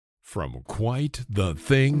From Quite the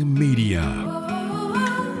Thing Media.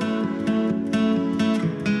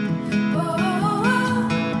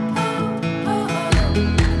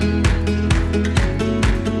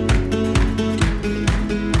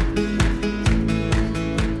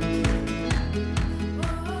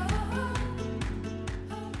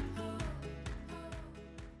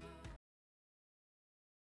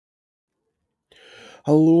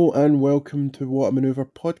 Hello and welcome to What a Maneuver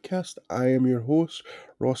podcast. I am your host,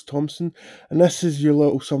 Ross Thompson, and this is your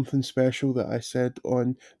little something special that I said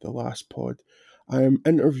on the last pod. I am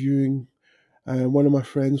interviewing one of my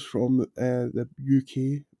friends from the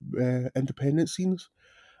UK independent scenes.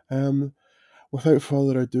 Without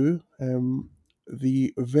further ado,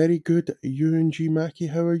 the very good Ewan G. Mackey,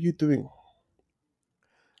 how are you doing?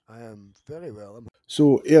 I am very well.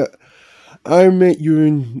 So, yeah, I met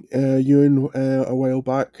Ewan a while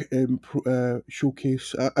back in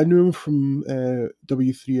Showcase. I knew him from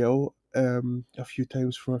W3L a few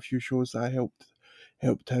times from a few shows that I helped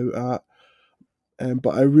out at.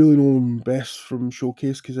 But I really know him best from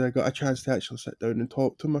Showcase because I got a chance to actually sit down and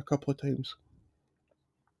talk to him a couple of times.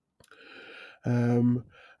 And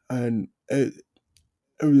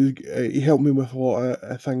he helped me with a lot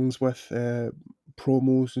of things with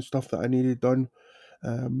promos and stuff that I needed done.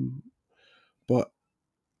 Um, but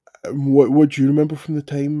what do you remember from the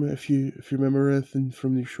time? If you remember anything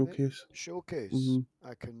from the Showcase? Showcase. Mhm.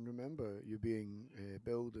 I can remember you being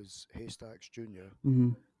billed as Haystacks Junior,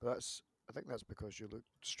 Mhm. but I think that's because you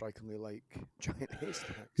looked strikingly like Giant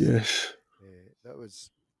Haystacks. Yes. That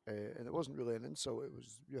was, and it wasn't really an insult. It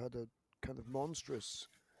was you had a kind of monstrous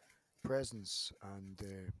presence,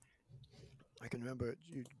 and I can remember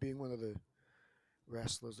you being one of the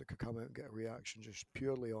wrestlers that could come out and get a reaction just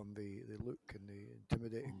purely on the look and the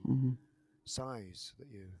intimidating Mhm. size that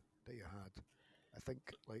you had. I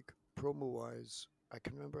think like promo wise, I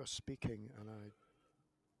can remember us speaking, and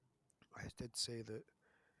I did say that.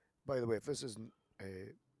 By the way, if this is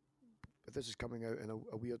coming out in a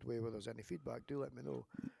weird way where there's any feedback, do let me know.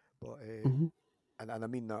 But Mhm. and I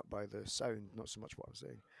mean that by the sound, not so much what I'm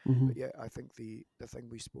saying. Mhm. But yeah, I think the thing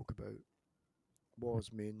we spoke about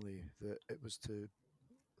was mainly that it was to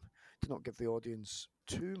not give the audience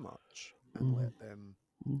too much and Mhm.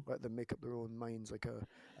 let them make up their own minds. Like a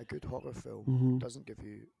good horror film Mhm. doesn't give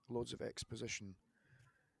you loads of exposition,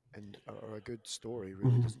 and or a good story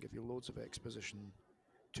really Mhm. doesn't give you loads of exposition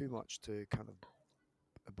too much to kind of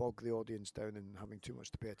bog the audience down and having too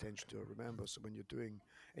much to pay attention to or remember. So when you're doing,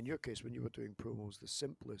 in your case, when you were doing promos, the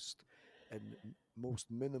simplest and most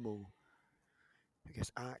minimal, I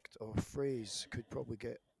guess, act or phrase could probably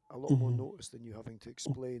get a lot more Mhm. notice than you having to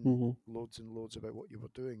explain Mhm. loads and loads about what you were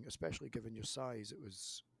doing. Especially given your size, it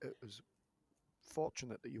was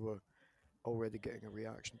fortunate that you were already getting a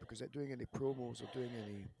reaction because at doing any promos or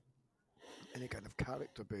doing any kind of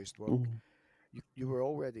character based work, Mhm. you were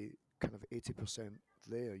already kind of 80%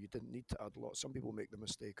 there. You didn't need to add a lot. Some people make the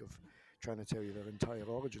mistake of trying to tell you their entire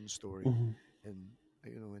origin story Mhm. in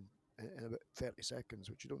in about 30 seconds,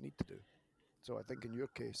 which you don't need to do. So I think in your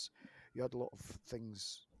case, you had a lot of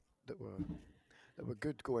things that were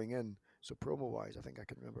good going in. So promo wise, I think I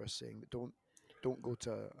can remember us saying that don't go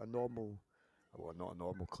to a normal, well, not a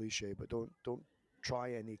normal cliche, but don't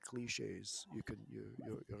try any cliches.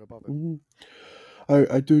 You're above it. Mhm.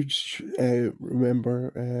 I do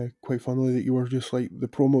remember quite fondly that you were just like the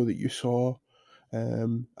promo that you saw.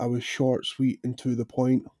 I was short, sweet, and to the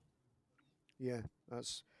point. Yeah,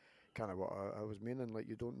 that's kind of what I was meaning. Like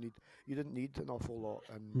you didn't need an awful lot,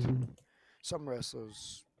 Mhm. and some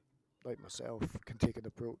wrestlers like myself can take an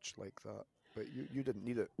approach like that, but you didn't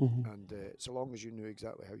need it. Mhm. And so long as you knew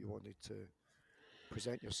exactly how you wanted to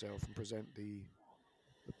present yourself and present the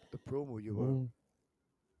promo, you were Mhm.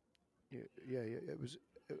 yeah, it was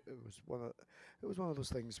one of those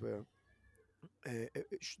things where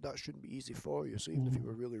that shouldn't be easy for you. So even if you Mhm.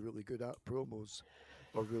 were really good at promos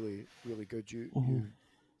or really good, Mhm.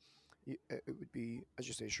 it would be, as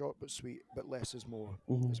you say, short but sweet, but less is more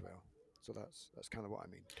Mhm. as well. So that's kind of what I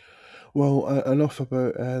mean. Well, enough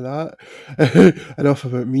about that. Enough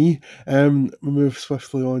about me. We move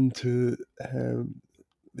swiftly on to the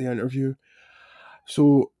interview.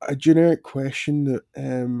 So, a generic question that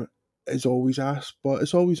is always asked, but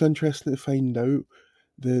it's always interesting to find out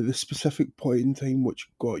the specific point in time which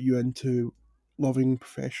got you into loving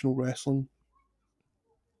professional wrestling.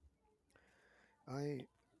 I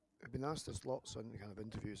have been asked this lots on kind of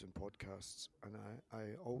interviews and podcasts, and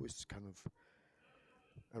I always kind of,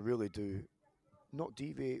 I really do not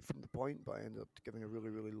deviate from the point, but I end up giving a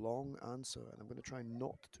really long answer, and I'm going to try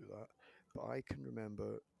not to do that. But I can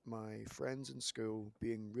remember my friends in school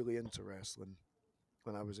being really into wrestling,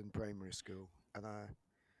 when I was in primary school, and I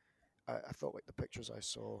thought like the pictures I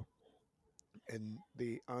saw in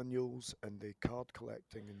the annuals and the card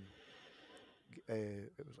collecting, and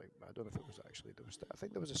it was like, I don't know if it was actually, there was, I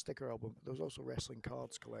think there was a sticker album, but there was also wrestling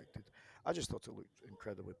cards collected. I just thought it looked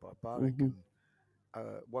incredibly barbaric, Mm-hmm.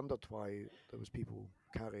 and wondered why there was people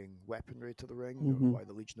carrying weaponry to the ring, or Mm-hmm. why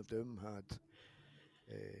the Legion of Doom had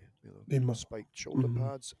They must. spiked shoulder Mm-hmm.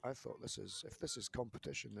 pads. I thought, this is, if this is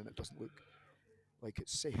competition, then it doesn't look like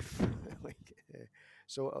it's safe. like,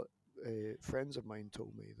 so friends of mine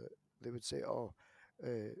told me that they would say, "Oh,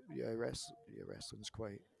 yeah, wrestling's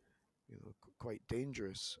quite, quite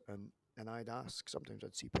dangerous." And I'd ask. Sometimes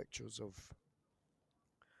I'd see pictures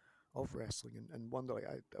of wrestling, and wonder. Like,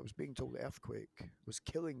 I was being told the Earthquake was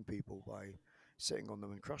killing people by sitting on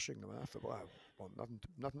them and crushing them. And I thought, well, I want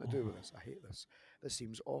nothing to do with this. I hate this. This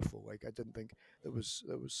seems awful. Like, I didn't think there was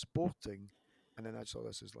sporting, and then I saw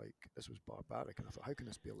this as like, this was barbaric, and I thought, how can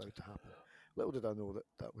this be allowed to happen? Little did I know that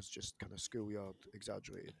that was just kind of schoolyard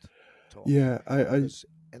exaggerated talk, Yeah, because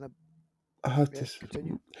in a I have to. yeah,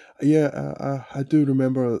 continue. Yeah, I do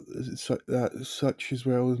remember that such as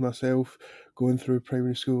well as myself going through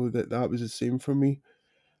primary school that was the same for me.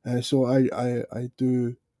 So I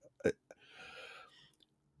do.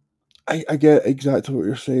 I get exactly what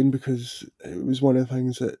you're saying because it was one of the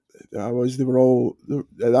things that they were all,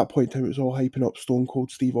 at that point in time, it was all hyping up Stone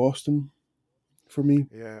Cold Steve Austin for me.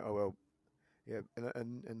 Yeah, oh well, yeah,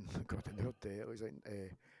 and God, in their day, it was like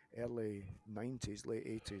early '90s, late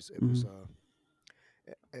 '80s. It Mm-hmm. was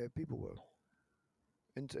people were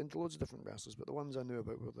into loads of different wrestlers, but the ones I knew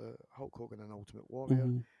about were the Hulk Hogan and Ultimate Warrior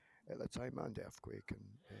Mm-hmm. at the time, and Earthquake, and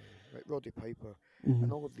like Roddy Piper, Mm-hmm.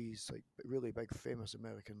 and all of these like really big famous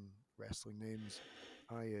American wrestling names.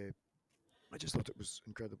 I just thought it was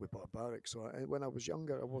incredibly barbaric. So when I was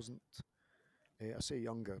younger, I wasn't. I say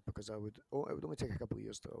younger because it would only take a couple of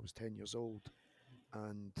years till I was 10 years old,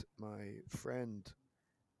 and my friend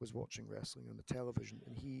was watching wrestling on the television,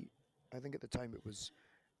 and I think at the time it was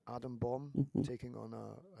Adam Bomb Mm-hmm. taking on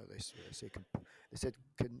they said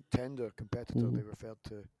contender competitor. Mm-hmm. They referred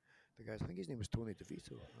to the guys. I think his name was Tony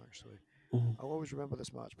DeVito. Actually, Mm-hmm. I'll always remember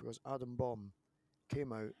this match because Adam Bomb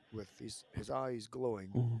came out with his eyes glowing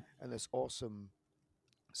Mm-hmm. and this awesome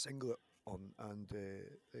singlet on, and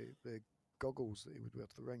the goggles that he would wear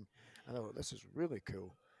to the ring. And I thought, this is really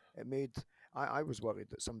cool. It made I was worried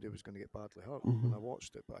that somebody was going to get badly hurt when Mm-hmm. I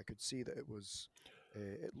watched it, but I could see that it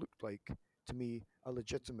looked like, to me, a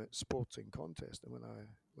legitimate sporting contest. And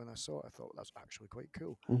when I saw it, I thought, that's actually quite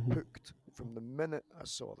cool. Mm-hmm. Hooked from the minute I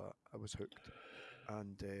saw that. I was hooked,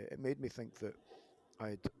 and it made me think that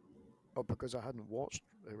I'd because I hadn't watched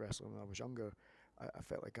wrestling when I was younger. I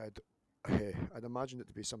felt like I'd imagined it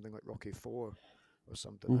to be something like Rocky Four or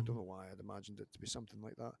something. I Mm-hmm. don't know why I'd imagined it to be something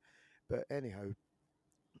like that. But anyhow,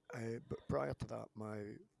 but prior to that, my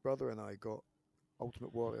brother and I got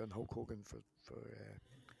Ultimate Warrior and Hulk Hogan for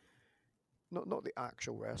not the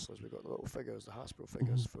actual wrestlers. We got the little figures, the Hasbro Mm-hmm.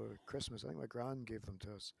 figures for Christmas. I think my gran gave them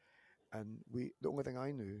to us, and the only thing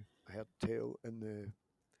I knew, I heard tale in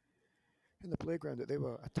the playground that they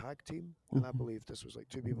were a tag team, and I Mm-hmm. believe this was like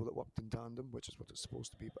two people that worked in tandem, which is what it's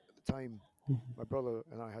supposed to be. But at the time, Mm-hmm. my brother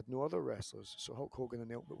and I had no other wrestlers, so Hulk Hogan and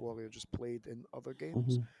the Ultimate Warrior just played in other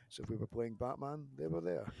games. Mm-hmm. So if we were playing Batman, they were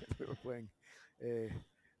there. If we were playing uh,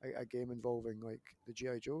 a game involving like the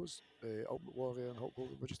GI Joes, the Ultimate Warrior and Hulk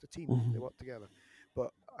Hogan were just a team. They Mm-hmm. worked together. But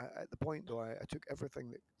at the point though, I took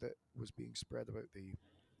everything that was being spread about the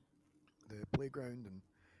playground and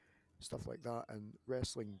stuff like that, and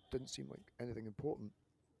wrestling didn't seem like anything important,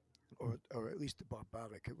 or at least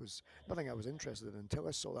barbaric. It was nothing I was interested in until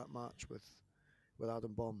I saw that match with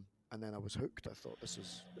Adam Bomb, and then I was hooked. I thought,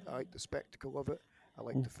 I like the spectacle of it. I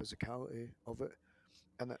like the physicality of it,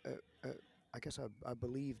 and I guess I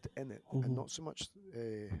believed in it, and Mm-hmm. not so much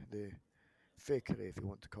the fakery, if you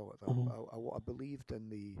want to call it that. Mm-hmm. But I believed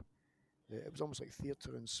in it was almost like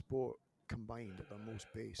theatre and sport combined at their most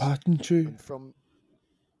base, Pageantry. and from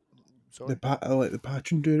The sorry, I like the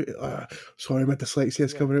pageantry. Sorry, my dyslexia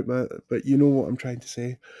is yeah, coming out, but you know what I'm trying to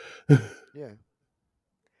say. yeah.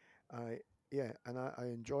 I and I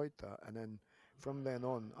enjoyed that, and then from then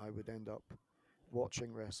on, I would end up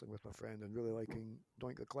watching wrestling with my friend and really liking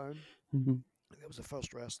Doink the Clown. Mm-hmm. It was the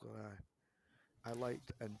first wrestler I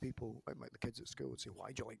liked, and people like the kids at school would say,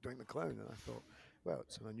 "Why do you like Doink the Clown?" And I thought, well,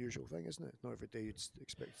 it's an unusual thing, isn't it? Not every day you'd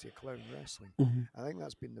expect to see a clown wrestling. Mm-hmm. I think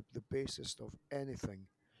that's been the basis of anything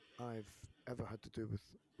I've ever had to do with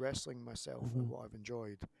wrestling myself and Mm-hmm. what I've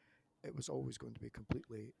enjoyed. It was always going to be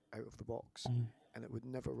completely out of the box, Mm-hmm. and it would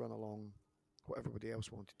never run along what everybody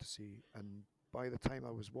else wanted to see. And by the time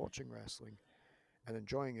I was watching wrestling and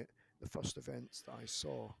enjoying it, the first events that I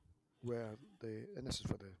saw were and this is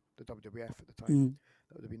for the WWF at the time, Mm.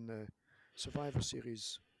 that would have been the Survivor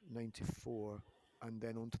Series 94 and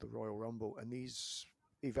then onto the Royal Rumble. And these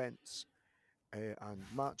events and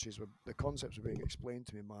matches were, the concepts were being explained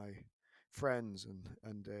to me by friends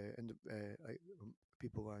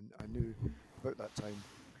people I knew about that time.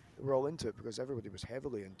 They were all into it because everybody was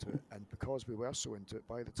heavily into it, and because we were so into it,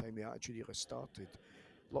 by the time the Attitude Era started,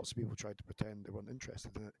 lots of people tried to pretend they weren't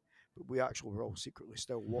interested in it, but we actually were all secretly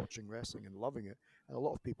still watching wrestling and loving it. And a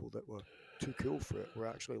lot of people that were too cool for it were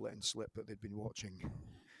actually letting slip that they'd been watching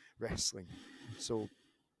wrestling. So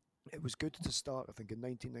it was good to start, I think, in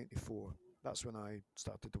 1994. That's when I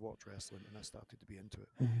started to watch wrestling and I started to be into it.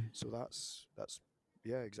 Mhm. So that's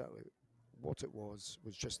yeah, exactly what it was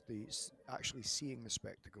just actually seeing the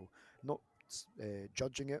spectacle, not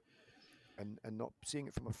judging it and not seeing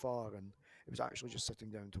it from afar, and it was actually just sitting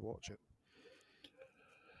down to watch it.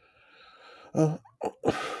 Uh,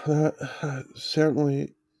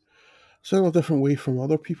 certainly a different way from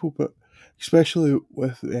other people, but especially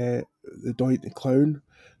with the Doit the Clown.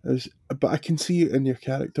 But I can see it in your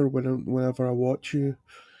character whenever I watch you.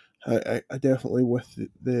 I definitely with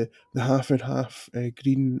the half and half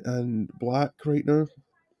green and black right now.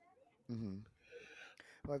 Hmm.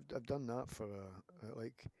 Well, I've done that for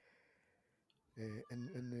like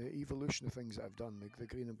in the evolution of things that I've done. The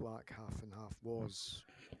green and black half and half was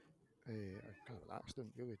a kind of an accident,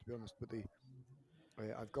 really, to be honest. But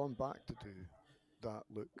I've gone back to do that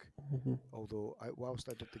look. Mhm. Although whilst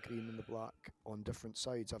I did the green and the black on different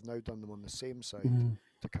sides, I've now done them on the same side Mhm.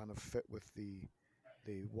 to kind of fit with the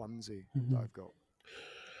onesie that Mhm. I've got.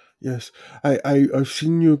 Yes, I've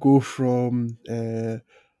seen you go from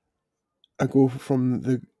I go from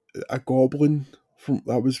a goblin. From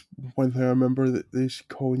that was one thing I remember that they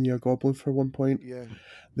calling you a goblin for one point. Yeah,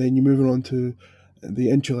 Then you're moving on to the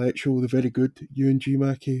intellectual, the very good Ewan G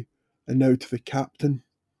Mackey, and now to the captain.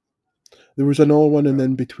 There was another one in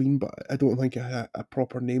well, between, but I don't think it had a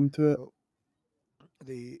proper name to it. well,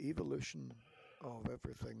 the evolution of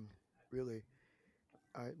everything, really.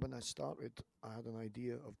 When I started, I had an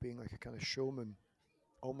idea of being like a kind of showman,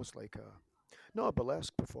 almost like a not a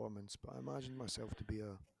burlesque performance, but I imagined myself to be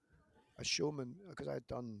a showman because I'd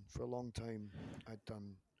done for a long time. I'd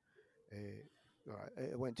done.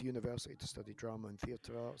 I went to university to study drama and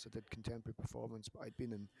theatre arts. I did contemporary performance, but I'd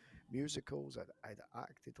been in musicals. I'd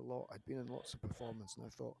acted a lot. I'd been in lots of performance, and I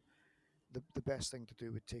thought the best thing to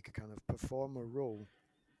do would take a kind of performer role.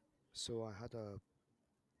 So I had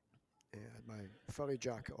my furry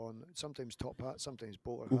jacket on, sometimes top hat, sometimes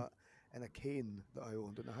bowler Mm. hat, and a cane that I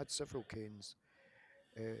owned, and I had several canes.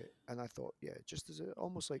 And I thought, yeah, just as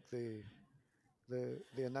almost like the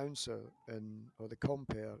announcer in or the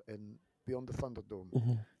compere in Beyond the Thunderdome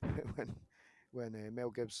Mhm. when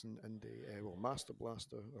Mel Gibson and the Master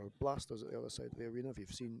Blaster or Blasters at the other side of the arena.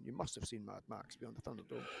 If you must have seen Mad Max Beyond the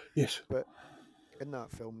Thunderdome. Yes. But in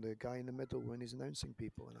that film, the guy in the middle when he's announcing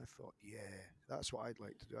people, and I thought, yeah, that's what I'd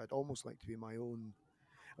like to do. I'd almost like to be my own,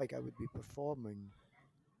 like I would be performing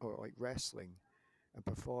or like wrestling and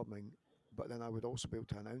performing, but then I would also be able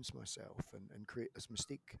to announce myself and create this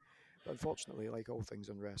mystique. But unfortunately, like all things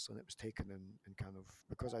in wrestling, it was taken in kind of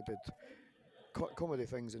because I did comedy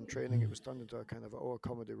things in training, it Mhm. was turned into a kind of a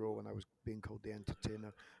comedy role, and I was being called the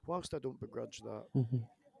entertainer. Whilst I don't begrudge that, Mhm.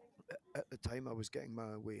 at the time I was getting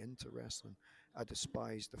my way into wrestling, I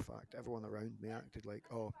despised the fact everyone around me acted like,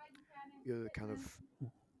 oh, you're the kind of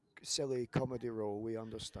silly comedy role. We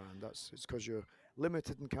understand it's because you're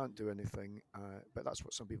limited and can't do anything. But that's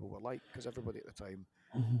what some people were like because everybody at the time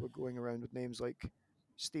Mhm. were going around with names like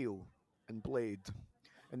Steel and Blade,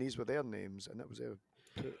 and these were their names, and that was their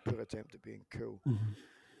poor attempt at being cool. Mhm.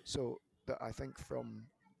 So that I think from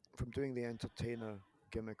doing the entertainer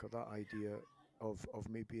gimmick or that idea of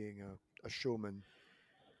me being a showman,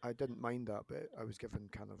 I didn't mind that bit. I was given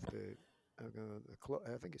kind of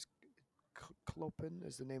I think it's Clopin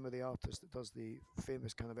is the name of the artist that does the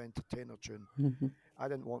famous kind of entertainer tune. Mhm. I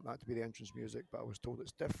didn't want that to be the entrance music, but I was told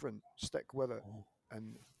it's different. Stick with it,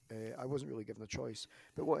 and I wasn't really given a choice.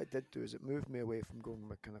 But what it did do is it moved me away from going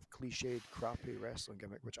with kind of cliched, crappy wrestling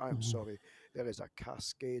gimmick, which I am Mhm. sorry, there is a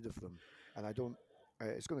cascade of them, and I don't.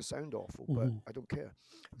 It's going to sound awful, but Mhm. I don't care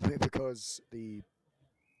because the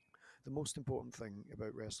most important thing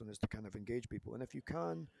about wrestling is to kind of engage people. And if you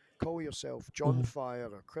can call yourself John Mhm.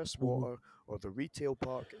 Fire or Chris Mhm. Water or the Retail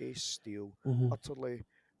Park Ace Steel, Mhm. utterly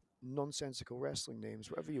nonsensical wrestling names,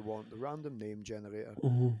 whatever you want, the random name generator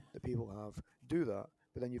Mhm. that people have, do that.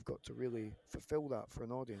 But then you've got to really fulfill that for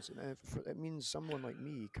an audience. And if it means someone like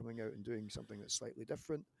me coming out and doing something that's slightly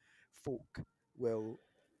different, folk will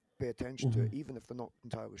pay attention to it, even if they're not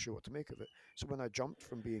entirely sure what to make of it. So when I jumped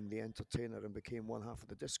from being the entertainer and became one half of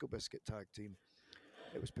the Disco Biscuit tag team,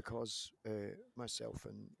 it was because myself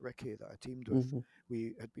and Ricky that I teamed with, Mhm.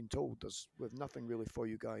 we had been told we've nothing really for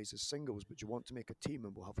you guys as singles, but you want to make a team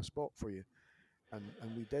and we'll have a spot for you.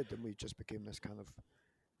 And we did, and we just became this kind of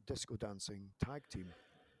disco dancing tag team.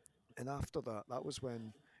 And after that, that was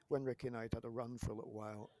when Ricky and I had a run for a little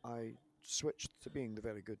while. I switched to being the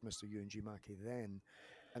very good Mr. UNG Mackey then,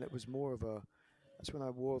 and it was more of a. That's when I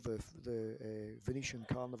wore the Venetian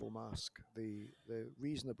Carnival mask, the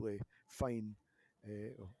reasonably fine,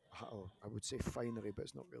 I would say finery, but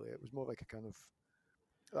it's not really. It was more like a kind of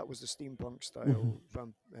that was the steampunk Mhm.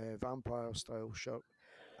 style, vampire style shirt,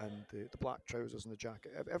 and the black trousers and the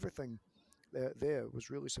jacket. Everything there was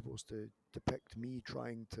really supposed to depict me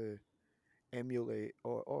trying to emulate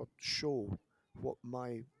or show what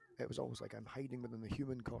my. It was almost like I'm hiding within a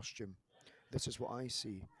human costume. This is what I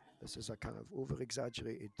see. This is a kind of over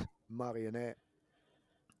exaggerated marionette,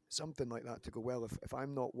 something like that to go, well, if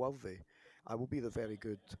I'm not worthy, I will be the very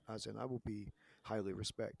good, as in, I will be highly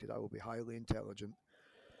respected, I will be highly intelligent,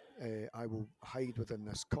 I will hide within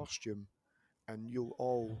this costume, and you'll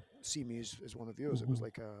all see me as one of yours. It was Mhm.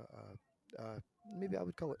 like maybe I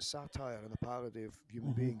would call it satire and a parody of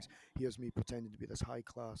human Mhm. beings. Here's me pretending to be this high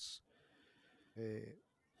class.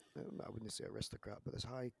 I wouldn't say aristocrat, but this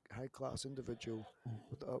high class individual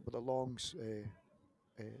with a long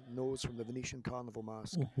nose from the Venetian carnival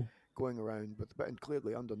mask, Mhm. going around but and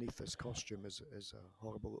clearly underneath this costume is a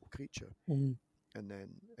horrible little creature. Mhm. And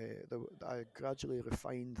then I gradually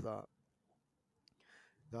refined that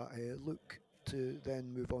look to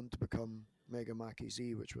then move on to become Mega Mackie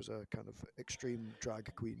Z, which was a kind of extreme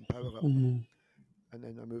drag queen power up. Mhm. And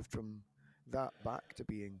then I moved from that back to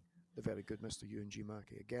being the very good Mr. UNG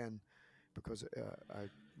Mackie again, because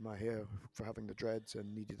my hair for having the dreads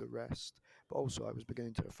and needed a rest, but also I was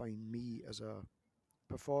beginning to refine me as a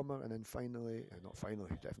performer, and then finally, not finally,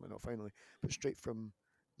 definitely not finally, but straight from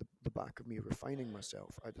the back of me refining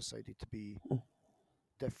myself, I decided to be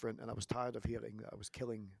different, and I was tired of hearing that I was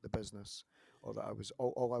killing the business, or that I was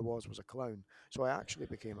all I was a clown. So I actually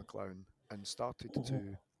became a clown and started Mhm.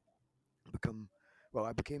 to become. Well,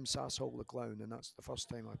 I became Sasshole the clown, and that's the first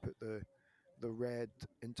time I put the red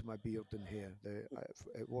into my beard and hair.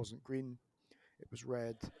 It wasn't green; it was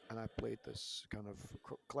red, and I played this kind of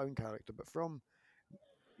clown character. But from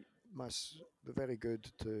the very good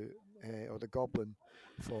to or the goblin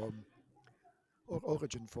form or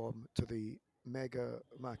origin form to the Mega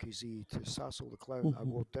Mackie Z to Sassel the clown, I Mhm.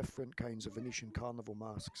 wore different kinds of Venetian carnival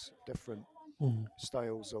masks, different Mhm.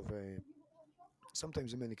 styles of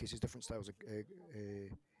sometimes in many cases different styles of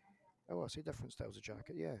I say different styles of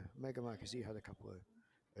jacket. Yeah, Mega Mackie Z had a couple of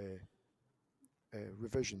uh,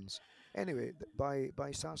 revisions. Anyway, by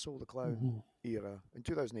Sassel the clown Mhm. era in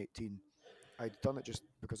 2018, I'd done it just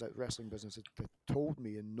because that wrestling business had told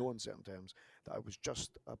me in no uncertain terms that I was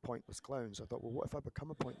just a pointless clown. So I thought, well, what if I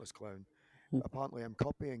become a pointless clown? Apparently, I'm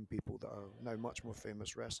copying people that are now much more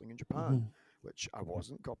famous wrestling in Japan, Mhm. which I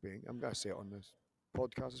wasn't copying. I'm going to say it on this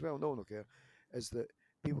podcast as well. No one will care. Is that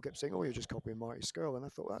people kept saying, "Oh, you're just copying Marty Skrull," and I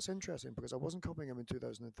thought that's interesting because I wasn't copying him in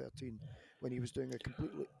 2013 when he was doing a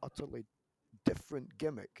completely, utterly different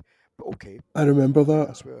gimmick. But okay, I remember and that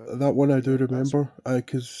that's where, that one. I do yeah, remember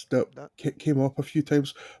because that that came up a few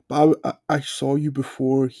times. But I saw you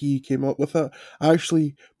before he came up with it. I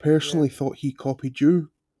actually yeah. personally thought he copied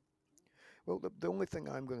you. Well, the only thing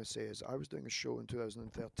I'm going to say is I was doing a show in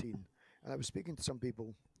 2013, and I was speaking to some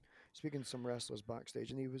people, speaking to some wrestlers backstage,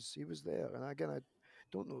 and he was there. And again, I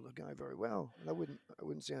don't know the guy very well, and I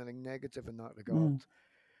wouldn't say anything negative in that regard Mm.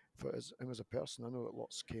 for him as a person. I know that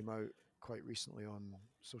lots came out quite recently on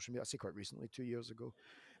social media. I say quite recently, 2 years ago.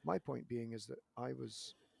 My point being is that I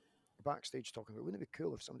was backstage talking about, wouldn't it be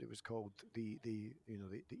cool if somebody was called the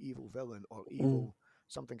evil villain or Mm. evil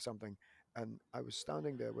something something, and I was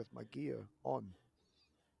standing there with my gear on,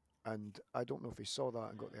 and I don't know if he saw that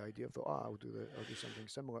and got the idea, thought, I'll do something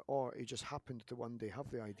similar, or he just happened to one day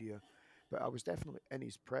have the idea. But I was definitely in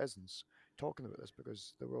his presence talking about this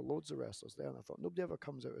because there were loads of wrestlers there, and I thought nobody ever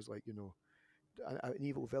comes out as like an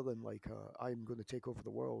evil villain, like I'm going to take over the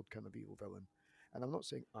world kind of evil villain. And I'm not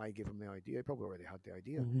saying I gave him the idea; he probably already had the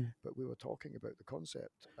idea, Mhm. but we were talking about the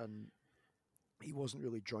concept, and he wasn't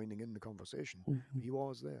really joining in the conversation. Mhm. He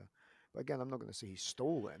was there. But again, I'm not going to say he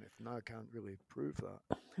stole anything. I can't really prove that.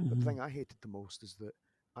 But the Mhm. thing I hated the most is that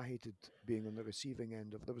I hated being on the receiving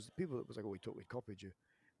end of. There was people that was like, "Oh, he totally copied you,"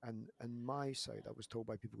 and my side, I was told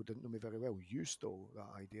by people who didn't know me very well, "You stole that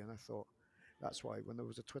idea," and I thought that's why when there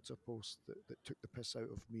was a Twitter post that took the piss out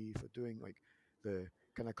of me for doing like the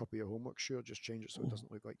can I copy your homework? Sure, just change it so it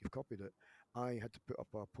doesn't look like you've copied it. I had to put up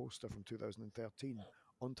a poster from 2013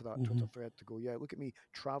 onto that Twitter thread to go, yeah, look at me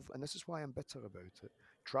travel, and this is why I'm bitter about it.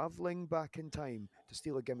 Traveling back in time to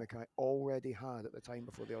steal a gimmick I already had at the time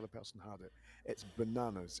before the other person had it. It's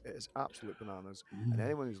bananas. It is absolute bananas. And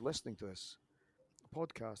anyone who's listening to this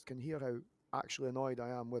podcast can hear how actually annoyed I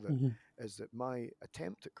am with it. Is that my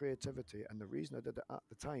attempt at creativity, and the reason I did it at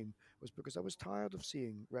the time was because I was tired of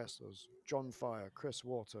seeing wrestlers John Fire, Chris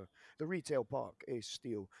Water, the Retail Park, Ace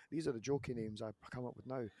Steel. These are the jokey names I've come up with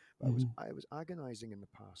now, but I was agonising in the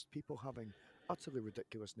past. People having utterly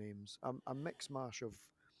ridiculous names, a mix mash of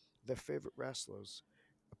their favourite wrestlers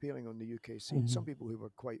appearing on the UK scene. Some people who were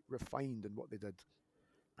quite refined in what they did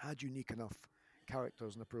had unique enough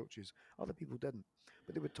characters and approaches. Other people didn't,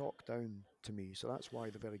 but they would talk down to me. So that's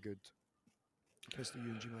why the very good Mr.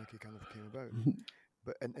 Ewan G. Mackey kind of came about.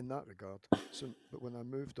 But in that regard, but when I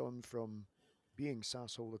moved on from being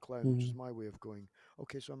Sasshole the Clown, which is my way of going,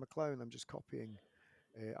 okay, so I'm a clown, I'm just copying.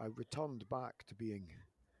 I returned back to being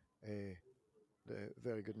the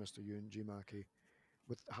very good Mr. Ewan G. Mackey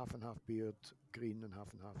with half and half beard green and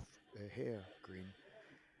half and half hair green.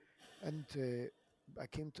 And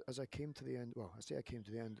as I came to the end. Well, I say I came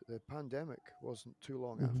to the end. The pandemic wasn't too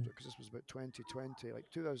long after, because this was about 2020, like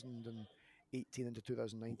 2018 into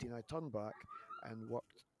 2019. I turned back and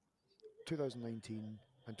worked 2019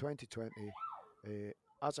 and 2020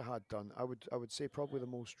 as I had done. I would say probably the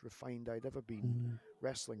most refined I'd ever been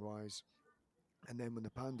wrestling wise. And then when the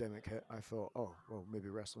pandemic hit, I thought, oh, well, maybe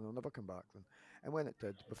wrestling will never come back then. And when it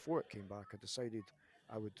did, before it came back, I decided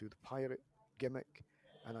I would do the pirate gimmick.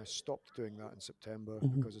 And I stopped doing that in September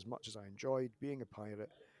because, as much as I enjoyed being a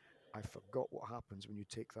pirate, I forgot what happens when you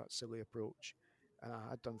take that silly approach. And I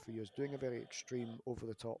had done for years, doing a very extreme, over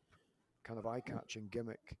the top, kind of eye catching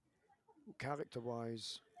gimmick, character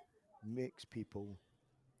wise, makes people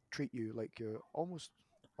treat you like you're almost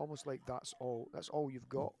like that's all you've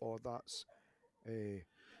got, or that's it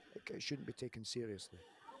shouldn't be taken seriously.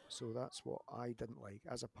 So that's what I didn't like.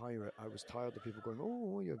 As a pirate, I was tired of people going,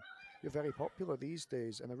 "Oh, you're very popular these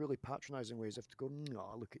days," in a really patronising way, as if to go,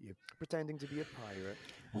 "No, look at you, pretending to be a pirate.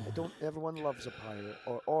 Don't everyone loves a pirate?"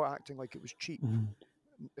 Or acting like it was cheap.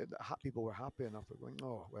 People were happy enough at going,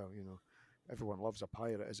 "Oh, well, everyone loves a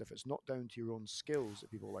pirate," as if it's not down to your own skills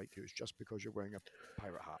that people like you. It's just because you're wearing a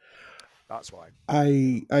pirate hat. That's why.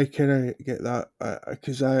 I kind of get that,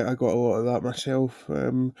 because I got a lot of that myself.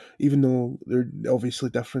 Even though they're obviously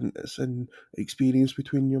different, it's an experience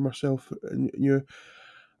between you and myself and you.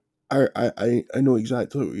 I know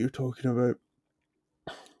exactly what you're talking about.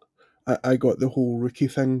 I got the whole rookie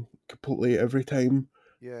thing completely every time.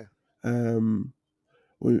 Yeah.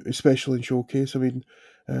 Especially in Showcase. I mean,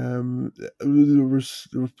 there was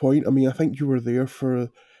point. I mean, I think you were there for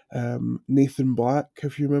Nathan Black,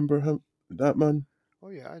 if you remember him, that man. Oh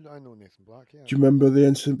yeah, I know Nathan Black. Yeah. Do you remember the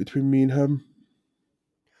incident between me and him?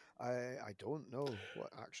 I don't know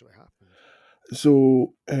what actually happened.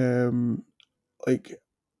 So, like,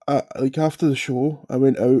 like after the show, I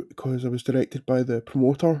went out because I was directed by the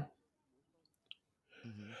promoter,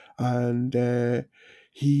 Hmm. and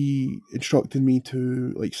he instructed me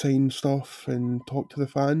to like sign stuff and talk to the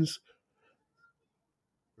fans.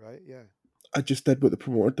 Right. Yeah. I just did what the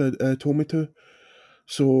promoter told me to.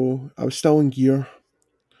 So I was still in gear,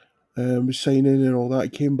 was signing and all that. I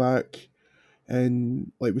came back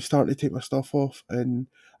and like was starting to take my stuff off, and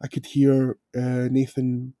I could hear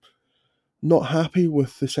Nathan not happy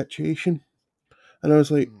with the situation, and I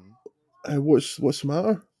was like, Hmm. "What's the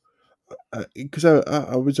matter?" Because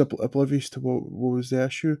I was oblivious to what was the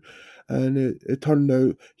issue, and it turned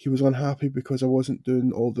out he was unhappy because I wasn't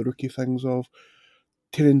doing all the rookie things of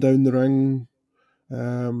tearing down the ring,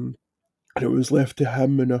 and it was left to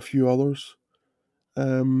him and a few others.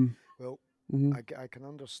 Um, Well, mhm, I can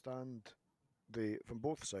understand the from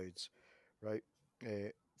both sides, right?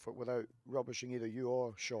 For without rubbishing either you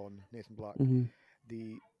or Sean Nathan Black, mhm,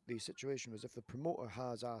 the situation was, if the promoter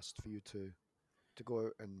has asked for you to go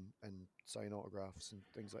out and sign autographs and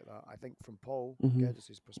things like that. I think from Paul mhm,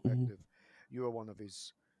 Geddes' mhm, perspective, you are one of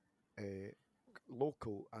his uh,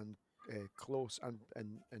 local and close and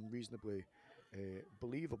reasonably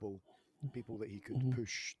believable people that he could mhm,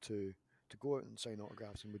 push to go out and sign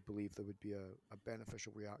autographs, and would believe there would be a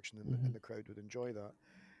beneficial reaction, and mhm, the crowd would enjoy that.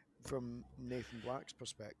 From Nathan Black's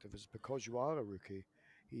perspective, is because you are a rookie,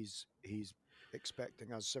 he's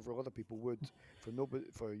expecting, as several other people would,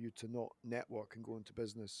 for you to not network and go into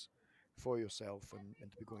business for yourself,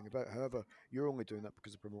 and to be going about. However, you're only doing that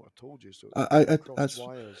because the promoter told you, so it's I, kind I, of crossed that's,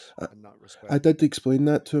 wires I, in that I respect. did explain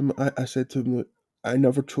that to him. I said to him that I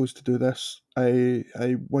never chose to do this. I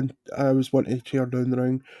was wanting to tear down the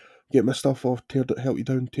ring, get my stuff off, help you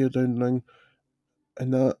down, tear down the ring,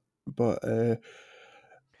 and that. But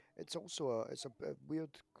It's also a weird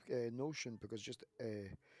notion because just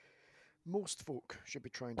most folk should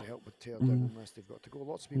be trying to help with teardown mm, unless they've got to go.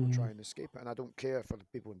 Lots of people mm, try and escape it, and I don't care for the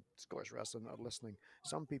people in Scottish wrestling that are listening.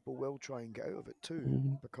 Some people will try and get out of it too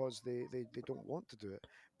mm, because they don't want to do it.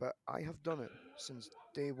 But I have done it since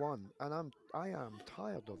day one, and I am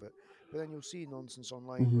tired of it. But then you'll see nonsense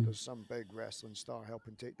online where mm, there's some big wrestling star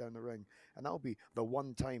helping take down the ring, and that'll be the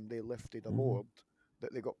one time they lifted a mm, board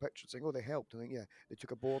that they got pictures saying, "Oh, they helped." And think, yeah, they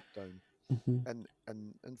took a board down, mm,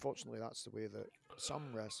 and unfortunately that's the way that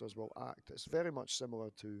some wrestlers will act. It's very much similar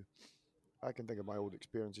to, I can think of my old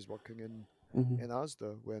experiences working mm, in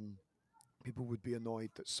ASDA when people would be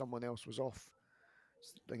annoyed that someone else was off,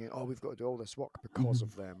 thinking, "Oh, we've got to do all this work because mm,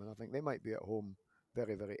 of them." And I think they might be at home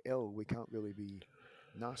very, very ill. We can't really be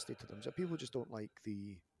nasty to them. So people just don't like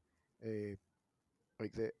uh,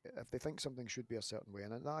 the if they think something should be a certain way,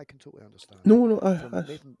 and that I can totally understand. no, no, From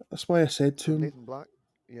Nathan that's why I said to from him. Nathan Black,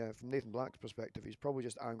 yeah, from Nathan Black's perspective, he's probably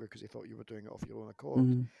just angry because he thought you were doing it off your own accord.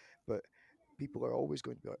 Mm, But people are always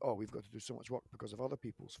going to be like, "Oh, we've got to do so much work because of other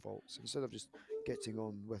people's faults." Instead of just getting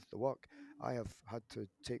on with the work, I have had to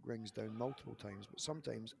take rings down multiple times. But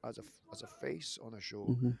sometimes, as a face on a show,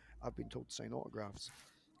 mm, I've been told to sign autographs.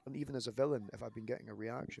 And even as a villain, if I've been getting a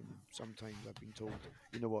reaction, sometimes I've been told,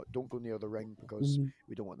 "You know what? Don't go near the ring because mm,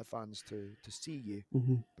 we don't want the fans to see you."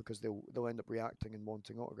 mm, Because they'll end up reacting and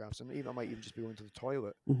wanting autographs, and even I might even just be going to the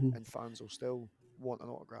toilet, mm, and fans will still want an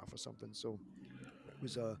autograph or something. So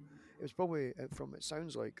it was probably from it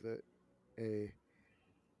sounds like that uh,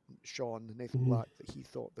 Nathan mm, Black, that he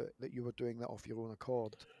thought that you were doing that off your own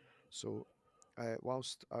accord. So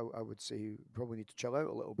whilst I would say you probably need to chill out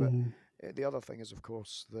a little bit, mm, the other thing is of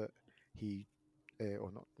course that he.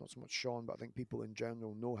 Or not so much Sean, but I think people in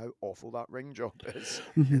general know how awful that ring job is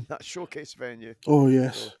in mm. that showcase venue. Oh So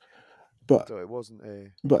yes, but it wasn't.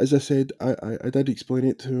 as I said, I did explain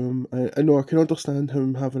it to him. I know I can understand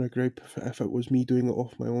him having a gripe if it was me doing it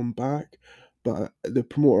off my own back, but the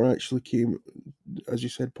promoter actually came, as you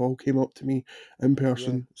said, Paul came up to me in Yeah,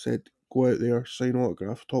 person, said, "Go out there, sign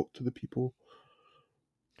autograph, talk to the people."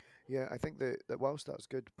 yeah. I think that whilst that's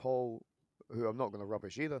good, Paul, who I'm not going to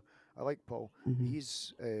rubbish either, I like Paul. Hmm.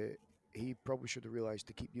 He probably should have realised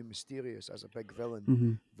to keep you mysterious as a big villain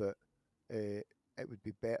Hmm. that it would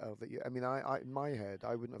be better that you. I mean, I in my head,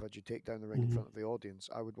 I wouldn't have had you take down the ring in Hmm. front of the audience.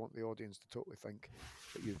 I would want the audience to totally think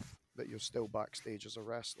that you're still backstage as a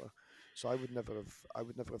wrestler. So I would never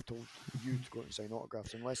have told you to go out and sign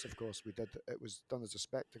autographs unless, of course, we did. It was done as a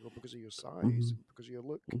spectacle because of your size Hmm. and because of your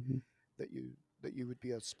look. Hmm. that you that you would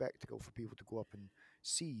be a spectacle for people to go up and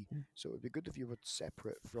see. So it would be good if you were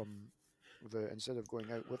separate from instead of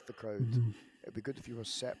going out with the crowd. Hmm. It'd be good if you were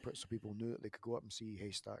separate so people knew that they could go up and see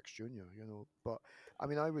Haystacks Junior. But I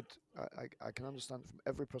mean, I can understand it from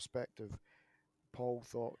every perspective. Paul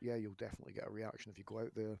thought, yeah, you'll definitely get a reaction if you go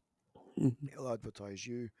out there. Hmm. It'll advertise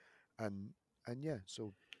you, and yeah,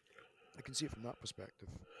 so I can see it from that perspective.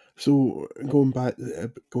 So going back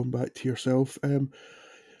to yourself,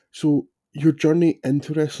 so your journey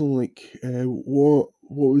into wrestling, like, what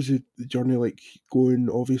was the journey like? Going,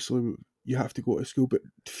 obviously, you have to go to school, but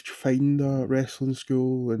to find a wrestling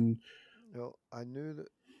school and. Well, I knew that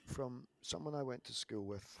from someone I went to school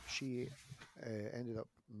with. She ended up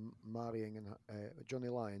marrying Johnny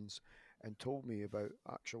Lyons, and told me about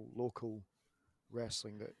actual local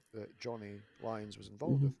wrestling that Johnny Lyons was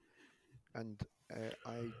involved Mhm. with. And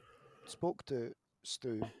I spoke to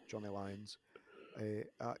Stu Johnny Lyons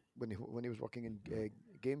when he was working in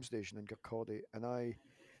Game Station in Kirkcaldy, and I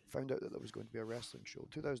found out that there was going to be a wrestling show,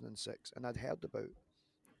 2006, and I'd heard about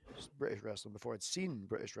British wrestling before. I'd seen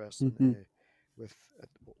British wrestling Mhm. with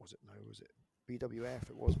what was it now? Was it BWF?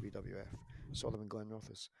 It was BWF. Saw them in Glen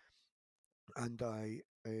Rothes, and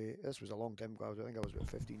this was a long time ago. I think I was about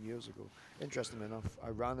 15 years ago. Interestingly enough, I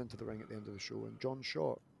ran into the ring at the end of the show, and John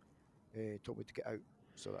Short told me to get out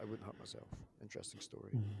so that I wouldn't hurt myself. Interesting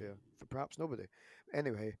story Mhm. there for perhaps nobody.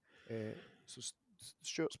 Anyway, so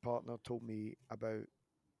Stuart's partner told me about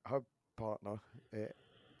her partner uh,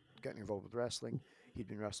 getting involved with wrestling. He'd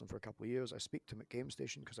been wrestling for a couple of years. I speak to him at Game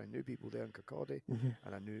Station because I knew people there in Kirkcaldy, Mhm.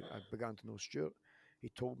 and I began to know Stuart. He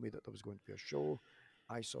told me that there was going to be a show.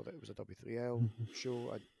 I saw that it was a W3L Mhm.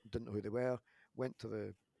 show. I didn't know who they were. Went to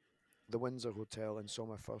the Windsor Hotel and saw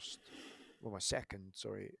my second,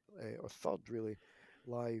 sorry, or third really,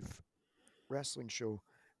 live wrestling show.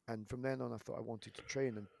 And from then on, I thought I wanted to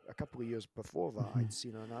train. And a couple of years before that, Mhm. I'd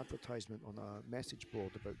seen an advertisement on a message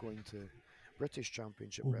board about going to British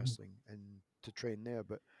Championship Mhm. Wrestling and to train there.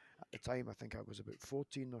 But at the time, I think I was about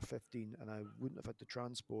 14 or 15, and I wouldn't have had the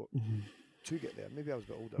transport Mhm. to get there. Maybe I was a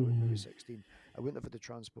bit older, maybe Mhm. 16. I wouldn't have had the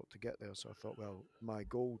transport to get there, so I thought, well, my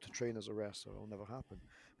goal to train as a wrestler will never happen.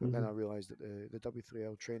 But then I Mhm. realised that the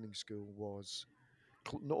W3L training school was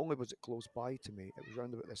not only was it close by to me, it was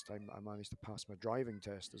around about this time that I managed to pass my driving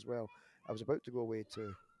test as well. I was about to go away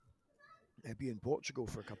to be in Portugal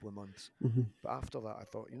for a couple of months, Mhm. but after that, I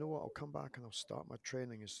thought, you know what, I'll come back and I'll start my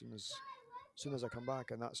training as soon as I come back,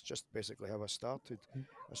 and that's just basically how I started.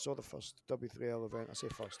 I saw the first W3L event. I say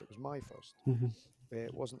first, it was my first. Mhm.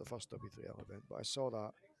 It wasn't the first W3L event, but I saw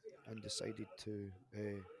that and decided to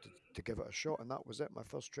give it a shot, and that was it. My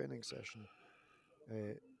first training session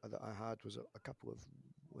that I had was a couple of,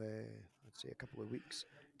 I'd say, a couple of weeks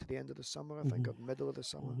to the end of the summer, I think, Mhm. or the middle of the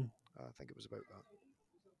summer. Mhm. I think it was about that,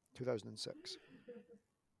 2006.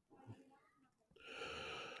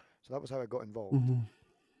 So that was how I got involved. Mhm.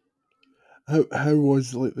 How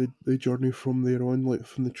was like the journey from there on, like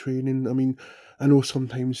from the training? I mean, I know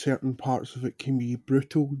sometimes certain parts of it can be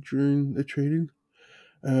brutal during the training.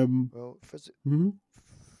 Um, Well, mhm.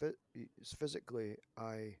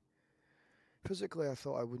 physically, I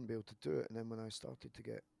thought I wouldn't be able to do it, and then when I started to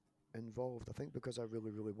get involved, I think because I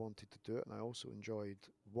really, really wanted to do it, and I also enjoyed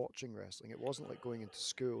watching wrestling. It wasn't like going into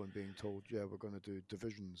school and being told, "Yeah, we're going to do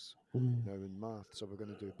divisions Mhm. now in math, so we're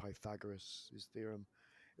going to do Pythagoras' theorem."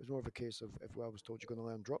 It was more of a case of if I was told you're going to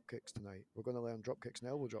learn drop kicks tonight, we're going to learn drop kicks and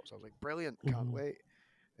elbow drops. I was like, "Brilliant! Can't Mhm. wait!"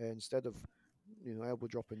 Instead of elbow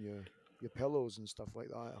dropping your pillows and stuff like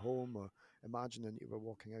that at home, or imagining you were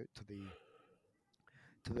walking out to the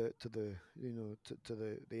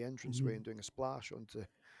the entranceway Mhm. and doing a splash onto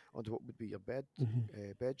what would be your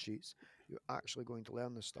Mhm. bed sheets. You're actually going to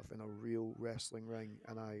learn this stuff in a real wrestling ring,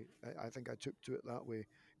 and I think I took to it that way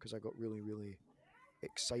because I got really, really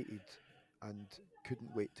excited and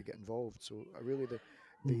couldn't wait to get involved. So I really the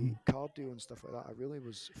Mhm. cardio and stuff like that, I really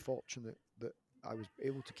was fortunate that I was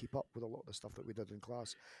able to keep up with a lot of the stuff that we did in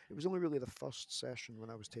class. It was only really the first session when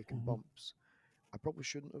I was taking Mhm. bumps. I probably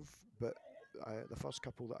shouldn't have, but the first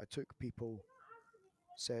couple that I took, people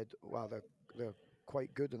said, "Wow, they're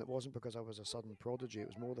quite good," and it wasn't because I was a sudden prodigy. It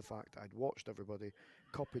was more the fact that I'd watched everybody,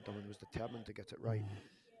 copied them, and was determined to get it right.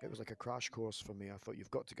 It was like a crash course for me. I thought you've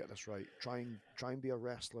got to get this right. Try and be a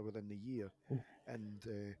wrestler within the year, and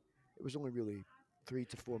it was only really 3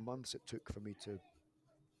 to 4 months it took for me to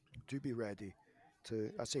be ready.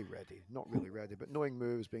 I say ready, not really ready, but knowing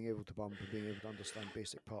moves, being able to bump, and being able to understand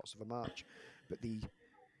basic parts of a match. But the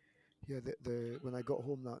when I got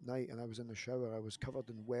home that night and I was in the shower, I was covered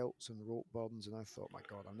in welts and rope burns, and I thought, my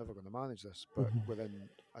God, I'm never going to manage this. But Mhm. within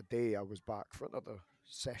a day, I was back for another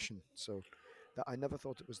session. So that I never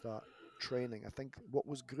thought it was that training. I think what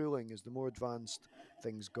was grueling is the more advanced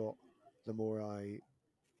things got, the more I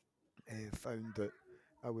found that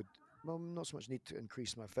I would, well, not so much need to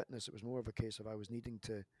increase my fitness. It was more of a case of I was needing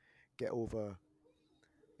to get over,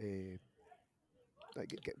 uh,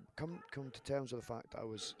 like come to terms with the fact that I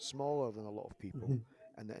was smaller than a lot of people, Mhm.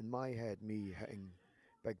 and that in my head, me hitting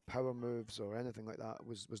big power moves or anything like that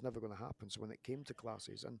was never going to happen. So when it came to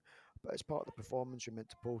classes, but as part of the performance, you're meant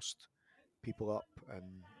to post people up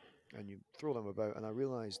and you throw them about, and I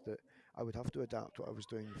realised that I would have to adapt what I was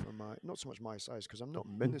doing for my not so much my size because I'm not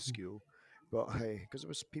Mhm. minuscule, but because it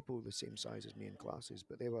was people the same size as me in classes,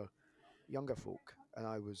 but they were younger folk, and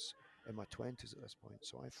I was in my 20s at this point.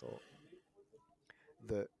 So I thought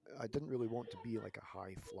that I didn't really want to be like a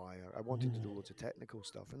high flyer. I wanted to Mhm. do loads of technical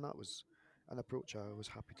stuff, and that was an approach I was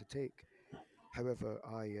happy to take. However,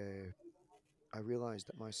 I realised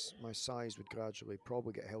that my size would gradually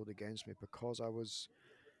probably get held against me because I was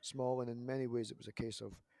small, and in many ways it was a case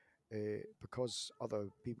of because other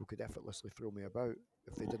people could effortlessly throw me about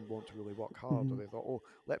if they didn't want to really work hard, or Mhm. they thought, oh,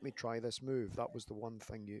 let me try this move. That was the one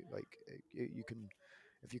thing you like. You can,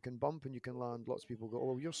 if you can bump and you can land, lots of people go,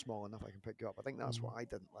 oh, you're small enough, I can pick you up. I think that's what I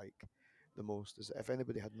didn't like the most. Is that if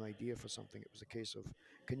anybody had an idea for something, it was a case of,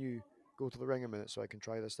 can you go to the ring a minute so I can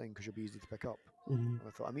try this thing because you'll be easy to pick up. Mhm. And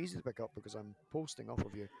I thought, I'm easy to pick up because I'm posting off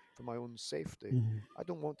of you for my own safety. Mhm. I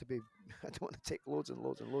don't want to be, I don't want to take loads and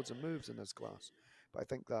loads and loads of moves in this class. But I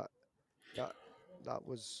think that that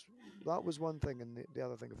was that was one thing, and the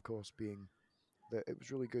other thing, of course, being that it was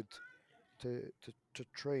really good to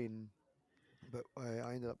train. But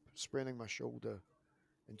I ended up spraining my shoulder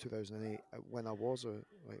in 2008 when I was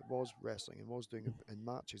was wrestling and was doing in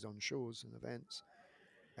matches on shows and events.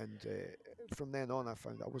 And from then on, I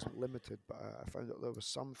found I wasn't limited, but I found that there were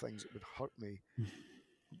some things that would hurt me,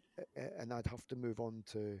 and I'd have to move on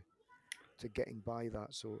to getting by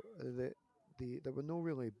that. So there were no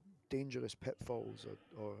really dangerous pitfalls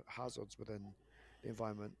or hazards within the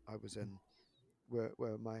environment I was in,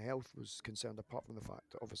 where my health was concerned. Apart from the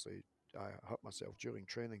fact that obviously I hurt myself during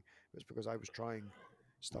training, it was because I was trying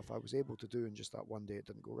stuff I was able to do, and just that one day it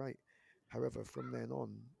didn't go right. However, from then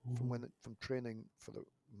on, from training for the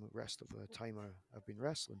rest of the time I've been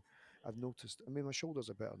wrestling, I've noticed. I mean, my shoulders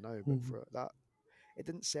are better now, but Mhm. for that, it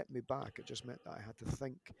didn't set me back. It just meant that I had to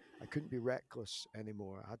think. I couldn't be reckless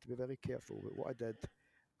anymore. I had to be very careful with what I did,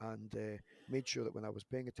 and made sure that when I was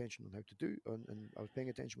paying attention on how to do, and I was paying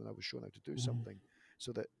attention when I was shown how to do Mhm. something,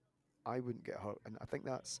 so that I wouldn't get hurt. And I think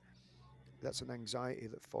that's an anxiety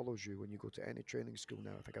that follows you when you go to any training school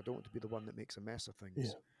now. I think I don't want to be the one that makes a mess of Yeah.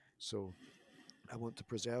 things. So I want to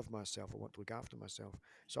preserve myself. I want to look after myself.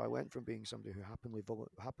 So I went from being somebody who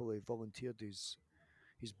happily volunteered his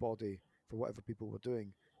body for whatever people were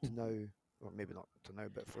doing to now, or maybe not to now,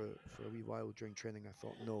 but for a wee while during training, I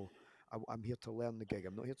thought, no, I'm here to learn the gig.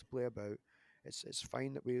 I'm not here to play about. It's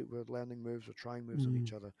fine that we're learning moves, we're trying moves on Mhm.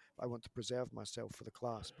 each other, but I want to preserve myself for the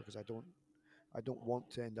class because I don't want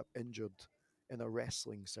to end up injured in a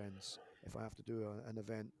wrestling sense if I have to do an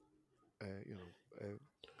event,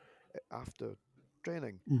 after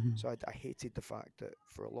training. Mhm. So I hated the fact that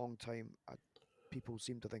for a long time people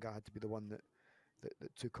seemed to think I had to be the one that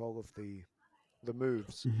took all of the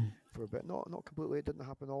moves Mhm. for a bit. Not completely. It didn't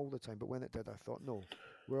happen all the time, but when it did, I thought, no,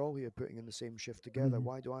 we're all here putting in the same shift together. Mhm.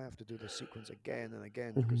 Why do I have to do this sequence again and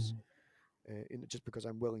again? Because Mhm. just because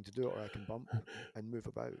I'm willing to do it, or I can bump and move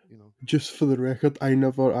about, you know. Just for the record, I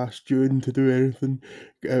never asked June to do anything.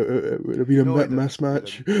 It would have been a No, bit you didn't. You mismatch.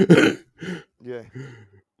 didn't. Yeah,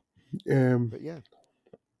 um, but yeah.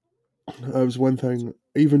 that was one So thing.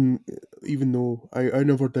 Even though I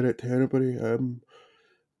never did it to anybody.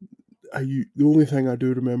 The only thing I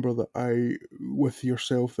do remember that I with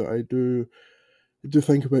yourself that I do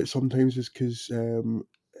think about sometimes is because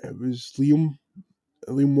it was Liam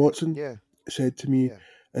Watson yeah, said to me yeah.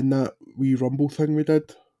 in that wee rumble thing we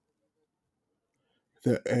did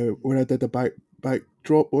that when I Mm, did a back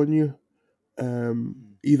drop on you,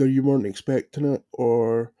 mm. either you weren't expecting it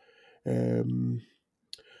or um,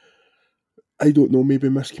 I don't know, maybe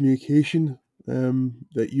miscommunication.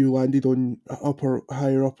 That you landed on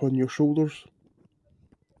higher up on your shoulders.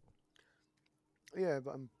 Yeah,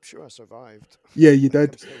 but I'm sure I survived. Yeah, you Like I'm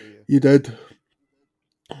did. still here. You did.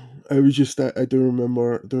 I was just that I do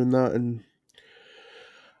remember doing that, and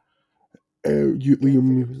Yeah, I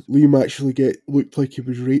think it was. Liam actually get looked like he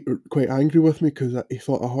was quite angry with me because he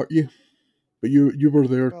thought I hurt you, but you were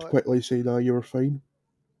there to Well, quickly say, "Nah, you were fine."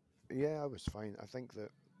 yeah, I was fine. I think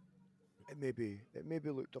that it maybe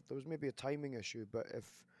looked up. There was maybe a timing issue, but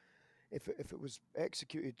if it was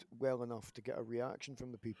executed well enough to get a reaction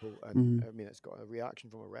from the people, and Mm-hmm. I mean, it's got a reaction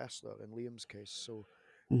from a wrestler in Liam's case, so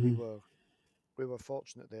we Mm-hmm. were we were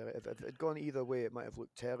fortunate there. If it had gone either way, it might have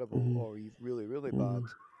looked terrible Mm-hmm. or really really bad, Mm-hmm.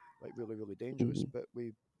 like really really dangerous. Mm-hmm. But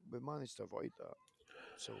we managed to avoid that,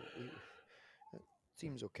 so it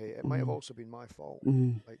seems okay. It might have Mm-hmm. also been my fault,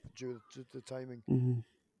 Mm-hmm. like due to the timing. Mm-hmm.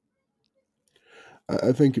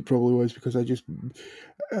 I think it probably was because I,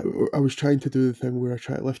 I was trying to do the thing where I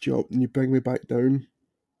try to lift you up and you bring me back down,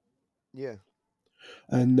 Yeah,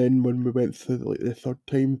 and then when we went through the third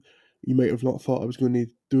time, you might have not thought I was going to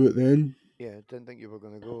do it then. yeah. Didn't think you were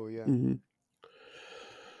gonna go. Yeah. Mm-hmm.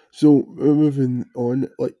 So moving on,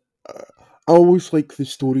 like uh, I always like the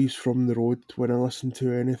stories from the road when I listen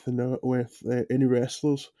to anything with any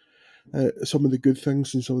wrestlers. Some of the good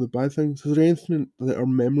things and some of the bad things. Is there anything that are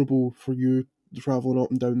memorable for you traveling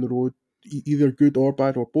up and down the road, either good or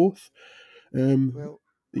bad or both? Um, Well,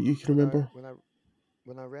 that you can when I remember? when I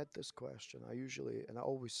when I read this question, I usually and I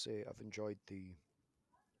always say I've enjoyed the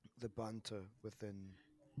banter within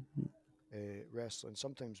wrestling,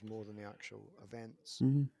 sometimes more than the actual events.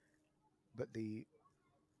 Mm-hmm. But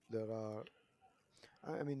there are,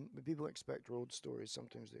 I mean, when people expect road stories,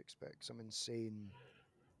 sometimes they expect some insane,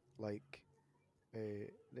 like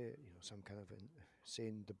some kind of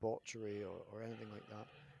insane debauchery or anything like that.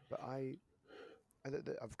 But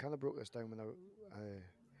I've kind of broke this down when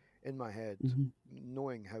in my head, Mm-hmm.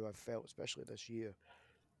 knowing how I've felt, especially this year,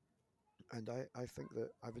 and I think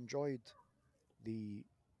that the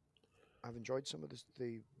I've enjoyed some of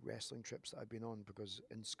the wrestling trips that I've been on because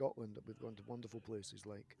in Scotland we've gone to wonderful places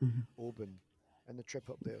like Mm-hmm. Oban, and the trip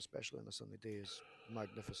up there, especially on a sunny day, is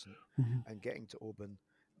magnificent. Mm-hmm. And getting to Oban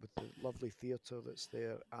with the lovely theatre that's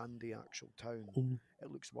there and the actual town, Mm-hmm.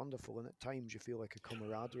 it looks wonderful. And at times you feel like a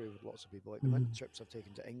camaraderie with lots of people. Like the amount of Mm-hmm. trips I've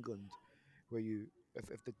taken to England, where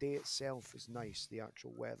if the day itself is nice, the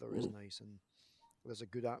actual weather is nice, and there's a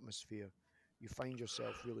good atmosphere, you find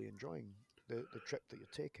yourself really enjoying the trip that you're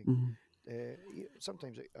taking.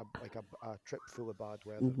 sometimes a trip full of bad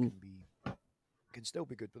weather Mhm. can still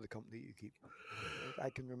be good with the company you keep. I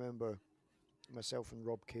can remember myself and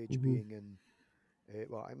Rob Cage Mhm. being in.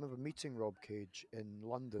 Well, I remember meeting Rob Cage in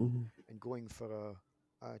London Mhm. and going for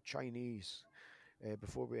a Chinese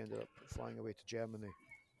before we ended up flying away to Germany.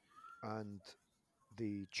 And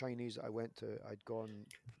the Chinese I went to, I'd gone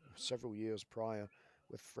several years prior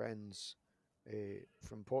with friends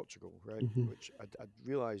from Portugal, right? Mhm. Which I'd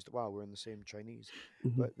realized, wow, we're in the same Chinese.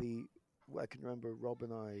 Mhm. But I can remember Rob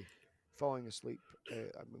and I falling asleep.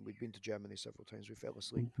 I mean, we'd been to Germany several times. We fell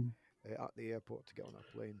asleep Mhm. at the airport to get on our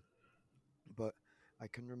plane. But I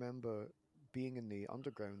can remember being in the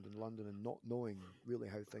underground in London and not knowing really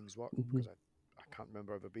how things work Mhm. because I can't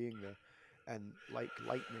remember ever being there. And like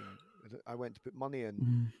lightning, I went to put money in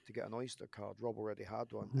Mhm. to get an Oyster card. Rob already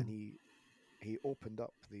had one, and Mhm. he opened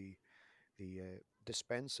up the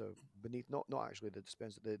dispenser beneath, not actually the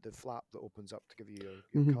dispenser, the flap that opens up to give you your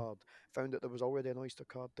Mhm. card. Found that there was already an Oyster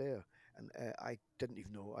card there, and I didn't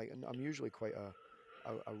even know. And I'm usually quite a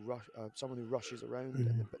rush someone who rushes around,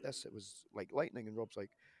 Mhm. but this, it was like lightning. And Rob's like,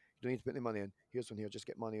 "You don't need to put any money in. Here's one here. Just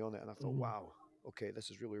get money on it." And I thought, Mhm. wow, okay, this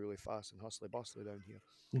is really really fast and hustly bustly down here.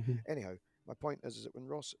 Mhm. Anyhow, my point is that when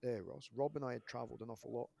Rob and I had travelled an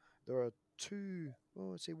awful lot, there are two,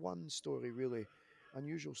 well, I'd say one story really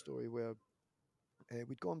unusual story where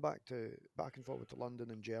we'd gone back and forward to London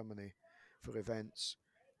and Germany for events,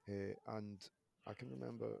 and I can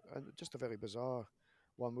remember, and just a very bizarre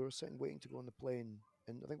one. We were sitting waiting to go on the plane,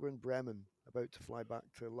 and I think we're in Bremen, about to fly back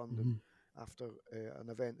to London Mhm. after an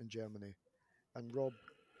event in Germany, and Rob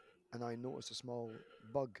and I noticed a small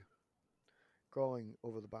bug crawling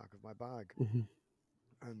over the back of my bag, Mhm.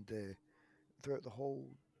 and throughout the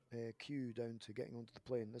whole queue down to getting onto the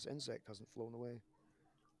plane, this insect hasn't flown away.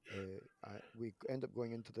 We end up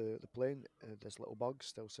going into the plane. This little bug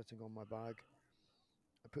still sitting on my bag.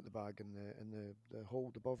 I put the bag in the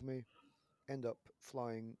hold above me. End up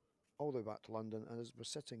flying all the way back to London, and as we're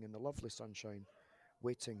sitting in the lovely sunshine,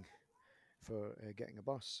 waiting for getting a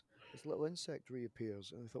bus, this little insect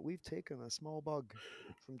reappears, and I thought we've taken a small bug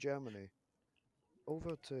from Germany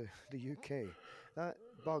over to the UK. That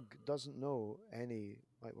bug doesn't know any,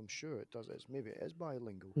 like, I'm sure it does. Maybe it is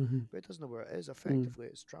bilingual, Mhm. but it doesn't know where it is. Mhm. Effectively,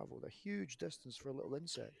 it's travelled a huge distance for a little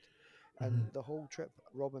insect. And Mhm. the whole trip,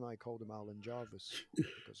 Rob and I called him Alan Jarvis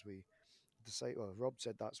because we decided, well, Rob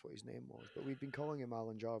said that's what his name was, but we'd been calling him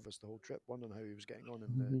Alan Jarvis the whole trip, wondering how he was getting on in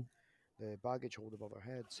Mhm. the baggage hold above our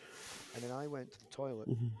heads. And then I went to the toilet,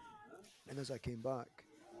 Mhm. and as I came back,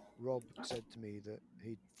 Rob said to me that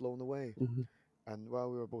he'd flown away. Mhm. And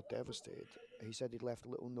while we were both devastated, he said he'd left a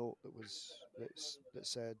little note that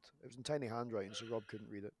said, it was in tiny handwriting, so Rob couldn't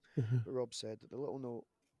read it. Mhm. But Rob said that the little note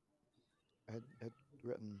had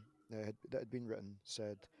written that had been written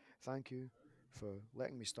said, "Thank you for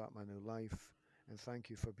letting me start my new life, and thank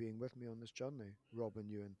you for being with me on this journey, Rob and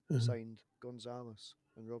Ewan." Mhm. Signed, Gonzalez.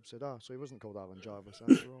 And Rob said, "Ah, so he wasn't called Alan Jarvis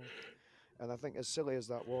after all." And I think, as silly as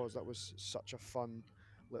that was such a fun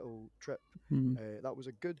little trip. Mhm. That was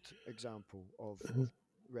a good example of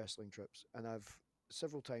wrestling trips. And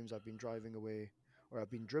several times I've been driving away, or I've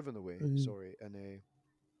been driven away, Mhm. sorry, in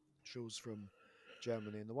shows from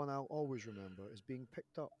Germany. And the one I'll always remember is being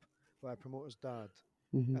picked up by a promoter's dad.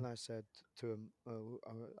 Mhm. And I said to him,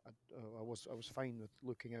 I was fine with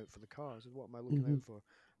looking out for the car. I said, "What am I looking Mhm. out for?"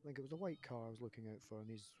 I think it was a white car I was looking out for. And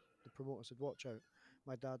the promoter said, "Watch out.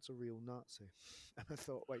 My dad's a real Nazi." And I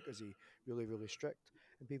thought, like, is he really, really strict?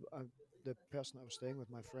 And the person I was staying with,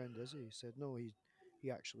 my friend Izzy, said, "No, he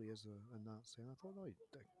actually is a Nazi." And I thought, "No,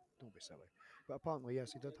 don't be silly." But apparently,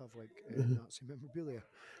 yes, he did have like Mhm. Nazi memorabilia,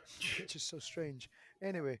 which is so strange.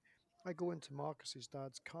 Anyway, I go into Marcus's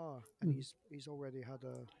dad's car, and Mhm. he's already had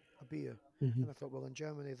a beer. Mhm. And I thought, well, in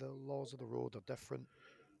Germany, the laws of the road are different,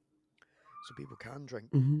 so people can drink.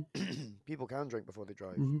 Mhm. People can drink before they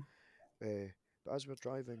drive. Mhm. Uh, but as we're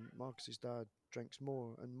driving, Marcus's dad drinks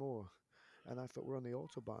more and more. And I thought, we're on the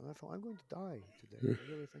autobahn. And I thought, I'm going to die today. I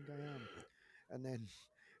really think I am. And then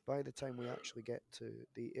by the time we actually get to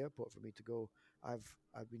the airport for me to go, I've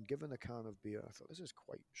been given a can of beer. I thought, this is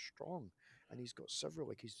quite strong, and he's got several.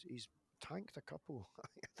 Like, he's tanked a couple. I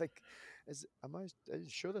think, am I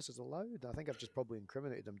sure this is allowed? I think I've just probably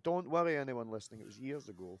incriminated him. Don't worry, anyone listening. It was years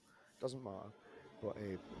ago. Doesn't matter. But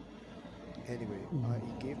anyway,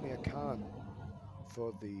 he gave me a can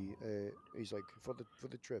for the. He's like, for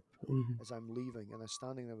the trip, Mhm. as I'm leaving, and I'm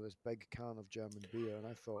standing there with this big can of German beer, and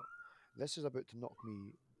I thought, this is about to knock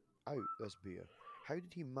me out. This beer. How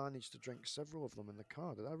did he manage to drink several of them in the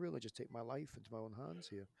car? Did I really just take my life into my own hands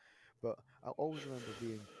here? But I'll always remember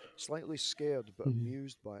being slightly scared but Mhm.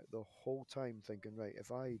 amused by it the whole time, thinking, right,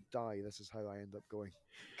 if I die, this is how I end up going.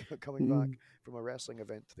 Coming back Mhm. from a wrestling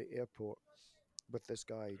event to the airport with this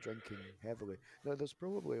guy drinking heavily. Now, there's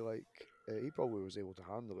probably like he probably was able to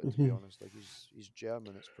handle it. To be Mhm. honest, like he's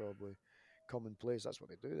German, it's probably commonplace. That's what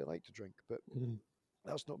they do. They like to drink, but Mhm.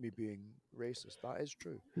 that's not me being racist. That is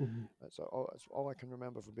true. Mhm. That's all I can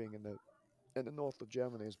remember from being in the north of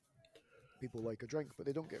Germany is people like a drink, but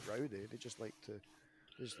they don't get rowdy. They just like to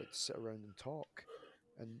sit around and talk,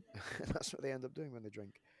 and that's what they end up doing when they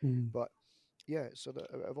drink. Mhm. But yeah, so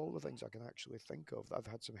of all the things I can actually think of, I've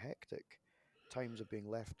had some hectic times of being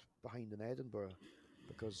left behind in Edinburgh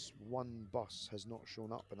because one bus has not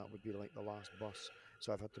shown up, and that would be like the last bus.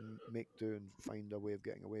 So I've had to make do and find a way of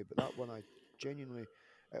getting away. But that one, I genuinely,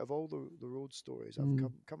 out of all the road stories, I've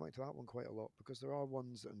Mhm. come out to that one quite a lot because there are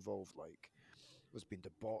ones that involve like there's been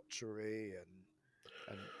debauchery and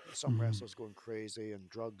some Mhm. wrestlers going crazy and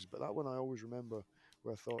drugs. But that one I always remember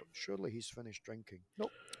where I thought, surely he's finished drinking.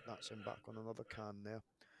 Nope, that's him back on another can there.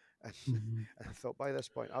 And, Mhm. and I thought by this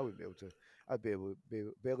point I would be able to, I'd barely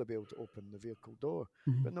be able to open the vehicle door.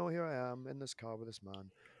 Mhm. But no, here I am in this car with this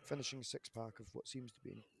man, finishing a 6 pack of what seems to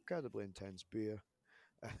be incredibly intense beer.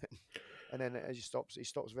 And then as he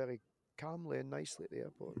stops very calmly and nicely at the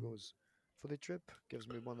airport. Goes for the trip. Gives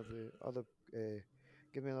me one of the other,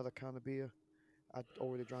 give me another can of beer. I'd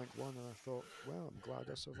already drank one, and I thought, well, I'm glad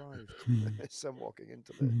I survived. Mhm. As I'm walking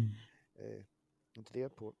Mhm. uh, into the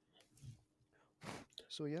airport.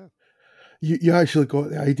 So yeah, You actually got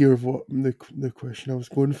the idea of what the question I was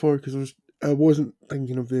going for, because I wasn't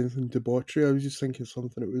thinking of anything debauchery. I was just thinking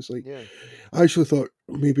something. It was like, yeah, I actually thought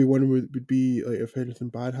maybe one would be like if anything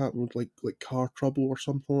bad happened, like car trouble or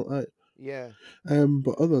something like yeah. that.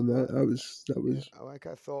 But other than Well, that, that yeah. was. Like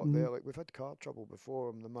I thought Mhm. there, like we've had car trouble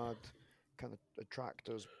before. The mad kind of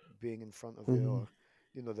attractors being in front of you,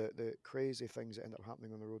 Mhm. or the crazy things that end up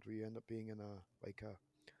happening on the road where you end up being in a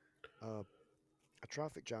a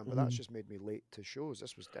traffic jam, but that's Mhm. just made me late to shows.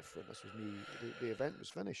 This was different. This was me. The event was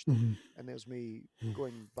finished, Mhm. and there's me Mhm.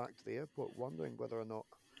 going back to the airport, wondering whether or not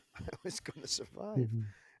I was going to survive. Mhm.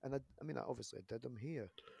 And I mean, obviously, I did. I'm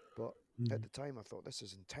here, but at Mhm. the time, I thought this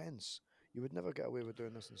is intense. You would never get away with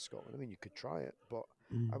doing this in Scotland. I mean, you could try it, but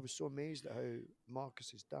I Mhm. was so amazed at how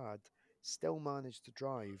Marcus's dad still managed to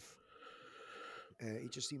drive.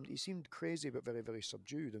 He seemed crazy, but very very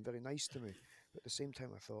subdued and very nice to me. But at the same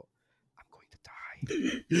time, I thought, I'm going to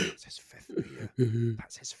die. That's his fifth beer.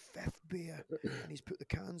 That's his fifth beer. And he's put the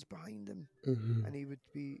cans behind him. Mhm. And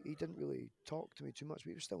he didn't really talk to me too much, but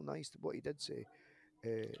he was still nice. What he did say,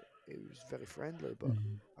 it was very friendly, but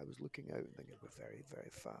Mhm. I was looking out and thinking, we're very,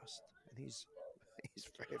 very fast. And he's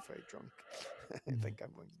very, very drunk. I Mhm. think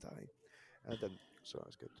I'm going to die. And I didn't, so that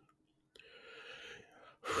was good.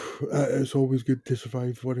 It's always good to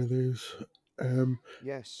survive one of those. Um,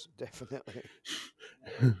 Yes, definitely.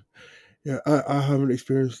 yeah, I haven't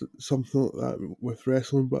experienced something like that with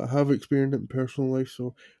wrestling, but I have experienced it in personal life,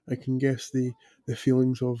 so I can guess the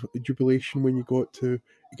feelings of jubilation when you got to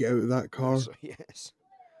get out of that car. So, yes.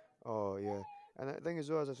 Oh, yeah. And the thing is,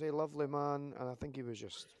 though, as I say, lovely man, and I think he was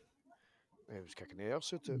kicking the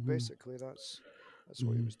arse out it. Mhm. Basically, that's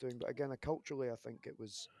what he Mhm. was doing. But again, culturally, I think it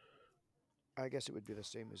was. I guess it would be the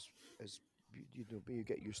same as you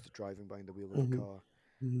get used to driving behind the wheel of a Mhm. car.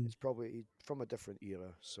 Mhm. It's probably from a different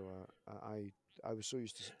era. So I was so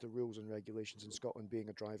used to the rules and regulations in Scotland, being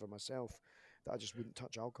a driver myself, that I just wouldn't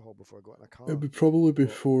touch alcohol before I got in a It car. would probably But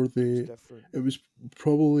before it was the. different. It was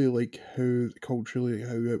probably like how culturally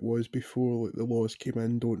how it was before like the laws came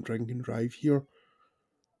in. Don't drink and drive here.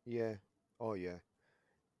 Yeah. Oh yeah.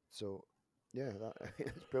 So yeah, that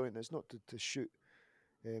it's brilliant. It's not to shoot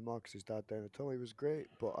Marcus's dad down at all. He was great,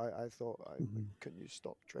 but I thought, Mhm. can you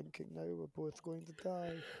stop drinking now? We're both going to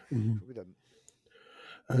die. Mhm. But we didn't.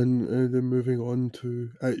 And then moving on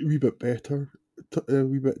to a wee bit better, a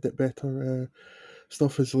wee bit better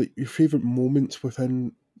stuff is like your favorite moments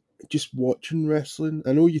within just watching wrestling.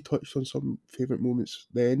 I know you touched on some favorite moments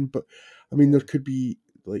then, but I mean there Yeah, could be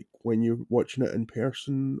like when you're watching it in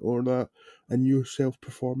person or that, and yourself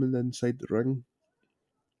performing inside the ring.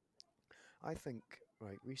 I think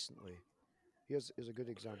right recently. Here's a good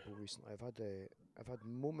example. Recently, I've had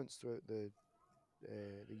moments throughout the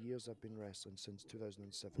years I've been wrestling since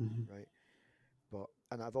 2007, Hmm. right? But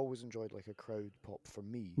and I've always enjoyed like a crowd pop for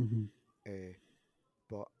me. Hmm. Uh,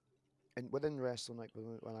 but and within wrestling, like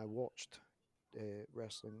when I watched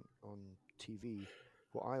wrestling on TV,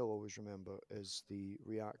 what I'll always remember is the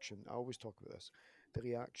reaction. I always talk about this, the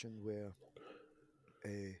reaction where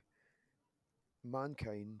uh,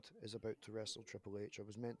 Mankind is about to wrestle Triple H, or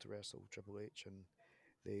was meant to wrestle Triple H, and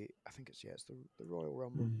I think it's the Royal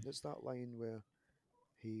Rumble. It's that line where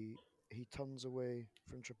he he turns away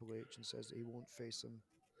from Triple H and says that he won't face him,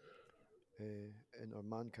 or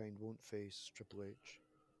Mankind won't face Triple H,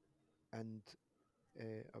 and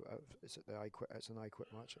it's at the I Quit. It's an I Quit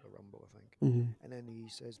match at the Rumble, I think. Mm-hmm. And then he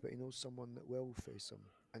says, but he knows someone that will face him,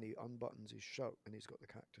 and he unbuttons his shirt, and he's got the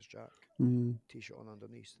Cactus Jack Mm-hmm. T-shirt on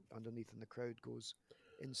underneath, and the crowd goes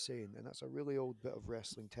insane. And that's a really old bit of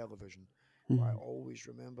wrestling television, but I always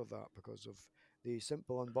remember that because of the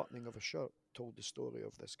simple unbuttoning of a shirt told the story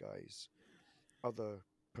of this guy's other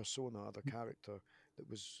persona, other character that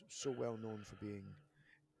was so well known for being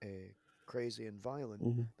crazy and violent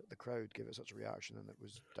Mm-hmm. that the crowd gave it such a reaction, and it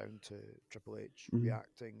was down to Triple H Mm-hmm.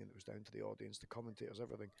 reacting, and it was down to the audience, the commentators,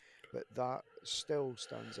 everything. But that still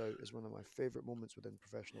stands out as one of my favorite moments within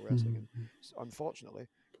professional wrestling. And unfortunately,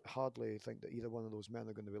 I hardly think that either one of those men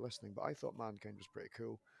are going to be listening. But I thought Mankind was pretty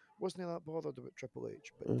cool. Wasn't he that bothered about Triple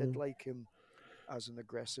H, but did like him as an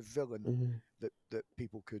aggressive villain that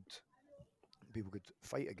people could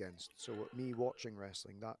fight against. So me watching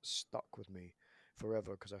wrestling, that stuck with me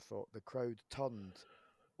forever because I thought the crowd turned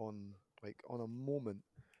on on a moment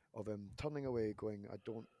of him turning away, going, I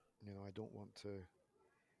don't want to,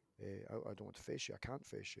 I don't want to face you. I can't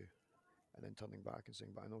face you, and then turning back and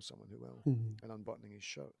saying, but I know someone who will, and unbuttoning his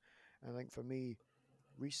shirt. And I think for me,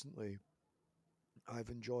 recently, I've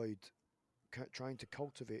enjoyed trying to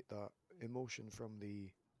cultivate that emotion from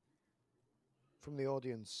the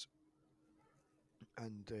audience,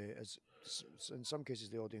 and in some cases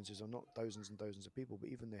the audiences are not thousands and thousands of people,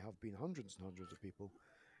 but even they have been hundreds and hundreds of people.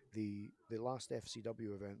 The last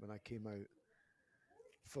FCW event when I came out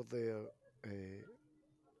for their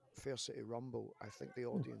Fair City Rumble, I think the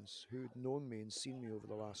audience who'd known me and seen me over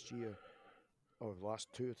the last year or the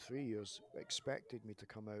last 2 or 3 years expected me to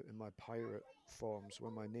come out in my pirate form. So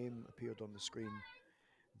when my name appeared on the screen,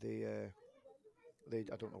 they I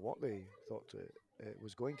don't know what they thought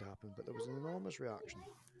was going to happen, but there was an enormous reaction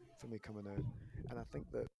for me coming out, and I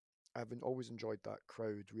think that always enjoyed that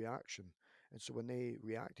crowd reaction. And so when they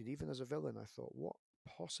reacted, even as a villain, I thought, what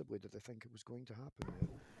possibly did they think it was going to happen there?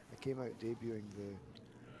 I came out debuting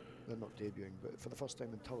they're not debuting, but for the first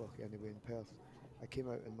time in Tulloch anyway in Perth, I came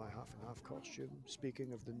out in my half and half costume,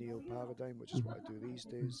 speaking of the neo paradigm, which is what I do these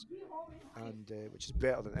days, and which is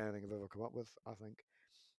better than anything I've ever come up with, I think.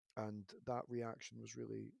 And that reaction was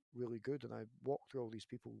really, really good. And I walked through all these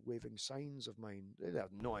people waving signs of mine. They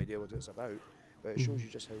have no idea what it's about, but it shows you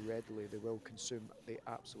just how readily they will consume the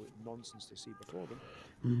absolute nonsense they see before them.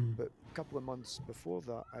 But a couple of months before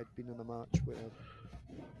that, I'd been in a match where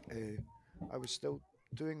I was still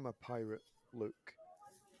doing my pirate look,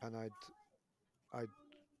 and I'd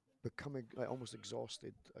becoming like almost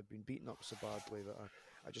exhausted. I'd been beaten up so badly that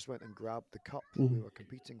I just went and grabbed the cup that we were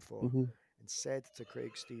competing for and said to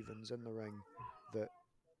Craig Stevens in the ring that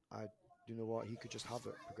I, you know what, he could just have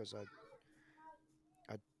it because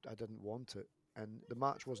I didn't want it. And the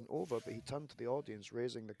match wasn't over, but he turned to the audience,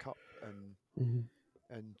 raising the cup and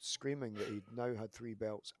screaming that he'd now had 3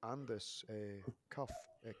 belts and this cup.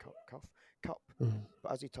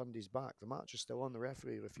 But as he turned his back, the match is still on. The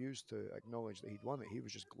referee refused to acknowledge that he'd won it. He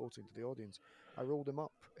was just gloating to the audience. I rolled him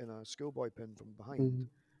up in a schoolboy pin from behind,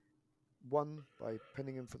 won by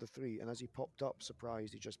pinning him for the 3. And as he popped up,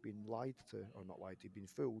 surprised, he'd just been lied to, or not lied to, he'd been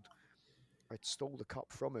fooled. I stole the cup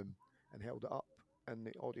from him and held it up, and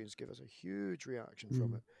the audience gave us a huge reaction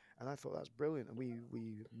from it. And I thought that's brilliant. And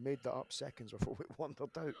we made that up seconds before we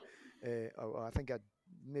wandered out. I think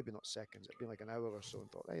maybe not seconds, it'd been like an hour or so,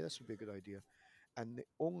 and thought, hey, this would be a good idea. And the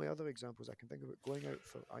only other examples I can think of it going out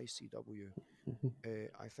for ICW,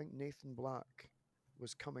 I think Nathan Black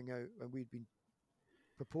was coming out, and we'd been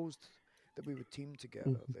proposed that we would team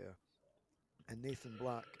together there. And Nathan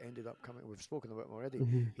Black ended up coming, we've spoken about him already,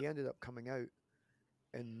 he ended up coming out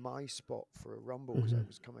in my spot for a Rumble because I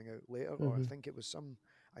was coming out later, or I think it was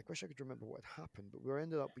I wish I could remember what had happened, but we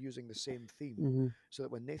ended up using the same theme, so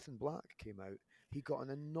that when Nathan Black came out, he got an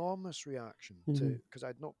enormous reaction because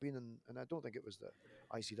I'd not been in, and I don't think it was the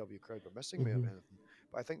ICW crowd were missing me or anything,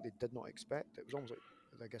 but I think they did not expect it. It was almost like,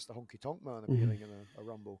 I guess, the Honky Tonk Man appearing in a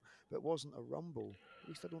Rumble, but it wasn't a Rumble, at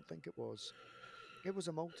least I don't think it was. It was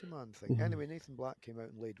a multi-man thing. Anyway, Nathan Black came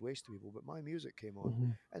out and laid waste to people, but my music came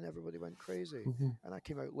on and everybody went crazy. And I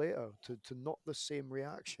came out later to not the same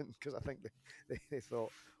reaction because I think they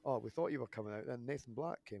thought, oh, we thought you were coming out. Then Nathan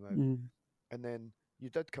Black came out. And then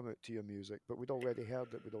you did come out to your music, but we'd already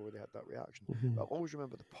heard it. We'd already had that reaction. But I'll always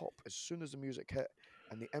remember the pop as soon as the music hit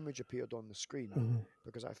and the image appeared on the screen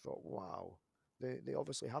because I thought, wow, they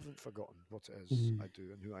obviously haven't forgotten what it is I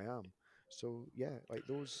do and who I am. So yeah, like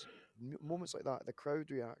those moments like that, the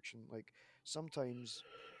crowd reaction. Like sometimes,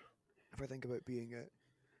 if I think about being at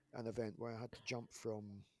an event where I had to jump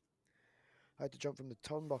from the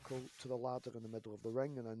turnbuckle to the ladder in the middle of the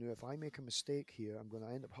ring, and I knew if I make a mistake here, I'm going to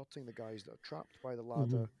end up hurting the guys that are trapped by the Mm-hmm.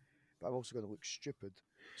 ladder, but I'm also going to look stupid.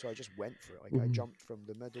 So I just went for it. Like I Mm-hmm. jumped from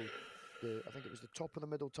I think it was the top of the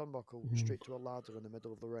middle turnbuckle Mm-hmm. straight to a ladder in the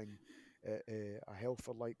middle of the ring at a Hell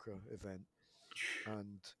for Lycra event,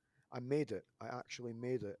 and I made it. I actually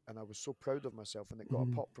made it, and I was so proud of myself. And it got a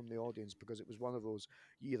Mm-hmm. pop from the audience because it was one of those: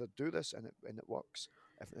 you either do this and it works,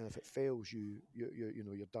 and if it fails,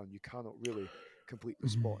 you're done. You cannot really complete the Mm-hmm.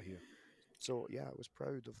 spot here. So yeah, I was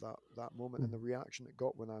proud of that moment and the reaction it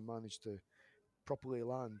got when I managed to properly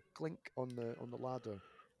land clink on the ladder.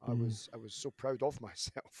 Mm-hmm. I was so proud of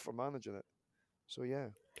myself for managing it. So yeah,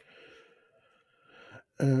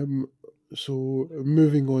 Um, so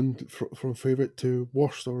moving on from favorite to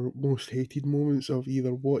worst or most hated moments of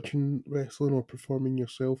either watching wrestling or performing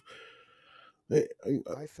yourself.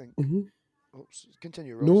 I think. Mhm. Oops,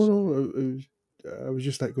 continue, Ross. No, Sorry. no, I was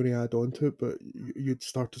just like going to add on to it, but you'd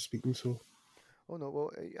started speaking, so Oh no,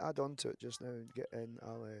 well, add on to it just now and get in.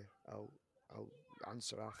 I'll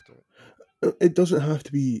answer after it. it doesn't have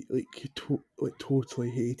to be like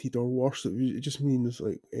totally hated or worse. It just means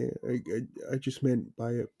like I just meant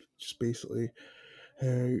by it just basically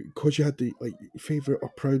because you had the like favorite or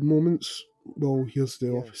proud moments. Well, here's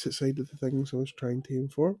the Yeah, opposite side of the things I was trying to aim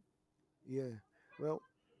for. yeah. Well,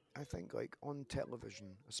 I think like on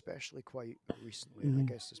television, especially quite recently. I Mm-hmm.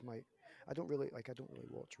 guess this might. I don't really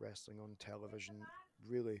watch wrestling on television.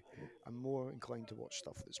 Really, I'm more inclined to watch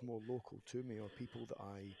stuff that's more local to me or people that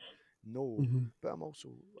I know. Mm-hmm. But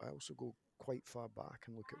I also go quite far back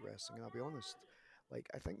and look at wrestling. And I'll be honest, like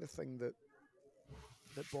I think the thing that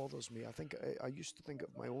bothers me, I used to think of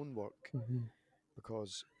my own work Mm-hmm.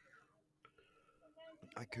 because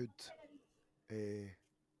I could. Uh,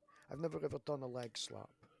 I've never ever done a leg slap,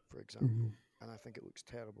 for Mm-hmm. example, and I think it looks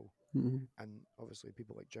terrible. Mm-hmm. And obviously,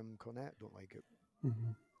 people like Jim Cornette don't like it.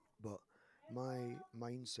 Mm-hmm. But my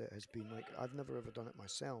mindset has been like I've never ever done it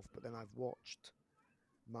myself, but then I've watched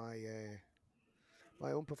my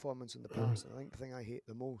my own performance in the past, and I think the thing I hate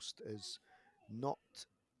the most is not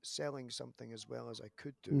selling something as well as I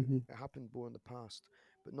could do. Mm-hmm. It happened more in the past,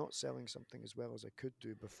 but not selling something as well as I could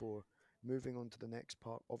do before moving on to the next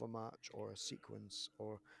part of a match or a sequence.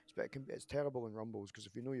 It's terrible in rumbles because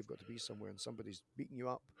if you know you've got to be somewhere and somebody's beating you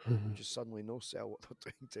up, you just suddenly no sell what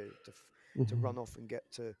they're doing to Mm-hmm. run off and get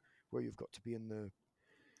to where you've got to be in the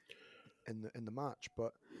match.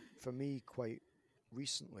 But for me, quite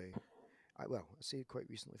recently, I say quite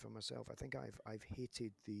recently for myself. I think I've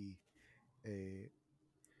hated the uh,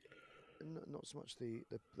 not so much the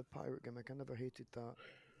pirate gimmick. I never hated that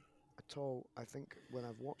at all. I think when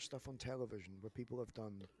I've watched stuff on television where people have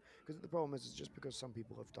done, because the problem is just because some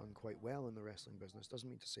people have done quite well in the wrestling business doesn't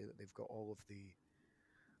mean to say that they've got all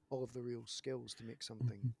of the real skills to make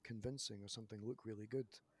something convincing or something look really good.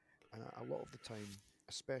 And a lot of the time,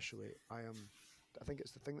 especially, I think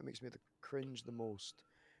it's the thing that makes me the cringe the most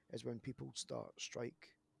is when people start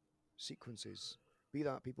strike sequences. Be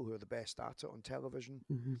that people who are the best at it on television,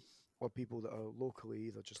 Mm-hmm. or people that are locally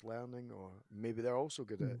either just learning, or maybe they're also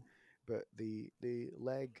good at it. But the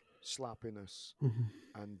leg slappiness Mm-hmm.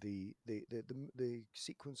 and the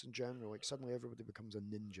sequence in general, like suddenly everybody becomes a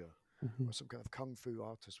ninja Mm-hmm. or some kind of kung fu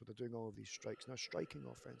artist where they're doing all of these strikes. Now, striking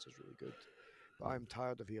offense is really good, but I'm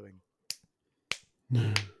tired of hearing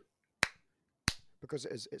because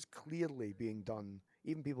it's clearly being done.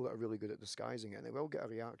 Even people that are really good at disguising it, and they will get a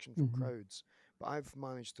reaction from Mm-hmm. crowds. But I've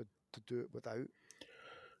managed to do it without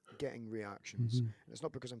getting reactions. Mm-hmm. And it's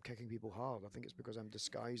not because I'm kicking people hard. I think it's because I'm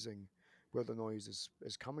disguising where the noise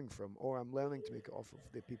is coming from, or I'm learning to make it off of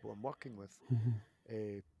the people I'm working with.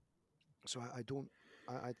 Uh, so I don't.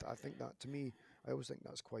 I think that to me, I always think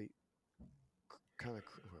that's quite kind of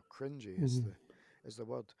cringy Mm-hmm. is the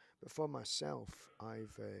word. But for myself,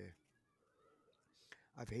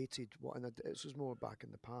 I've hated what, and this was more back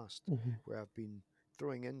in the past Mm-hmm. where I've been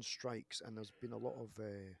throwing in strikes, and there's been a lot of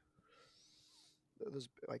there's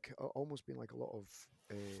like almost been like a lot of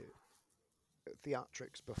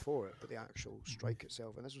theatrics before it, but the actual strike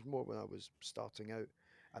itself, and this was more when I was starting out,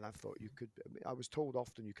 and I thought you could. I was told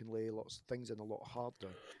often you can lay lots of things in a lot harder,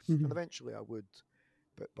 and Mm-hmm. eventually I would.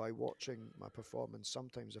 But by watching my performance,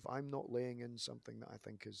 sometimes if I'm not laying in something that I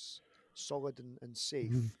think is solid and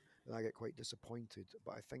Mm-hmm. safe, then I get quite disappointed.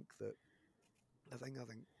 But I think that I think,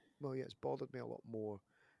 well, yeah, it's bothered me a lot more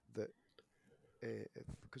that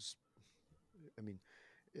because I mean,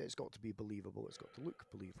 it's got to be believable. It's got to look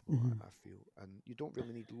believable. Mhm. I feel, and you don't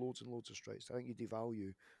really need loads and loads of strikes. I think you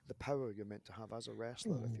devalue the power you're meant to have as a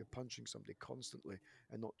wrestler if Mhm. you're punching somebody constantly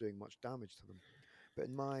and not doing much damage to them. But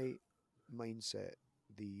in my mindset,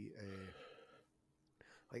 the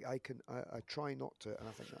like I try not to, and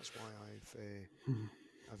I think that's why Mhm.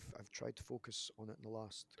 I've tried to focus on it in the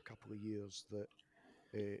last couple of years. That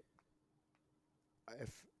uh,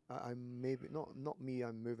 if I'm maybe not me,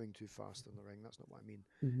 I'm moving too fast in the ring. That's not what I mean.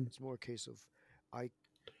 Mhm. It's more a case of I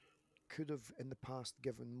could have in the past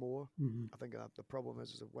given more. Mhm. I think that the problem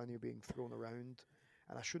is that when you're being thrown around,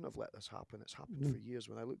 and I shouldn't have let this happen. It's happened Mhm. for years.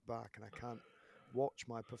 When I look back and I can't watch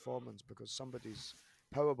my performance because somebody's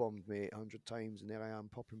power bombed me 800 times, and there I am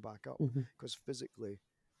popping back up Mhm. because physically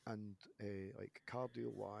and like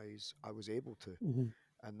cardio wise, I was able to, Mhm.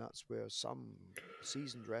 and that's where some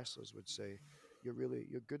seasoned wrestlers would say, you're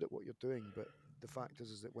good at what you're doing, but the fact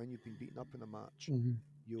is that when you've been beaten up in a match, Mhm.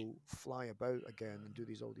 you'll fly about again and do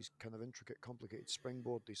all these kind of intricate, complicated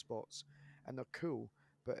springboardy spots, and they're cool,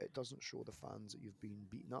 but it doesn't show the fans that you've been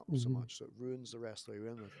beaten up so Mhm. much, so it ruins the wrestler you're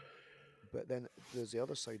in with. But then there's the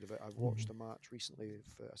other side of it. I've watched Mhm. a match recently.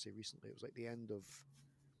 If I say recently, it was like the end of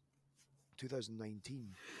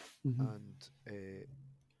 2019, Mhm. and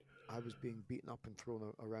I was being beaten up and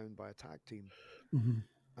thrown around by a tag team. Mhm.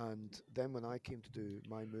 And then when I came to do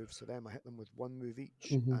my moves to them, I hit them with one move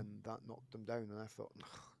each, Mhm. and that knocked them down. And I thought,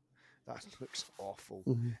 that looks awful.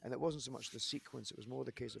 Mhm. And it wasn't so much the sequence; it was more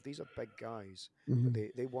the case of these are big guys, but Mhm.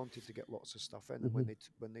 they wanted to get lots of stuff in. And Mhm.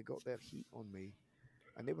 when they got their heat on me,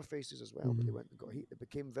 and they were faces as well, but they Mhm. went and got heat. They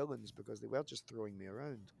became villains because they were just throwing me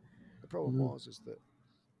around. The problem Mhm. was is that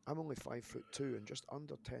I'm only 5'2" and just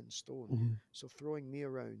under 10 stone. Mhm. So throwing me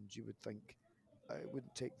around, you would think it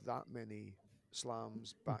wouldn't take that many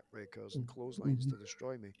slams, backbreakers, and clotheslines Mhm. to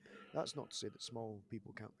destroy me. That's not to say that small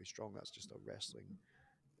people can't be strong. That's just a wrestling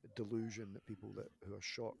delusion that people that who are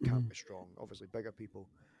short can't Mhm. be strong. Obviously, bigger people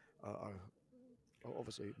are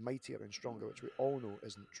obviously mightier and stronger, which we all know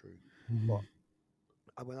isn't true. But Mhm.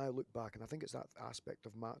 when I look back, and I think it's that aspect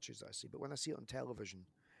of matches that I see, but when I see it on television,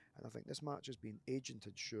 and I think this match has been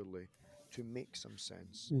agented surely to make some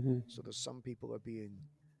sense. Mhm. So there's some people are being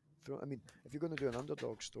thrown. I mean, if you're going to do an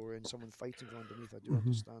underdog story and someone fighting from underneath, I do Mhm.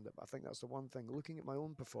 understand it. But I think that's the one thing. Looking at my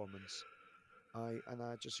own performance, I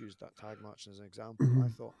just used that tag match as an example. I Mhm.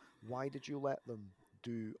 thought, why did you let them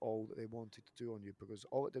do all that they wanted to do on you? Because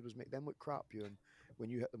all it did was make them look crap. You and when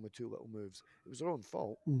you hit them with two little moves, it was their own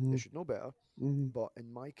fault. They Mhm. should know better. Mhm. But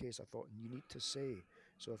in my case, I thought you need to say.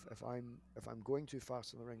 So if I'm going too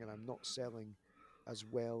fast in the ring and I'm not selling as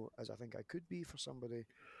well as I think I could be for somebody,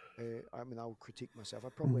 I mean I'll critique myself. I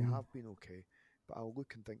probably Mhm. have been okay, but I'll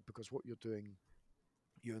look and think because what you're doing,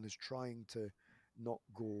 Ewan, is trying to not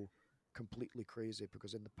go completely crazy.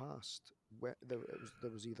 Because in the past, where there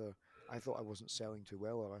was either I thought I wasn't selling too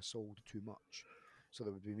well or I sold too much. So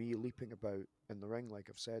there would be me leaping about in the ring, like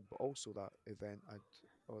I've said, but also that event I'd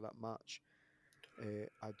or that match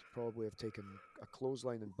I'd probably have taken a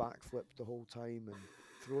clothesline and backflipped the whole time and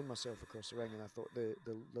thrown myself across the ring. And I thought the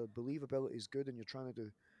believability is good, and you're trying to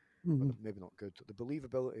do, well, Mhm. maybe not good. The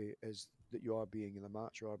believability is that you are being in a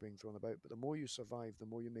match, you are being thrown about. But the more you survive, the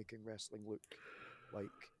more you're making wrestling look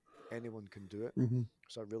like anyone can do it. Mhm.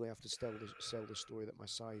 So I really have to sell the story that my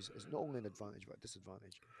size is not only an advantage but a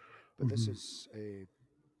disadvantage. But this Mhm. is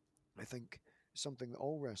I think, something that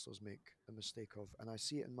all wrestlers make a mistake of, and I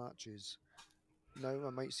see it in matches now. I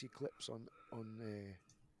might see clips on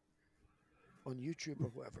YouTube or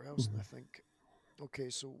whatever else, and I Mhm. think, okay,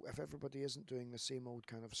 so if everybody isn't doing the same old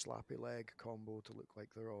kind of slappy leg combo to look like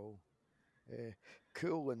they're all uh,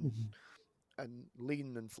 cool Mhm. and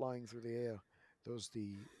lean and flying through the air, there's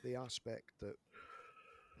the aspect that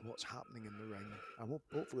what's happening in the ring.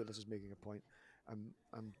 Hopefully this is making a point. I'm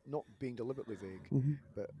not being deliberately vague, Mhm.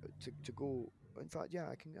 but to go. In fact, yeah,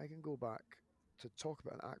 I can go back to talk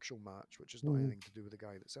about an actual match, which is not Mhm. anything to do with the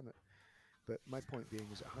guy that's in it. But my point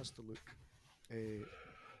being is it has to look uh,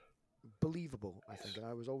 believable, I think. And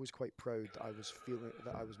I was always quite proud that I was feeling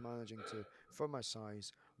that I was managing to, for my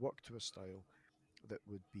size, work to a style that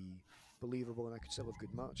would be believable, and I could still have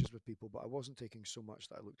good matches with people. But I wasn't taking so much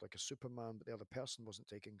that I looked like a Superman, but the other person wasn't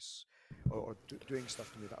taking doing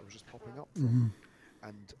stuff to me that I was just popping up from. Mhm.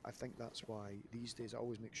 And I think that's why these days I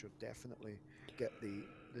always make sure definitely get the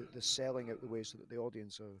selling out the way so that the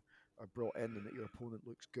audience are brought in and that your opponent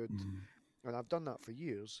looks good. Mhm. And I've done that for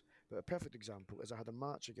years. But a perfect example is I had a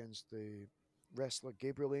match against the wrestler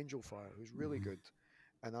Gabriel Angelfire, who's really Mhm. good,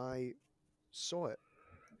 and I saw it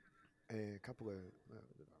a couple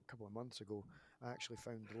of months ago. I actually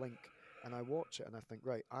found the link and I watch it and I think,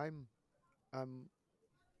 right, I'm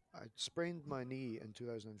I sprained my knee in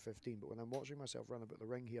 2015, but when I'm watching myself run about the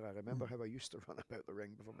ring here, I remember how I used to run about the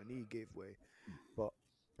ring before my knee gave way. But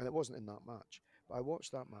and it wasn't in that match. But I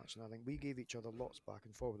watched that match, and I think we gave each other lots back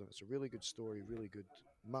and forward, and it's a really good story, really good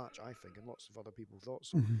match, I think, and lots of other people thought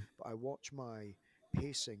so. Mm-hmm. But I watch my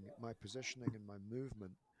pacing, my positioning, and my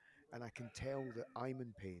movement, and I can tell that I'm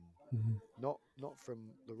in pain. Mm-hmm. Not from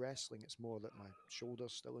the wrestling. It's more that my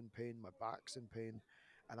shoulder's still in pain, my back's in pain,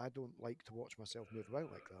 and I don't like to watch myself move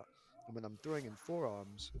about like that. And when I'm throwing in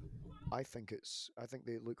forearms, I think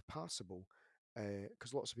they look passable,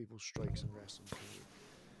 because lots of people's strikes in wrestling can look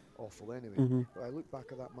awful anyway. Mm-hmm. But I look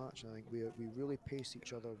back at that match and I think we really pace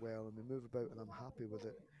each other well and we move about, and I'm happy with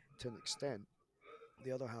it to an extent.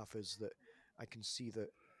 The other half is that I can see that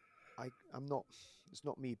I'm not. It's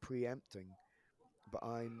not me preempting, but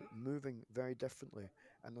I'm moving very differently.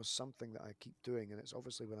 And there's something that I keep doing, and it's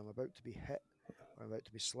obviously when I'm about to be hit or I'm about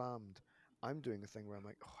to be slammed, I'm doing a thing where I'm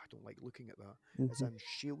like, oh, I don't like looking at that. As Mm-hmm. I'm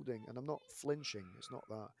shielding, and I'm not flinching, it's not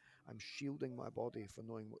that. I'm shielding my body for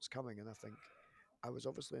knowing what's coming. And I think I was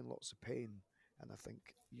obviously in lots of pain, and I think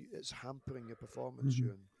it's hampering your performance, Mm-hmm.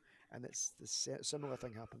 Ewan. And it's the similar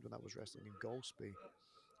thing happened when I was wrestling in Golspie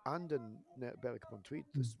and in Berwick upon Tweed.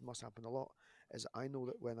 This must happen a lot. Is I know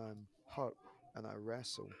that when I'm hurt and I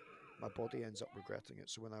wrestle, my body ends up regretting it.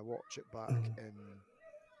 So when I watch it back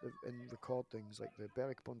in recordings, like the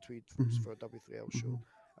Berwick upon Tweed was Mm-hmm. for a W3L show.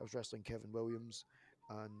 I was wrestling Kevin Williams,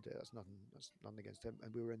 and that's nothing against him.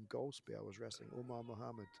 And we were in Golspie. I was wrestling Omar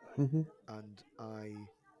Mohammed, Mm-hmm. and I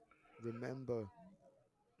remember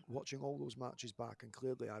watching all those matches back, and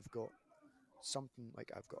clearly I've got something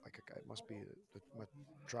like I've got like it must be my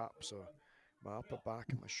traps or my upper back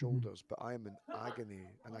and my Mm-hmm. shoulders, but I'm in agony,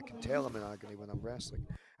 and I can tell I'm in agony when I'm wrestling,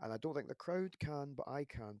 and I don't think the crowd can, but I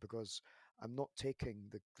can because I'm not taking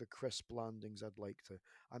the crisp landings I'd like to.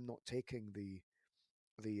 I'm not taking the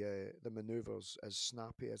maneuvers as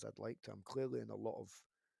snappy as I'd like to. I'm clearly in a lot of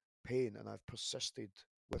pain, and I've persisted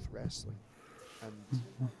with wrestling, and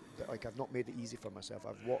that like I've not made it easy for myself.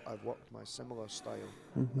 I've worked my similar style,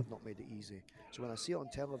 and Mm-hmm. I've not made it easy. So when I see it on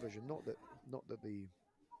television, not that the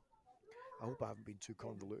I hope I haven't been too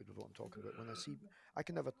convoluted with what I'm talking about. When I see, I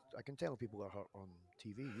can tell people are hurt on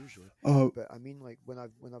TV usually, Uh, but I mean like when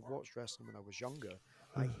I've watched wrestling when I was younger,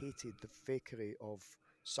 I hated the fakery of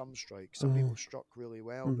some strikes. Some uh, people struck really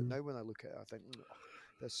well, but mm-hmm. now when I look at it, I think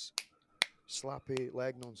this slappy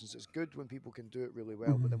leg nonsense. It's good when people can do it really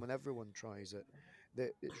well, but Mm-hmm. then when everyone tries it,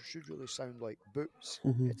 it should really sound like boots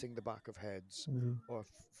Mm-hmm. hitting the back of heads Mm-hmm. or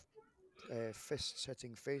fists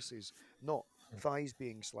hitting faces, not thighs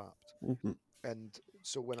being slapped. Mm-hmm. And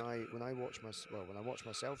so when I watch when I watch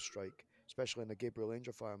myself strike, especially in the Gabriel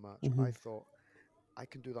Angel Fire match, Mm-hmm. I thought I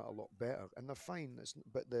can do that a lot better. And they're fine,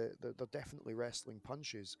 but they're definitely wrestling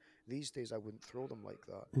punches. These days, I wouldn't throw them like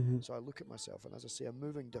that. Mm-hmm. So I look at myself, and as I say, I'm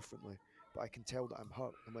moving differently, but I can tell that I'm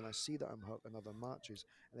hurt. And when I see that I'm hurt in other matches,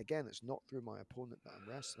 and again, it's not through my opponent that I'm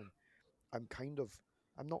wrestling, I'm kind of,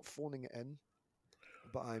 I'm not phoning it in,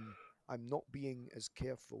 but I'm not being as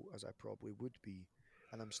careful as I probably would be,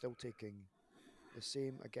 and I'm still taking the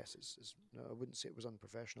same. I guess it's no, I wouldn't say it was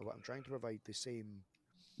unprofessional, but I'm trying to provide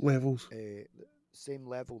Levels. the same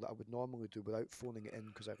level that I would normally do without phoning it in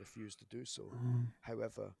because I refuse to do so. Mm-hmm.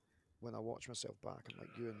 However, when I watch myself back, I'm like,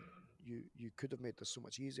 you could have made this so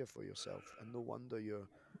much easier for yourself, and no wonder you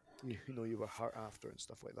know you were hurt after and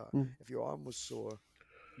stuff like that. Mm-hmm. If your arm was sore,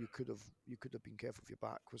 you could have been careful if your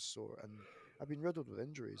back was sore. And I've been riddled with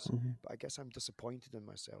injuries, Mm-hmm. but I guess I'm disappointed in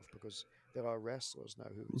myself because there are wrestlers now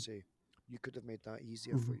who would say you could have made that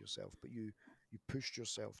easier Mm-hmm. for yourself, but you pushed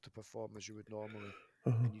yourself to perform as you would normally,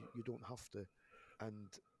 Uh-huh. and you don't have to. And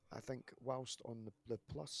I think whilst on the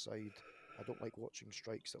plus side, I don't like watching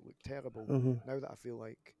strikes that look terrible. Uh-huh. Now that I feel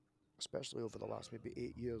like, especially over the last maybe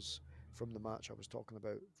 8 years from the match I was talking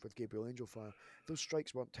about with Gabriel Angel Fire, those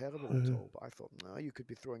strikes weren't terrible at Uh-huh. all. But I thought, nah, you could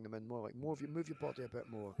be throwing them in more, like more of you move your body a bit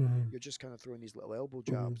more. Uh-huh. You're just kind of throwing these little elbow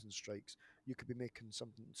Uh-huh. jabs and strikes. You could be making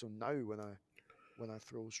something. So now when I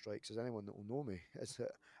throw strikes, as anyone that will know me, is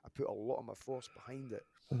that I put a lot of my force behind it.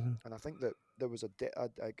 Uh-huh. And I think that there was a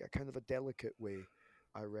kind of a delicate way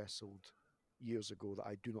I wrestled years ago that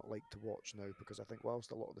I do not like to watch now, because I think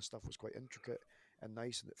whilst a lot of the stuff was quite intricate and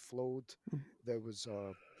nice and it flowed, there was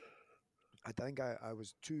I think I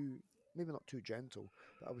was too, maybe not too gentle,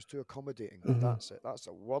 but I was too accommodating. Uh-huh. That's it. That's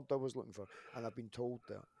the word I was looking for. And I've been told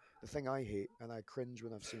that. The thing I hate, and I cringe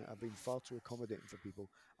when I've seen it, I've been far too accommodating for people.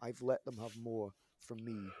 I've let them have more from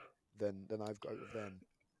me than I've got out of them.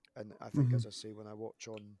 And I think, Mm-hmm. as I say, when I watch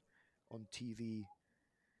on TV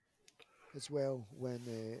as well,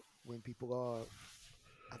 when people are,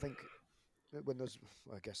 I think when there's,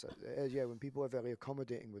 I guess it is, yeah, when people are very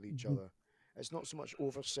accommodating with each Mm-hmm. other, it's not so much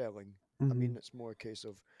overselling. I Mm-hmm. mean, it's more a case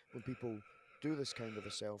of when people do this kind of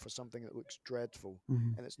a sell for something that looks dreadful,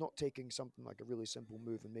 Mm-hmm. and it's not taking something like a really simple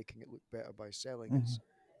move and making it look better by selling. Mm-hmm. It's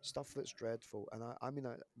stuff that's dreadful, and I mean,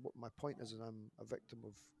 what my point is I'm a victim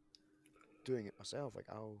of doing it myself. Like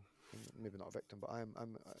maybe not a victim, but I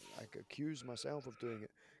accuse myself of doing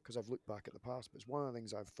it because I've looked back at the past. But it's one of the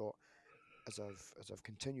things I've thought as I've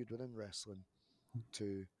continued within wrestling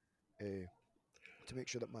to uh, to make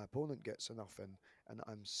sure that my opponent gets enough in and that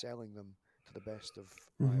I'm selling them to the best of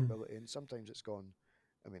my Mm-hmm. ability. And sometimes it's gone,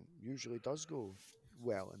 I mean, usually does go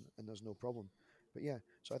well and there's no problem. But yeah,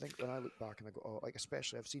 so I think when I look back and I go, oh, like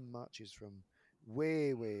especially I've seen matches from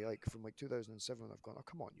way, like from like 2007, and I've gone, oh,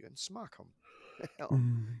 come on, you and smack them.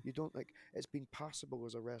 Mm-hmm. You don't like it's been passable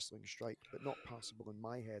as a wrestling strike, but not passable in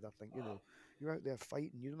my head. I think, you're out there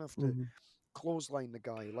fighting, you don't have to Mm-hmm. clothesline the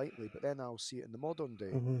guy lightly, but then I'll see it in the modern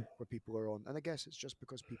day Uh-huh. where people are on, and I guess it's just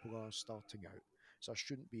because people are starting out, so I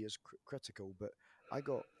shouldn't be as critical. But I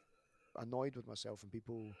got annoyed with myself, and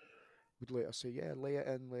people would later say, "Yeah, lay it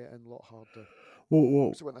in a lot harder." What,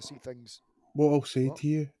 what, So when I see things, what I'll say what? to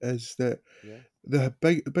you is that Yeah, the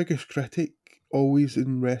biggest critic always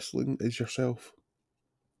in wrestling is yourself.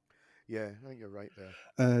 yeah, I think you're right there.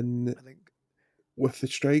 And I think, with the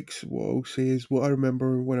strikes, what I'll say is what I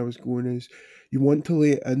remember when I was going is you want to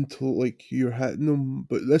lay it until like you're hitting them,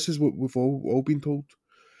 but this is what we've all been told.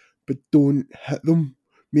 But don't hit them.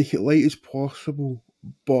 Make it light as possible,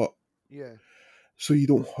 but yeah, so you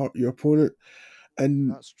don't hurt your opponent.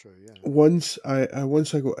 And that's true. Yeah, once I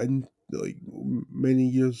got in like many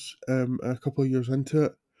years, a couple of years into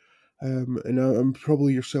it, and I'm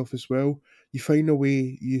probably yourself as well. You find a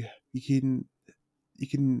way you can you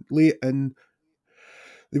can lay it in.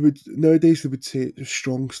 They would nowadays they would say it's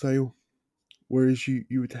strong style, whereas you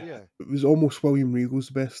would yeah, it was almost William Regal's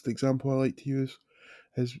the best example I like to use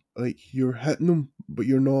is like you're hitting them, but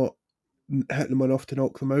you're not hitting them enough to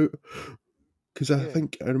knock them out. Because I yeah,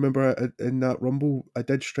 think I remember in that rumble I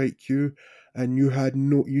did strike you, and you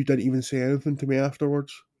didn't even say anything to me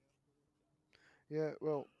afterwards. yeah.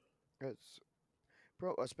 Well, it's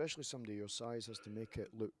especially somebody your size has to make it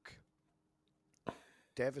look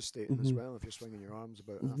devastating as Hmm. well if you're swinging your arms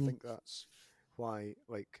about. And I Hmm. think that's why,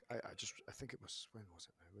 like, I think it was, when was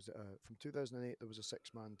it now? Was it from 2008? There was a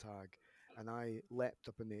six-man tag, and I leapt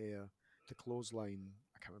up in the air to clothesline.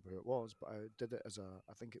 I can't remember who it was, but I did it as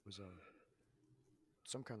I think it was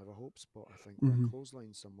some kind of a hope spot, I think, where I Hmm.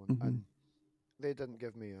 clotheslined someone. Hmm. And they didn't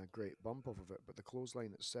give me a great bump off of it, but the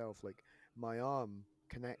clothesline itself, like my arm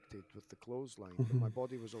connected with the clothesline, but Hmm. my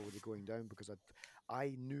body was already going down because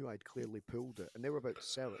I knew I'd clearly pulled it, and they were about to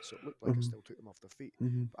sell it, so it looked like I Hmm. still took them off their feet.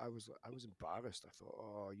 Hmm. But I was embarrassed. I thought,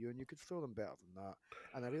 oh, you could throw them better than that,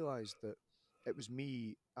 and I realised that it was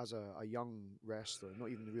me as a young wrestler, not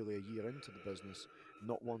even really a year into the business,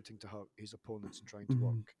 not wanting to hurt his opponents and trying to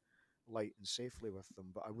work Hmm. light and safely with them.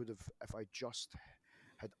 But I would have, if I just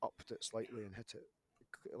had upped it slightly and hit it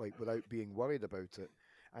like without being worried about it.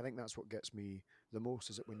 I think that's what gets me the most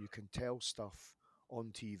is that when you can tell stuff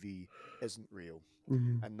on TV isn't real,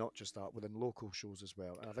 Hmm. and not just that within local shows as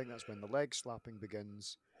well. And I think that's when the leg slapping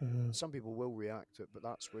begins. Uh, Some people will react to it, but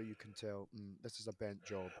that's where you can tell this is a bent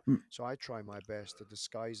job. mm, So I try my best to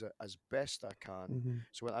disguise it as best I can. mhm,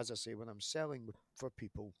 So as I say, when I'm selling for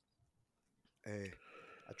people,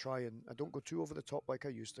 I try and I don't go too over the top like I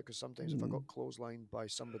used to because sometimes if I mm, got clotheslined by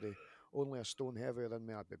somebody only a stone heavier than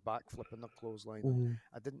me, I'd be backflipping their clothesline, and mhm,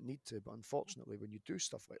 I didn't need to. But unfortunately, when you do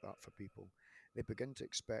stuff like that for people, they begin to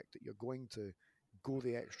expect that you're going to go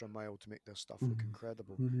the extra mile to make their stuff look mhm,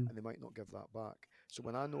 incredible, mhm, and they might not give that back. So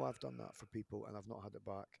when I know I've done that for people and I've not had it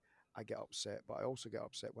back, I get upset. But I also get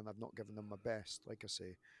upset when I've not given them my best. Like I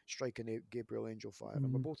say, striking Gabriel Angel fire,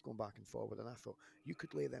 and we're mhm, both going back and forward. And I thought you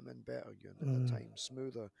could lay them in better, you at the uh, time,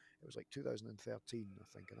 smoother. It was like 2013, I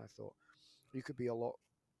think, and I thought you could be a lot,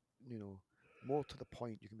 you know, more to the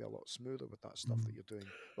point. You can be a lot smoother with that stuff that mhm. you're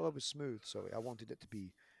doing. Well, it was smooth. Sorry, I wanted it to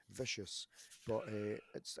be vicious, but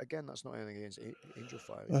it's again that's not anything against Angel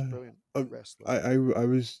Fire. He's a Uh, brilliant um, wrestler. I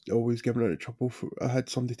was always given out of trouble for. I had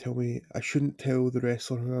somebody tell me I shouldn't tell the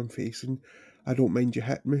wrestler who I'm facing. I don't mind you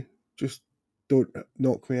hit me, just don't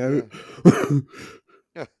knock me out. Yeah,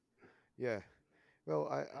 yeah, yeah. Well,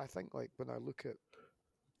 I think like when I look at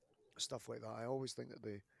stuff like that, I always think that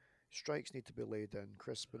the strikes need to be laid in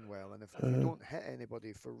crisp and well. And if you uh, don't hit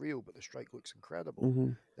anybody for real, but the strike looks incredible,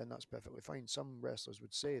 mhm, then that's perfectly fine. Some wrestlers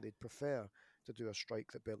would say they'd prefer to do a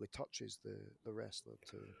strike that barely touches the wrestler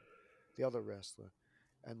to the other wrestler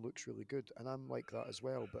and looks really good. And I'm like that as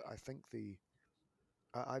well. But I think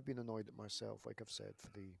I've been annoyed at myself, like I've said, for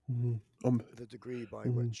hmm Um, the degree by hmm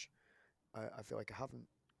which I feel like I haven't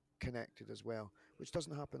connected as well, which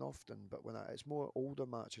doesn't happen often. But it's more older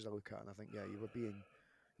matches I look at, and I think, yeah, you were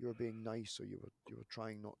being nice, or you were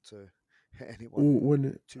trying not to hit anyone when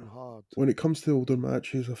it too hard. when it comes to older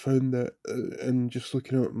matches, I found that, and just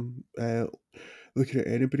looking at 'em, looking at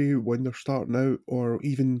anybody when they're starting out, or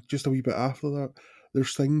even just a wee bit after that,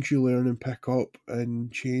 there's things you learn and pick up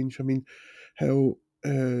and change. I mean, how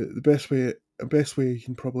the best way you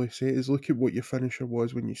can probably say it is look at what your finisher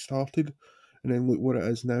was when you started, and then look what it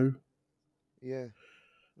is now. Yeah,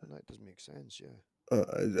 and that does make sense. Yeah,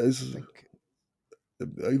 I As think.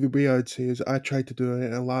 the way I'd say is I tried to do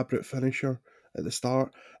an elaborate finisher at the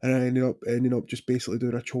start, and I ended up just basically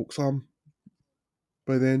doing a choke slam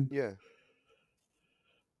by then. Yeah,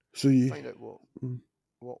 So you you, find out mm,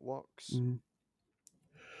 what works. mm.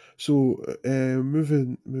 So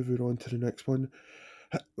moving on to the next one.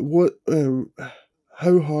 What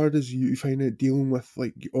how hard is you find it dealing with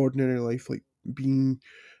like ordinary life, like being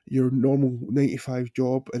your normal 9 to 5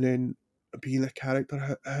 job and then being a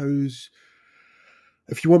character? How's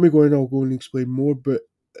if you want me going, I'll go and explain more. But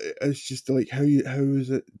it's just like how is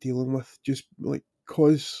it dealing with just like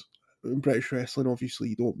cause in British wrestling, obviously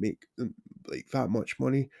you don't make like that much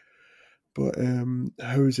money. But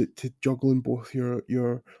how is it to juggling both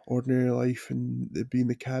your ordinary life and being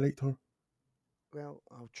the character? Well,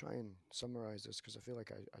 I'll try and summarize this because I feel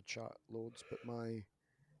like I chat loads, but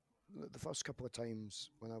the first couple of times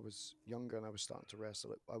when I was younger and I was starting to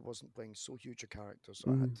wrestle, I wasn't playing so huge a character, so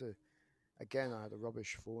I had Mm, to. Again, I had a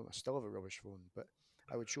rubbish phone. I still have a rubbish phone, but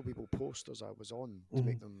I would show people posters I was on to mm,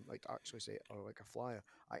 make them like actually say, or like a flyer,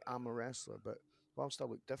 I am a wrestler. But whilst I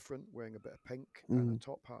look different, wearing a bit of pink and a mm,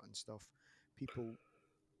 top hat and stuff, people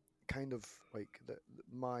kind of like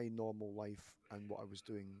my normal life and what I was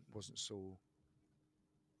doing wasn't so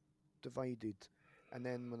divided. And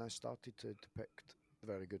then when I started to depict the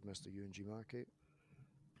very good Mr. UNG Market,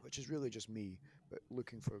 which is really just me, but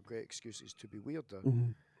looking for great excuses to be weirder,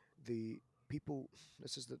 mm, the people,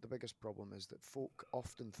 this is the biggest problem, is that folk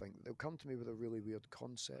often think they'll come to me with a really weird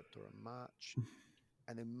concept or a match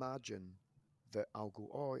and imagine that I'll go,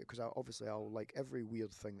 oh, because obviously I'll like every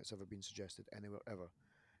weird thing that's ever been suggested anywhere ever.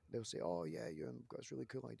 They'll say, "Oh yeah, you've got this really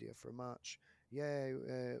cool idea for a match. Yeah,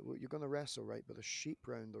 well, you're going to wrestle, right? But a sheep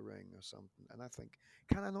round the ring or something." And I think,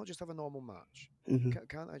 can I not just have a normal match? mm,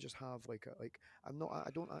 Can't I just have like a like? I'm not.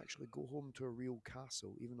 I don't actually go home to a real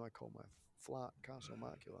castle, even though I call my flat Castle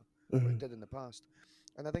Macula, or it mm, did in the past.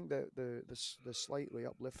 And I think the slightly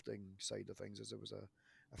uplifting side of things is there was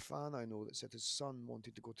a fan I know that said his son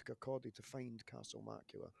wanted to go to Kirkcaldy to find Castle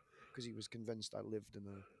Macula because he was convinced I lived in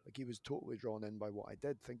a like he was totally drawn in by what I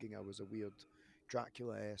did, thinking I was a weird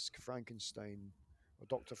Dracula-esque Frankenstein or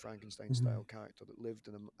Doctor Frankenstein mm, style character that lived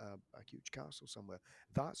in a huge castle somewhere.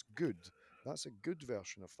 That's good. That's a good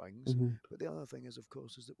version of things. mm, But the other thing is, of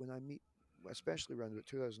course, is that when I meet, especially around about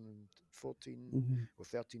 2014 mm, or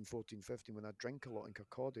 13, 14, 15, when I drink a lot in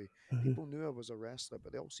Kirkcaldy, mm, people knew I was a wrestler,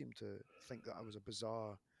 but they all seemed to think that I was a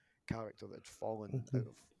bizarre character that had fallen mm, out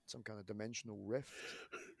of some kind of dimensional rift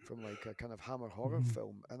from like a kind of Hammer horror mm.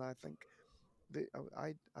 film. And I think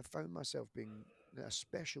I found myself being,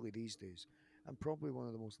 especially these days, I'm probably one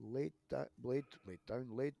of the most laid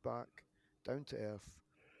back, down to earth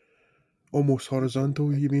Almost people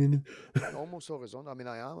horizontal, you mean? almost horizontal. I mean,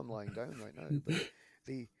 I am. I'm lying down right now, but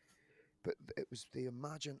the it was the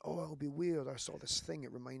imagine. Oh, it'll be weird. I saw this thing.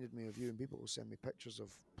 It reminded me of you, and people will send me pictures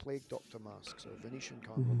of plague doctor masks or Venetian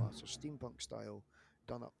carnival Mm, masks or steampunk style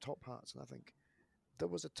done up top hats, and I think there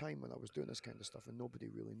was a time when I was doing this kind of stuff and nobody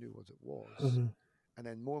really knew what it was. mm, And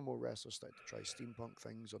then more and more wrestlers started to try steampunk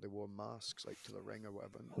things, or they wore masks like to the ring or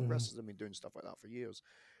whatever. And mm, wrestlers have been doing stuff like that for years.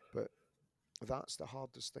 But that's the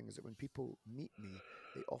hardest thing, is that when people meet me,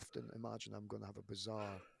 they often imagine I'm going to have a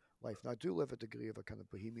bizarre life. Now, I do live a degree of a kind of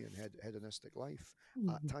bohemian hedonistic life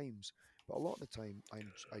at mm, times, but a lot of the time, I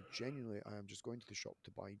am just going to the shop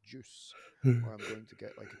to buy juice, mm, or I'm going to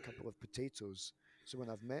get like a couple of potatoes. So when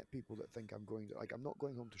I've met people that think I'm going to, like, I'm not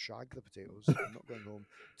going home to shag the potatoes. I'm not going home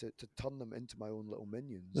to turn them into my own little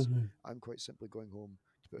minions. mm, I'm quite simply going home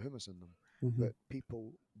to put hummus in them. mm, But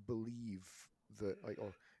people believe that, like,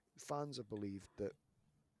 or fans have believed that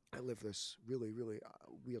I live this really, really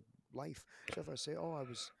weird life. So if I say, "Oh, I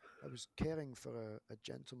was caring for a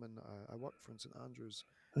gentleman I work for in St Andrews,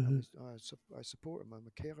 and mm, I support him. I'm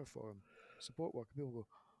a carer for him, support worker." People go,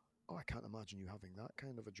 "Oh, I can't imagine you having that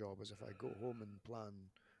kind of a job." As if I go home and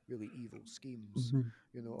plan really evil schemes, mm,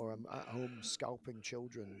 or I'm at home scalping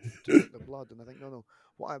children to drink their blood. And I think, no, no.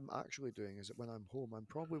 What I'm actually doing is that when I'm home, I'm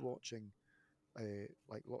probably watching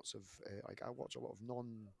like lots of like I watch a lot of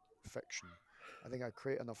non-fiction. I think I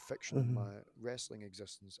create enough fiction in Uh-huh. my wrestling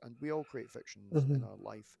existence, and we all create fictions Uh-huh. in our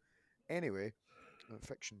life anyway.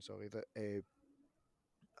 Fiction, sorry. That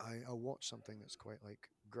I watch something that's quite like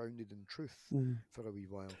grounded in truth Mm. for a wee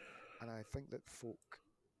while, and I think that folk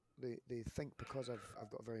they think because I've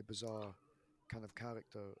got a very bizarre kind of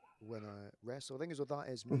character when I wrestle. The thing is, well, that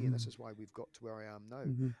is me, and this Mhm. is why we've got to where I am now.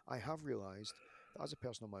 Mhm. I have realised that as a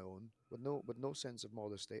person on my own, with no sense of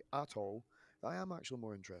modesty at all, that I am actually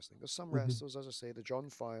more interesting. There's some Mhm. wrestlers, as I say, the John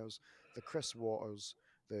Fires, the Chris Waters,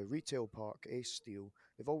 the Retail Park, Ace Steel.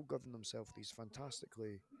 They've all given themselves these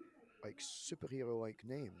fantastically like superhero-like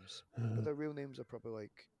names, but Uh-huh. their real names are probably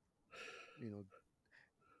like you know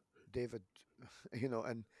David,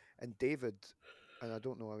 and David, and I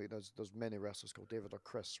don't know. I mean, there's many wrestlers called David or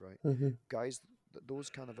Chris, right? Mhm. Guys, those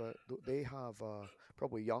kind of they have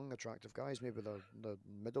probably young, attractive guys. Maybe they're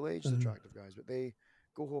middle-aged, Uh-huh. attractive guys, but they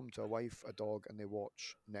go home to a wife, a dog, and they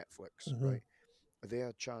watch Netflix, Uh-huh. right?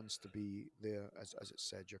 Their chance to be there, as it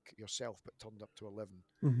said, yourself, but turned up to 11.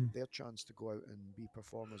 Mhm. Their chance to go out and be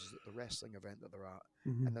performers at the wrestling event that they're at,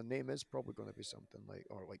 Mhm. and their name is probably going to be something like,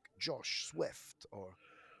 or like Josh Swift, or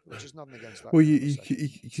which is nothing against that Well, kind of a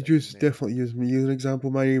you could second use name. definitely use me as an example.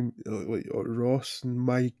 My name, like Ross, and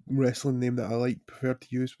my wrestling name that I like preferred to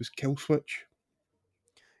use was Killswitch.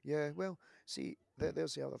 Yeah, well, see,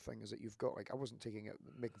 there's the other thing is that you've got like I wasn't taking it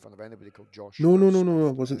making fun of anybody called Josh No, or no, no, no,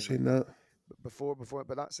 I Swift or wasn't anything like saying that. that. But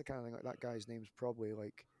but that's the kind of thing like that guy's name's probably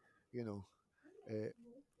like, you know, uh,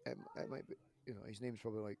 it might be, his name's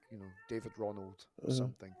probably like, David Ronald or Uh,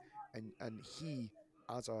 something, and he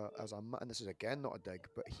as a and this is again not a dig,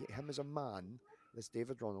 but him as a man, this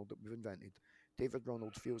David Ronald that we've invented, David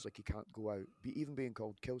Ronald feels like he can't go out, even being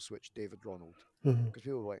called Killswitch David Ronald, uh, because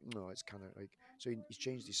people are like, no, it's kind of like, so he's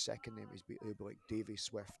changed his second name. He'll be like Davy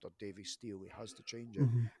Swift or Davy Steele. He has to change it,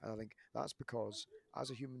 mhm, and I think that's because as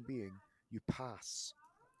a human being, you pass.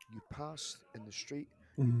 You pass in the street,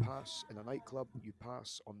 you mhm, pass in a nightclub, you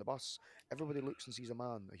pass on the bus. Everybody looks and sees a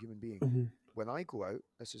man, a human being. mhm, When I go out,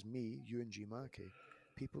 this is me, you and G Mackey.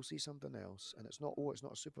 People see something else, and it's not a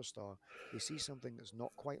superstar. They see something that's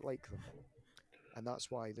not quite like them. And that's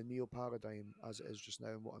why the Neo paradigm, as it is just now,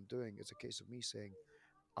 and what I'm doing, is a case of me saying,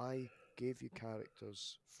 I gave you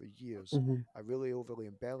characters for years. mhm, I really overly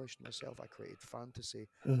embellished myself. I created fantasy.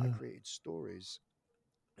 I uh, created stories.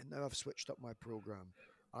 And now I've switched up my program.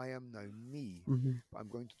 I am now me. mhm, But I'm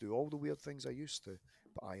going to do all the weird things I used to.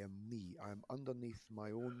 But I am me. I am underneath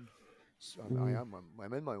my own. mhm,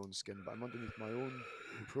 I'm in my own skin, but I'm underneath my own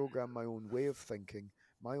program, my own way of thinking,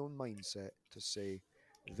 my own mindset to say,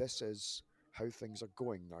 this is how things are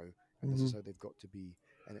going now, and this is mhm, how they've got to be.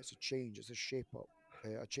 And it's a change. It's a shape up,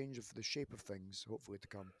 a change of the shape of things, hopefully to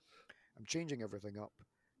come. I'm changing everything up,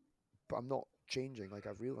 but I'm not changing. Like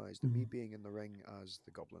I've realised that me mhm, being in the ring as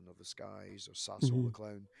the Goblin of the Skies or Sassol the mhm,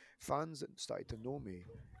 Clown, fans that started to know me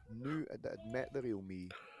knew that had met the real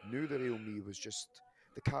me, knew the real me was just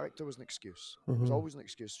the character was an excuse. It was uh-huh, always an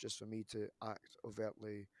excuse just for me to act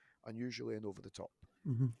overtly, unusually, and over the top,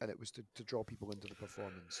 mhm, and it was to draw people into the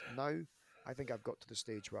performance. Now, I think I've got to the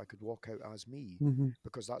stage where I could walk out as me mhm,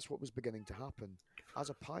 because that's what was beginning to happen. As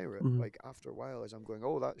a pirate, mhm, like after a while, as I'm going,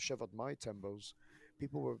 oh, that shivered my timbers.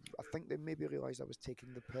 People were, I think they maybe realized I was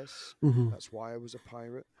taking the piss. mhm, That's why I was a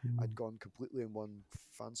pirate. I'd mhm, gone completely in one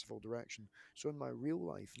fanciful direction. So in my real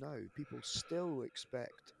life now, people still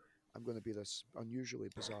expect I'm going to be this unusually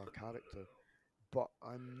bizarre character, but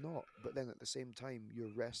I'm not. But then at the same time, your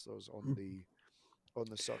wrestlers on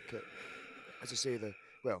the circuit, as I say,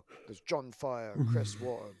 there's John Fire, Chris mhm,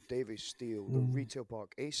 Water, Davey Steele, the mhm, Retail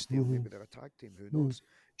Park, Ace Steele, mhm, maybe they're a tag team, who mhm, knows?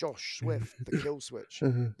 Josh Swift, the Kill Switch,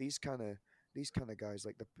 uh-huh, these kind of guys,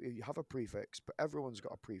 like you have a prefix, but everyone's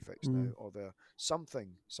got a prefix now, mhm, or they're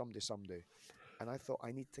something, someday. And I thought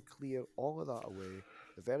I need to clear all of that away.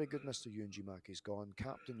 The very good Mr. UNG Mackey's gone,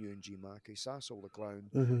 Captain UNG Mackey, Sassel the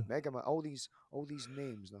Clown, uh-huh, Mega Man, all these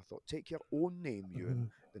names. And I thought, take your own name, Ewan,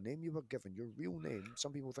 uh-huh, the name you were given, your real name.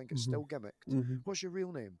 Some people think it's mhm, still gimmicked. mhm, What's your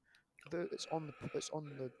real name? It's on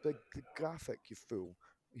the big the graphic, you fool.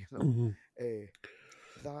 You know, mhm, uh,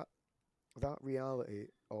 that that reality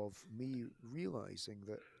of me realizing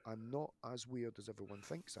that I'm not as weird as everyone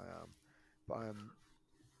thinks I am, but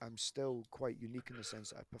I'm still quite unique in the sense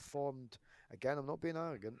that I performed. Again, I'm not being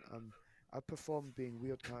arrogant. I performed being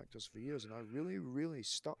weird characters for years, and I really, really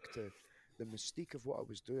stuck to the mystique of what I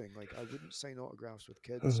was doing. Like I wouldn't sign autographs with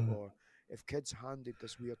kids, uh-huh, or if kids handed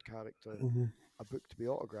this weird character mhm. a book to be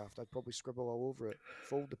autographed, I'd probably scribble all over it,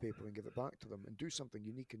 fold the paper, and give it back to them, and do something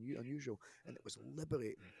unique and unusual. And it was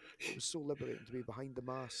liberating. It was so liberating to be behind the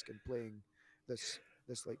mask and playing this.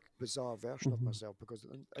 this like bizarre version of Mhm. myself because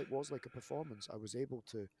it was like a performance. I was able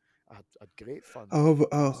to. I had great fun I'll, have,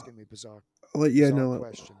 asking me I'll let you in bizarre a,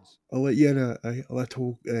 questions. I'll let you in a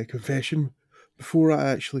little confession. Before I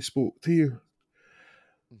actually spoke to you,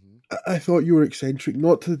 Hmm. I thought you were eccentric,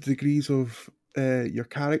 not to the degrees of your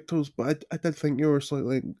characters, but I did think you were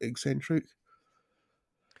slightly eccentric.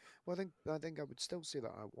 Well, I think I would still say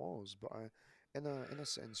that I was, but in a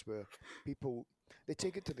sense where people they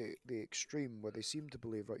take it to the extreme where they seem to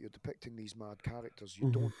believe, right, you're depicting these mad characters.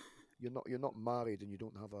 Hmm. You're not married and you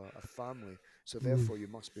don't have a family, so Hmm. therefore you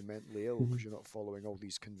must be mentally ill Hmm. because you're not following all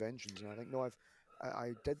these conventions. And I think no,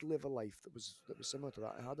 I did live a life that was similar to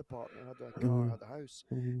that. I had a partner, I had a car, I Hmm. had a house,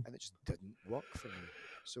 Hmm. and it just didn't work for me.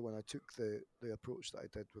 So when I took the approach that I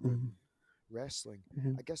did Hmm. within wrestling,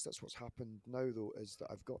 Hmm. I guess that's what's happened now though is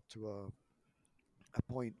that I've got to a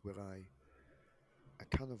point where I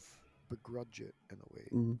kind of begrudge it in a way.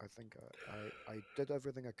 Hmm. I think I did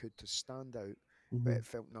everything I could to stand out, but Hmm. it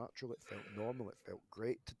felt natural, it felt normal, it felt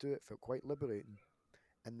great to do it, it felt quite liberating.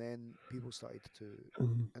 And then people started to,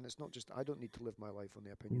 Hmm. and it's not just, I don't need to live my life on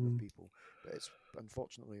the opinion of Hmm. people, but it's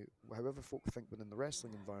unfortunately, however folk think within the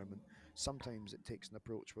wrestling environment, sometimes it takes an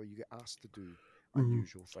approach where you get asked to do Hmm.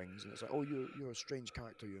 unusual things and it's like, oh, you're a strange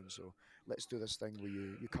character, you, and so let's do this thing where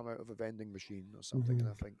you come out of a vending machine or something. And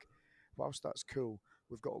I think whilst that's cool,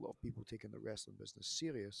 we've got a lot of people taking the wrestling business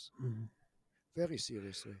serious, Hmm. very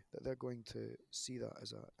seriously, that they're going to see that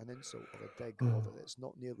as an insult or a dig, or Oh. that it's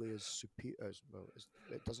not nearly as superior as well.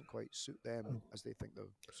 It doesn't quite suit them as they think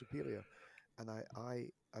they're superior. And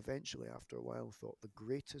I eventually, after a while, thought the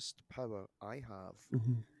greatest power I have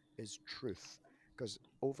Hmm. is truth, because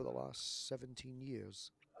over the last 17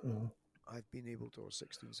 years, Oh. I've been able to, or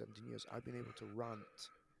 16, 17 years, I've been able to rant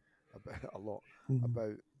about a lot Hmm.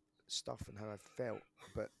 about stuff and how I felt.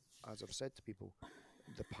 But as I've said to people,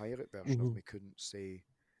 the pirate version of Hmm. me couldn't say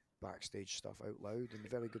backstage stuff out loud. And the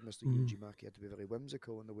very good Mr. Hmm. Yuji Maki had to be very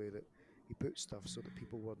whimsical in the way that he put stuff so that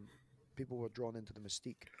people were drawn into the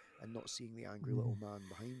mystique and not seeing the angry little man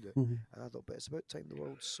behind it. Hmm. And I thought, but it's about time the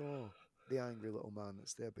world saw the angry little man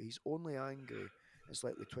that's there. But he's only angry and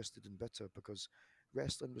slightly twisted and bitter because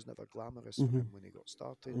wrestling was never glamorous for Hmm. him when he got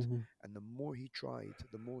started. Hmm. And the more he tried,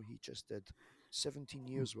 the more he just did 17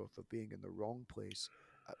 years worth of being in the wrong place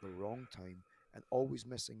at the wrong time and always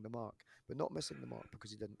missing the mark. But not missing the mark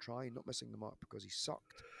because he didn't try, not missing the mark because he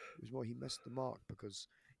sucked. It was more he missed the mark because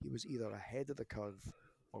he was either ahead of the curve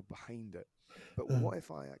or behind it. But what if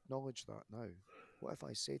I acknowledge that now? What if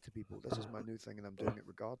I say to people, this is my new thing and I'm doing it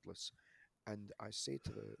regardless? And I say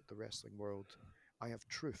to the wrestling world, I have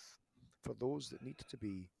truth for those that need to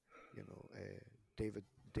be, you know, David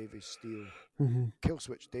Davy Steele, Hmm.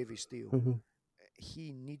 Killswitch Davy Steele. Hmm.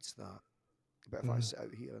 He needs that. But if I sit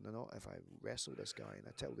out here and if I wrestle this guy and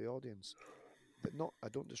I tell the audience that not I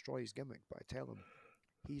don't destroy his gimmick, but I tell him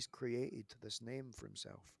he's created this name for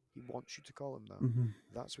himself. He wants you to call him that. Hmm.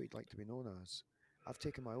 That's what he'd like to be known as. I've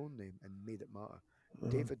taken my own name and made it matter.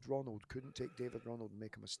 David Ronald couldn't take David Ronald and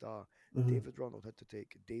make him a star. David Ronald had to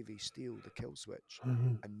take Davy Steele, the kill switch,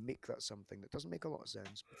 and make that something that doesn't make a lot of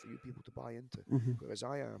sense, but for you people to buy into. Whereas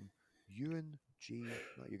I am Ewan G.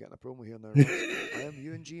 Now you're getting a promo here now, Ross. I am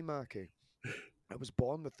Ewan G. Mackey. I was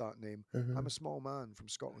born with that name. I'm a small man from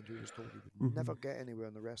Scotland who was told he would never get anywhere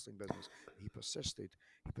in the wrestling business. He persisted.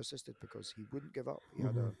 He persisted because he wouldn't give up. He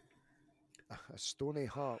had a stony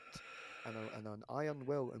heart and an iron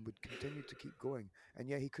will and would continue to keep going. And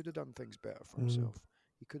yeah, he could have done things better for himself.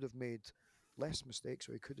 He could have made less mistakes,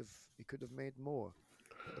 or he could have made more.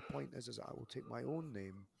 But the point is I will take my own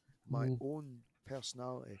name, my own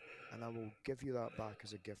personality, and I will give you that back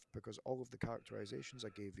as a gift because all of the characterizations I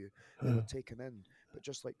gave you, they were taken in. But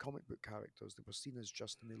just like comic book characters, they were seen as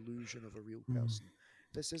just an illusion of a real person.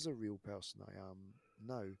 This is a real person I am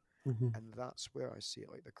now, and that's where I see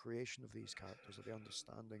it, like the creation of these characters, or the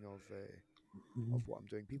understanding of what I'm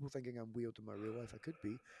doing. People thinking I'm weird in my real life, I could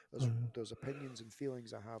be. There's opinions and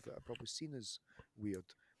feelings I have that are probably seen as weird,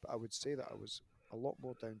 but I would say that I was a lot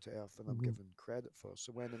more down to earth than I'm given credit for.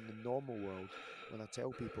 So when in the normal world, when I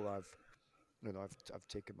tell people I've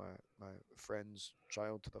taken my friend's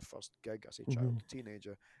child to the first gig. I say child,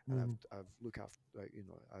 teenager, and I've look after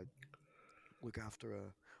I look after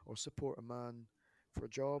or support a man for a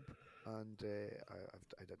job, and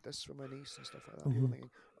I did this for my niece and stuff like that. People are thinking,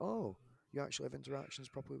 oh, you actually have interactions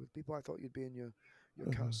properly with people. I thought you'd be in your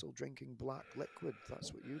castle drinking black liquid.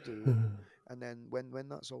 That's what you do. And then when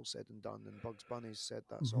that's all said and done, and Bugs Bunny's said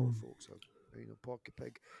that's all, folks. Or, Porky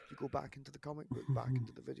Pig. You go back into the comic book, back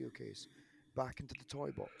into the video case, back into the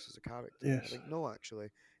toy box as a character. And I Yes. think no, actually,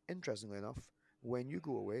 interestingly enough, when you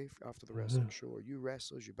go away after the wrestling show, or you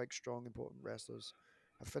wrestlers, you big, strong, important wrestlers,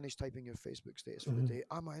 I finished typing your Facebook status for the Mhm. day.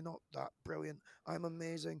 Am I not that brilliant? I'm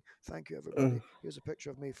amazing. Thank you, Uh, everybody. Here's a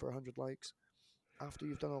picture of me for 100 likes. After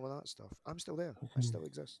you've done all of that stuff, I'm still there. I mhm, still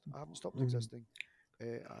exist. I haven't stopped mhm, existing.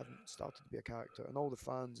 I haven't started to be a character. And all the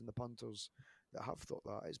fans and the punters that have thought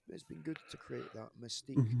that, it's been good to create that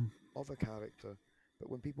mystique mhm, of a character. But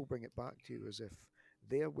when people bring it back to you as if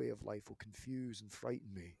their way of life will confuse and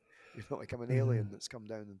frighten me, like I'm an alien mhm, that's come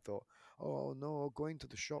down and thought, oh no, going to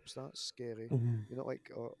the shops, that's scary. mhm.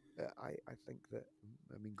 I think that,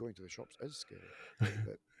 I mean, going to the shops is scary.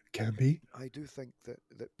 But Can be. I do think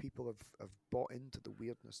that people have bought into the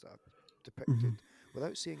weirdness that I've Mhm, depicted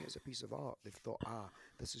without seeing it as a piece of art. They've thought,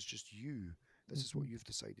 this is just you. This is mhm, what you've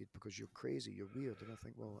decided because you're crazy, you're weird. And I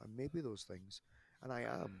think, well, and maybe those things. And I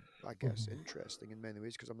am, I guess, mhm, interesting in many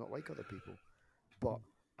ways because I'm not like other people. But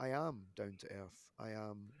I am down to earth. I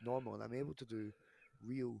am normal and I'm able to do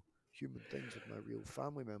real human things with my real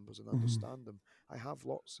family members and mhm, understand them. I have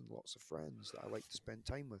lots and lots of friends that I like to spend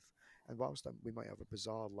time with. And whilst we might have a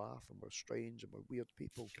bizarre laugh and we're strange and we're weird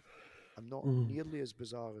people, I'm not mhm, nearly as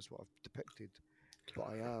bizarre as what I've depicted, but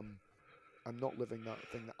I'm not living that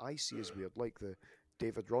thing that I see as weird, like the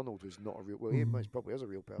David Ronald, who's not a real. Well, he mhm, probably is a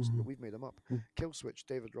real person, but mhm, we've made him up. mhm, Killswitch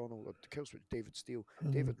David Ronald, or Killswitch David Steele.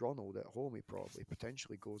 mhm, David Ronald at home, he probably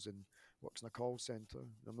potentially goes and works in a call center.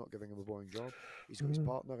 I'm not giving him a boring job. He's got his mhm,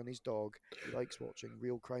 partner and his dog. He likes watching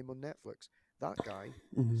real crime on Netflix. That guy,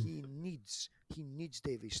 mhm, he needs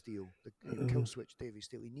Davy Steele, the mhm, Killswitch Davy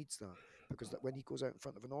Steele. He needs that because that when he goes out in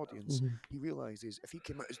front of an audience, mhm, he realizes if he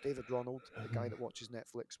came out as David Ronald, the guy that watches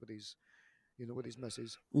Netflix with his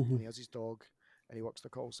missus, mhm, and he has his dog, and he works the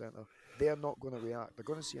call center, they're not going to react. They're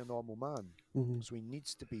going to see a normal man. mhm, So he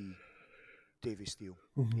needs to be Davy Steele.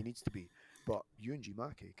 mhm, He needs to be. But Ewan G.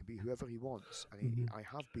 Mackey can be whoever he wants. And mhm, I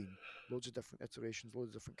have been loads of different iterations, loads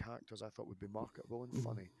of different characters I thought would be marketable and mhm.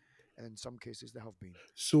 funny. And in some cases, they have been.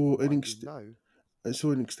 So But what an I do now,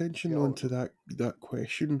 extension yeah, onto that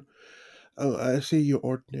question. I say your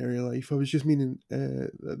ordinary life. I was just meaning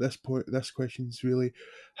at this point. This question's really,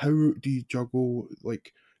 how do you juggle,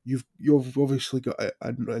 like, you've obviously got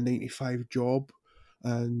a 9 to 5 job,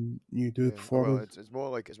 and you do yeah, well, performance. it's more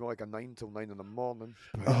like a 9 till 9 in the morning.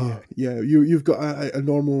 But yeah, Yeah, you've got a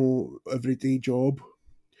normal everyday job.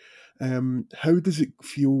 How does it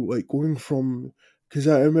feel like going from? Because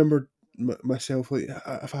I remember myself, like,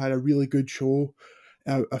 if I had a really good show,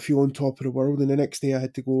 I feel on top of the world, and the next day I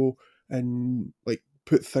had to go and, like,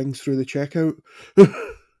 put things through the checkout.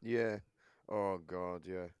 yeah. Oh God,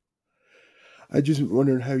 yeah. I just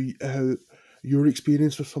wondering how your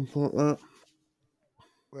experience or something like that.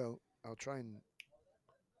 Well, I'll try and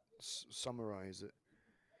summarize it.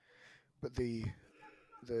 But the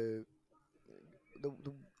the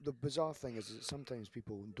the bizarre thing is that sometimes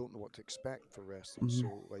people don't know what to expect for wrestling. Mm-hmm,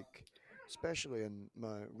 So like, especially in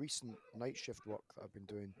my recent night shift work that I've been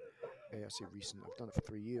doing, I say recent, I've done it for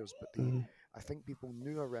 3 years, but the mm-hmm, I think people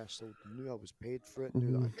knew I wrestled, knew I was paid for it,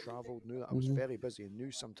 knew that mm-hmm, I travelled, knew that I was mm-hmm, very busy, and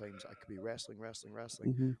knew sometimes I could be wrestling, wrestling,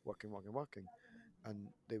 wrestling, mm-hmm, working, working, working, and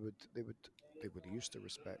they would used to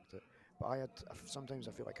respect it. But sometimes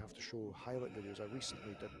I feel like I have to show highlight videos. I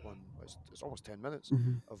recently did one. It's almost 10 minutes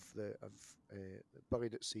mm-hmm, of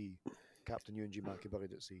Buried at Sea. Captain Ewan G. Mackey,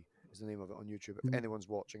 Buried at Sea is the name of it on YouTube. If mm-hmm, anyone's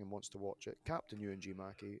watching and wants to watch it, Captain Ewan G.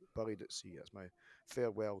 Mackey, Buried at Sea. That's my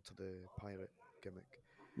farewell to the pirate gimmick.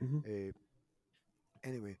 mm-hmm, Uh,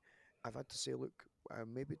 anyway, I've had to say, look,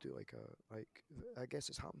 maybe do I guess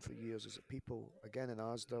it's happened for years. Is that people again in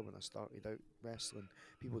Asda when I started out wrestling,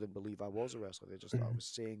 people didn't believe I was a wrestler. They just thought I was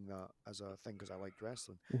saying that as a thing because I liked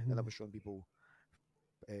wrestling. And I mm-hmm, was showing people,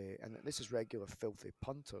 and this is regular filthy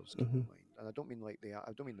punters. Keep mm-hmm, in mind, and I don't mean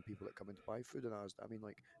the people that come in to buy food in Asda. I mean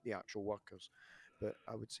like the actual workers. But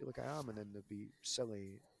I would say like I am, and then there'd be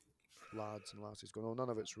silly lads and lasses going, "Oh, none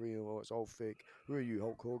of it's real. Oh, it's all fake. Who are you,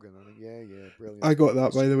 Hulk Hogan?" I think, "Yeah, yeah, brilliant. I got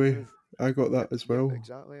that, Let's by see the you way. move." I got that as Yep, well.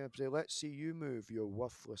 exactly. I'd say, "Let's see you move, your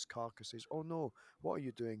worthless carcasses." Oh no, what are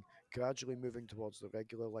you doing? Gradually moving towards the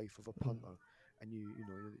regular life of a punter, and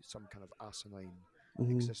some kind of asinine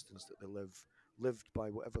Mm-hmm, existence that they lived by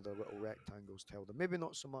whatever their little rectangles tell them. Maybe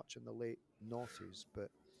not so much in the late noughties, but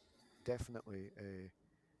definitely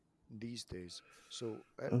these days. So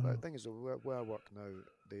the uh-huh, thing is, where I work now,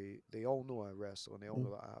 they all know I wrestle, and they all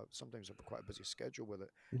know that I sometimes have quite a busy schedule with it,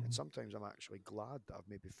 and mm-hmm, sometimes I'm actually glad that I've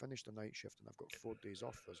maybe finished a night shift and I've got 4 days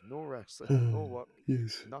off. There's no wrestling, no work,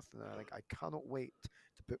 yes. nothing. I think I cannot wait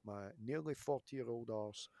to put my nearly 40-year-old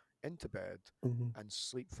arse into bed Mm-hmm, and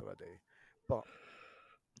sleep for a day. But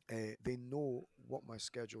they know what my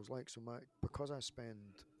schedule's like, so because I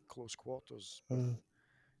spend close quarters with uh,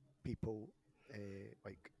 people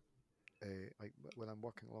like like when I'm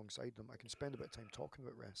working alongside them, I can spend a bit of time talking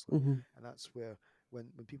about wrestling, Mhm. and that's where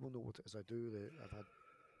when people know what it is I do, I've had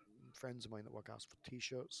friends of mine that work ask for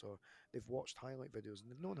T-shirts, or they've watched highlight videos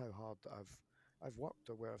and they've known how hard that I've worked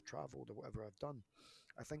or where I've travelled or whatever I've done.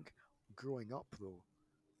 I think growing up though,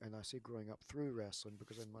 and I say growing up through wrestling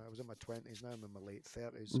because I was in my 20s, now I'm in my late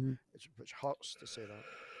 30s, Mhm. which hurts to say that,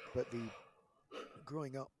 but the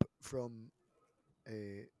growing up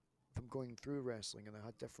uh, from going through wrestling, and I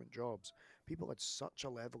had different jobs, people had such a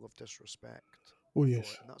level of disrespect Oh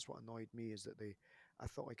for yes. it, and that's what annoyed me is that I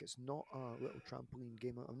felt like it's not a little trampoline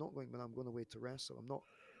game. I'm not going when I'm going away to wrestle. I'm not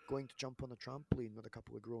going to jump on a trampoline with a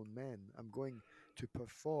couple of grown men. I'm going to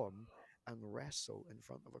perform and wrestle in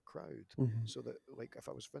front of a crowd. Mhm. So that, like, if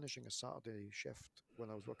I was finishing a Saturday shift when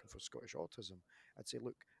I was working for Scottish Autism, I'd say,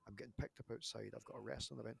 look, I'm getting picked up outside. I've got a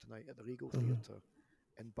wrestling event tonight at the Regal Mhm. Theatre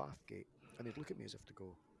in Bathgate, and they'd look at me as if to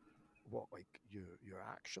go, "What? Like you're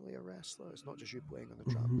actually a wrestler? It's not just you playing on the Mhm.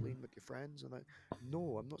 trampoline with your friends?" And I,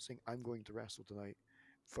 no, I'm not saying I'm going to wrestle tonight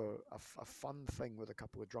for a fun thing with a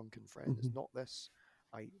couple of drunken friends. It's Mhm. not this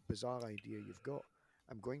bizarre idea you've got.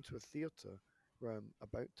 I'm going to a theatre where I'm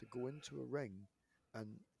about to go into a ring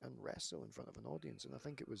and wrestle in front of an audience. And I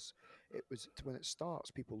think it was when it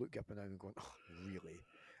starts, people look up and down and going, "Oh, really?"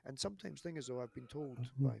 And sometimes thing is though, I've been told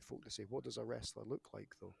Mhm. by folk to say, "What does a wrestler look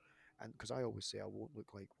like though?" And because I always say I won't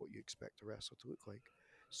look like what you expect a wrestler to look like.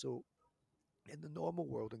 So in the normal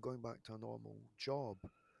world, and going back to a normal job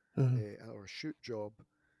Mhm. or a shoot job,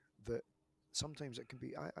 that sometimes it can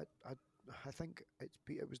be. I think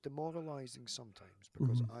it was demoralizing sometimes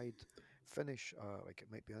because Mhm. I'd finish like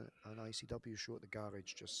it might be an ICW show at the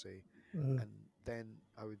garage, just say, Mhm. and then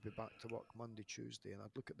I would be back to work Monday, Tuesday, and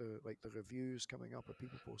I'd look at the reviews coming up or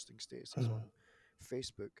people posting statuses on Mhm.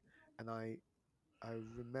 Facebook, and I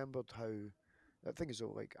remembered how the thing is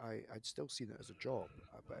though, like I'd still seen it as a job,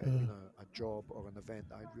 but it had been Mhm. a job or an event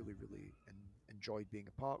that I'd really enjoyed being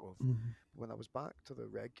a part of. Mhm. But when I was back to the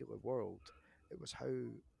regular world, it was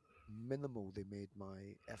how minimal they made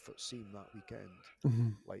my effort seem that weekend.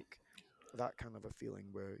 Mhm. Like that kind of a feeling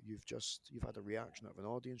where you've had a reaction out of an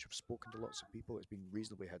audience, you've spoken to lots of people, it's been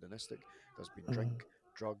reasonably hedonistic, there's been drink, Mhm.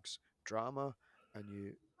 drugs, drama, and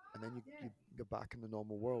you're back in the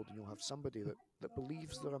normal world, and you'll have somebody that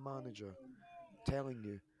believes they're a manager telling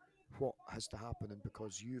you what has to happen, and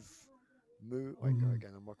because you've moved, like Mhm.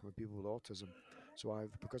 again, I'm working with people with autism, so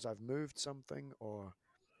I've moved something, or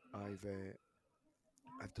I've uh,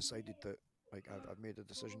 I've decided that, like, I've made a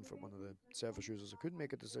decision for one of the service users. I couldn't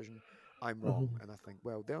make a decision. I'm wrong, Mhm. and I think,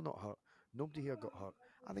 well, they're not hurt. Nobody here got hurt.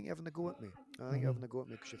 I think you're having a go at me. I think you're Mhm. having a go at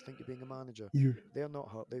me because you think you're being a manager. You. They're not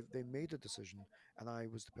hurt. They made a decision, and I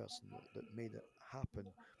was the person that made it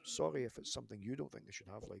happen. Sorry if it's something you don't think they should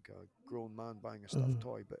have, like a grown man buying a stuffed Mhm.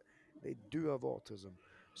 toy, but they do have autism.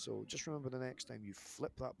 So just remember the next time you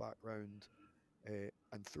flip that back round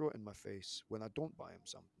and throw it in my face when I don't buy him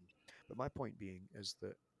something. But my point being is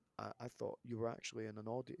that I thought you were actually in an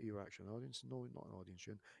audience. You were actually an audience. No, not an audience.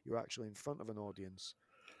 You were actually in front of an audience,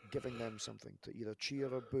 giving them something to either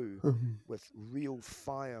cheer or boo, Mhm. with real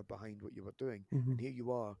fire behind what you were doing. And Mhm. here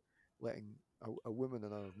you are, letting a woman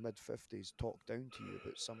in her mid 50s talk down to you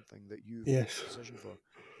about something that you've made Yes. the decision for.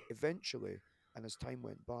 Eventually, and as time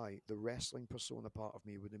went by, the wrestling persona part of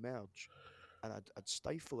me would emerge, and I'd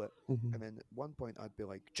stifle it. Mhm. And then at one point, I'd be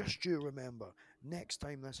like, just you remember, next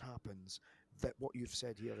time this happens, that what you've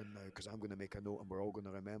said here and now, because I'm going to make a note and we're all going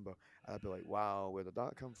to remember. And I'd be like, wow, where did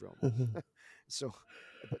that come from? Mhm. So,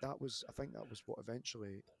 but I think that was what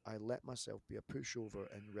eventually I let myself be a pushover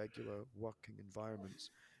in regular working environments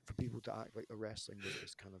for people to act like the wrestling was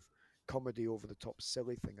this kind of comedy over the top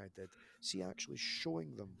silly thing I did. See, actually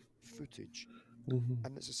showing them footage. Mhm.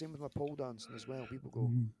 And it's the same with my pole dancing as well. People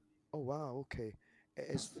go, Mhm. oh wow, okay,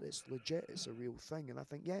 it's legit, it's a real thing. And I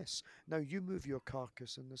think, yes, now you move your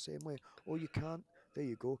carcass in the same way. Oh, you can't. There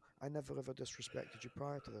you go. I never ever disrespected you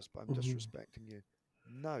prior to this, but I'm Mhm. disrespecting you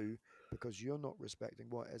now because you're not respecting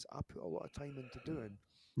what it is I put a lot of time into doing,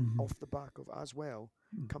 Mhm. off the back of, as well,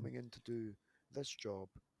 Mhm. coming in to do this job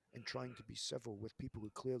and trying to be civil with people who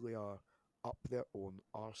clearly are up their own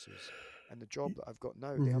arses. And the job that I've got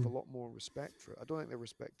now, they have a Mhm. lot more respect for it. I don't think they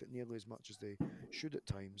respect it nearly as much as they should at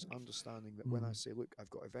times, understanding that when I Mhm. say, look, I've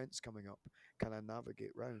got events coming up, can I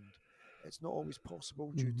navigate round? It's not always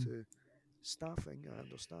possible due Mhm. to staffing, I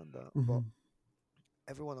understand that, but Mhm.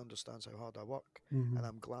 everyone understands how hard I work, and Mhm.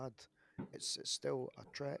 I'm glad. It's still a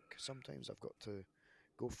trek. Sometimes I've got to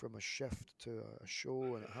go from a shift to a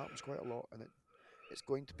show, and it happens quite a lot, and it's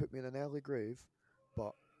going to put me in an early grave,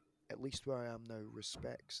 but at least where I am now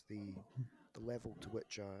respects the level to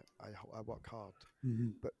which I work hard.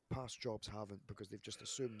 Mhm. But past jobs haven't, because they've just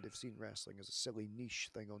assumed they've seen wrestling as a silly niche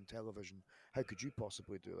thing on television. How could you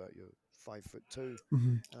possibly do that? You're 5'2",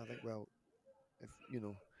 Mhm. and I think, well, if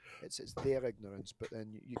it's their ignorance, but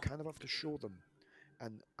then you kind of have to show them.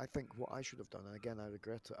 And I think what I should have done, and again I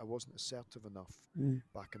regret it, I wasn't assertive enough Mhm.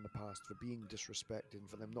 back in the past for being disrespected and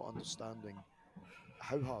for them not understanding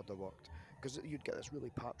how hard I worked. Because you'd get this really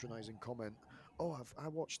patronising comment, "Oh, I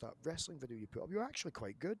watched that wrestling video you put up. You're actually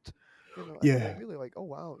quite good," and Yeah. really like, "Oh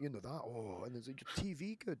wow, that. Oh, and is your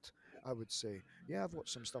TV good?" I would say, "Yeah, I've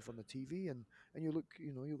watched some stuff on the TV, and you look,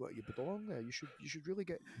 you belong there. You should really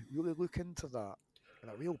look into that in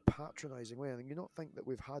a real patronising way." And you not think that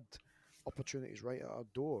we've had opportunities right at our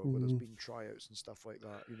door where there's Mhm. been tryouts and stuff like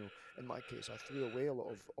that. In my case, I threw away a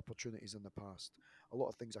lot of opportunities in the past, a lot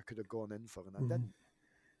of things I could have gone in for, and I Mhm. didn't.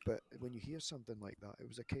 But when you hear something like that, it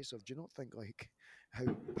was a case of, do you not think like how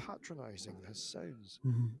patronising this sounds,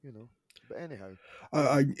 Mhm. you know? But anyhow,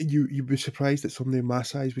 You'd be surprised that somebody my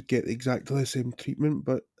size would get exactly the same treatment,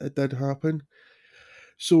 but it did happen.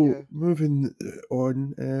 So yeah, moving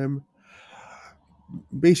on,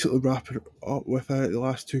 basically wrapping it up with the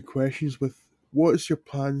last two questions. With what is your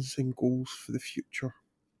plans and goals for the future?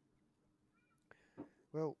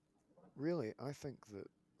 well, really, I think that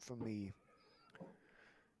for me,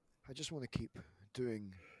 I just want to keep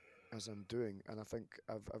doing as I'm doing, and I think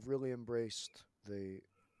I've really embraced the.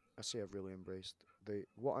 I say I've really embraced the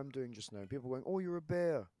what I'm doing just now. People going, "Oh, you're a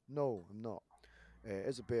bear." No, I'm not.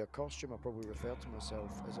 As a bear costume, I probably refer to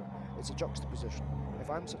myself as a. It's a juxtaposition. If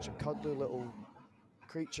I'm such a cuddly little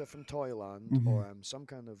creature from Toyland, Mhm. or I'm some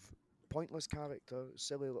kind of pointless character,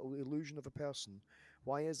 silly little illusion of a person,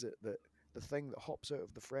 why is it that the thing that hops out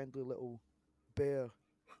of the friendly little bear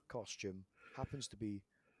costume happens to be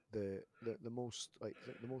the most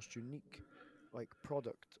the most unique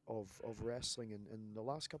product of wrestling in the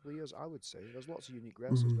last couple of years? I would say there's lots of unique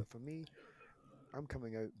wrestlers, Mhm. but for me, I'm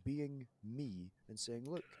coming out being me and saying,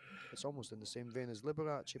 look, it's almost in the same vein as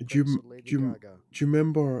Liberace, Do Prince, you or Lady do you, Gaga. do you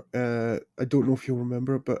remember? I don't know if you'll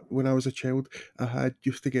remember it, but when I was a child, I had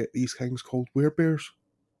used to get these things called werebears.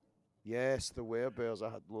 Yes, the werebears. I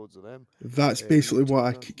had loads of them. That's Me basically and what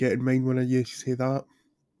I Tina. could get in mind when I used to say that.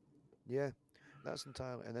 Yeah, that's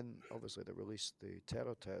entirely. And then obviously they released the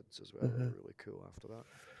Terror Teds as well. They Uh-huh. were really cool after that.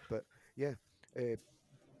 But yeah, uh,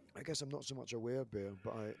 I guess I'm not so much a werebear,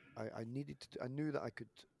 but I needed to. I knew that I could.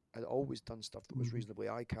 I'd always done stuff that was Mhm. reasonably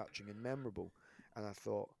eye-catching and memorable, and I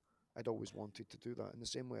thought I'd always wanted to do that. In the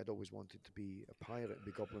same way, I'd always wanted to be a pirate and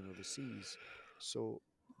be Goblin of the Seas. So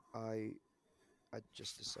I I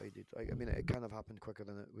just decided. I mean, it kind of happened quicker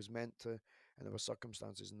than it was meant to, and there were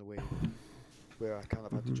circumstances in the way where I kind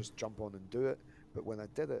of had to Mhm. just jump on and do it. But when I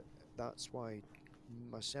did it, that's why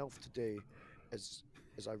myself today is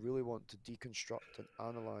I really want to deconstruct and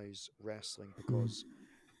analyze wrestling, Mhm. because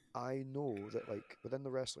I know that within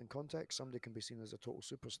the wrestling context, somebody can be seen as a total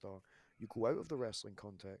superstar. You go out of the wrestling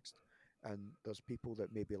context, and there's people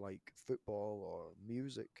that maybe like football or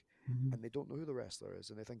music, Mhm. and they don't know who the wrestler is,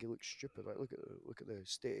 and they think he looks stupid. Like look at the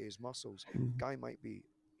state of his muscles. Mhm. Guy might be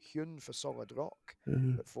hewn for solid rock,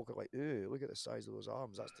 Mhm. but folk are like, "Ew, look at the size of those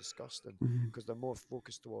arms. That's disgusting." Mhm. Because they're more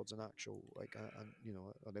focused towards an actual and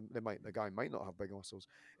or the guy might not have big muscles.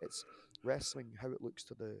 It's wrestling how it looks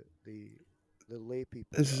to the lay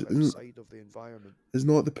people that Is are outside of the environment. is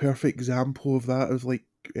not the perfect example of that of like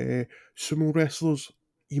sumo wrestlers.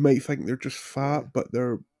 You might think they're just Yeah, fat, but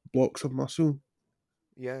they're blocks of muscle.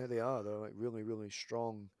 yeah, they are. They're like really, really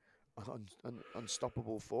strong,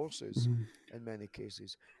 unstoppable forces Mhm. in many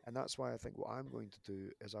cases, and that's why I think what I'm going to do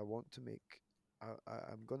is I want to make.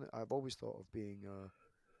 I'm gonna. I've always thought of being.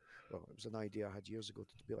 Well, it was an idea I had years ago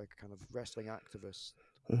to be like a kind of wrestling activist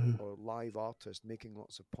Uh-huh. or live artist, making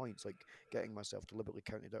lots of points, like getting myself deliberately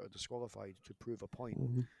counted out or disqualified to prove a point.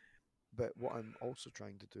 Mhm. But what I'm also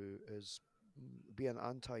trying to do is be an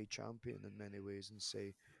anti-champion in many ways and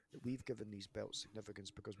say that we've given these belts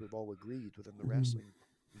significance because we've all agreed within the Mhm. wrestling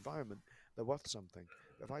environment they're worth something.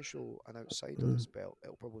 But if I show an outsider Mhm. this belt,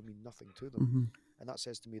 it'll probably mean nothing to them. Mhm. And that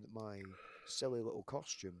says to me that my silly little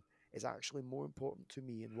costume is actually more important to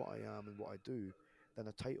me and what I am and what I do than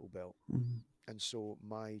a title belt. Mhm. And so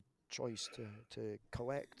my choice to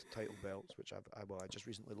collect title belts, which I just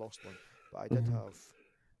recently lost one, but I did Mhm. have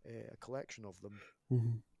a collection of them.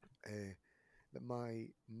 Mhm. Uh, that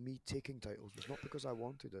me taking titles was not because I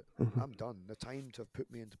wanted it. Mhm. I'm done. The time to have put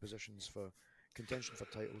me into positions for contention for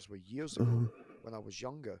titles were years ago Mhm. when I was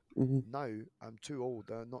younger. Mhm. Now I'm too old.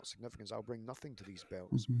 They're not significant. I'll bring nothing to these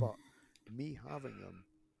belts. Mhm. But me having them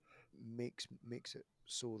makes it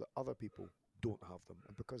so that other people don't have them,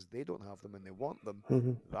 and because they don't have them and they want them,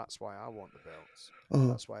 Mhm. that's why I want the belts. Uh-huh.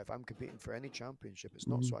 That's why if I'm competing for any championship, it's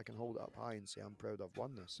not Mhm. so I can hold it up high and say I'm proud I've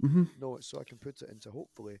won this. Mhm. No, it's so I can put it into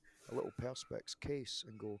hopefully a little perspex case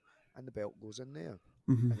and go, and the belt goes in there,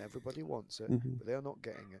 Mhm. and everybody wants it, Mhm. but they're not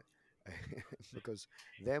getting it because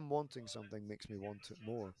them wanting something makes me want it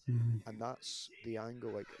more, Mhm. and that's the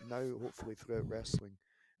angle. Like now, hopefully throughout wrestling,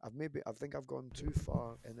 I think I've gone too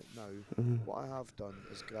far in it now. Mhm. What I have done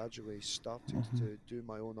is gradually started Mhm. to do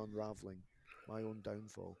my own unraveling, my own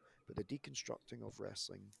downfall. But the deconstructing of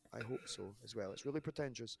wrestling, I hope so as well. It's really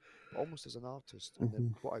pretentious, but almost as an artist. And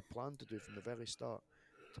Mhm. what I planned to do from the very start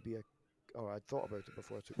to be a, or I'd thought about it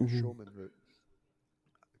before I took the Mhm. showman route,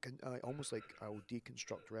 almost like I'll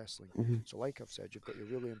deconstruct wrestling. Mhm. So, like I've said, you've got your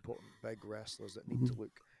really important big wrestlers that need to Mhm.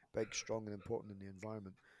 look big, strong, and important in the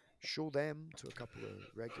environment. Show them to a couple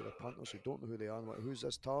of regular punters who don't know who they are. And like, who's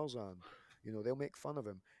this Tarzan? You know, they'll make fun of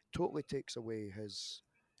him. Totally takes away his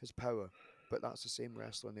power. But that's the same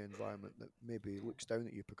wrestler in the environment that maybe looks down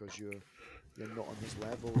at you because you're not on his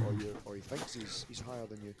level, or he thinks he's higher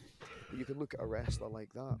than you. But you can look at a wrestler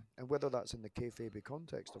like that, and whether that's in the kayfabe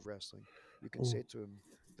context of wrestling, you can Mhm. say to him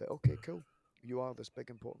that, okay, cool, you are this big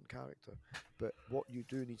important character, but what you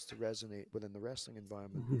do needs to resonate within the wrestling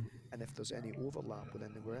environment. Mhm. And if there's any overlap with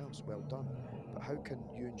anywhere else, well done. But how can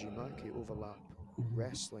Yunji Maki overlap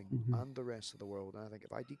wrestling Mhm. and the rest of the world? And I think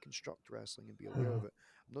if I deconstruct wrestling and be aware Uh-huh. of it,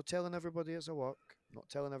 I'm not telling everybody it's a work, I'm not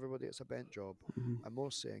telling everybody it's a bent job. Mhm. I'm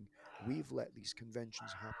more saying we've let these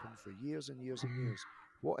conventions happen for years and years and Mhm. years.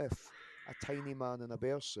 What if a tiny man in a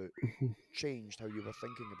bear suit Mhm. changed how you were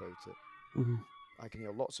thinking about it? Mhm. I can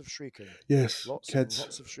hear lots of shrieking, Yes, lots and kids.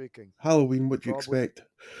 lots of shrieking. Halloween, They what do you probably expect?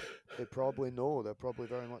 they probably know. They're probably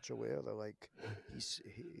very much aware. They're like,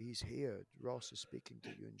 he's here. Ross is speaking to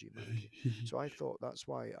you and G Mackey. So I thought that's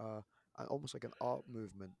why, almost like an art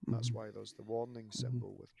movement. That's Mhm. why there's the warning Mhm.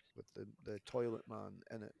 symbol with the toilet man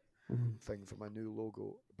in it Mhm. thing for my new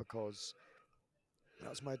logo, because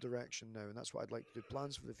that's my direction now, and that's what I'd like to do.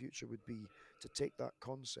 Plans for the future would be to take that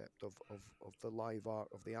concept of the live art,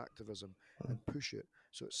 of the activism, and push it.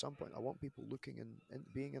 So at some point, I want people looking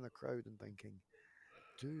and being in a crowd and thinking,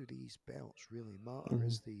 do these belts really matter? Mhm.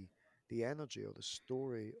 Is the energy or the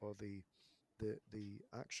story or the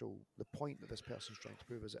actual the point that this person's trying to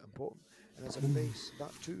prove, is it important? And as a face,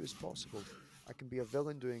 that too is possible. I can be a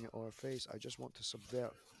villain doing it, or a face. I just want to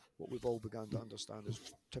subvert what we've all begun to understand as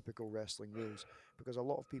typical wrestling rules, because a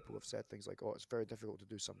lot of people have said things like, oh, it's very difficult to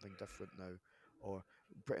do something different now, or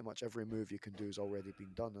pretty much every move you can do has already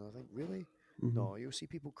been done. And I think, really, Mhm. no, you'll see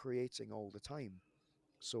people creating all the time.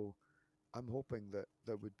 So I'm hoping that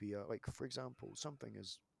there would be a, like, for example, something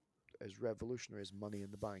as revolutionary as Money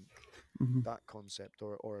in the Bank, Mhm. that concept,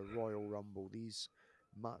 or a Royal Rumble, these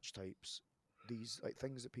match types, these like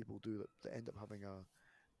things that people do that end up having a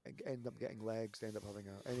end up getting legs, they end up having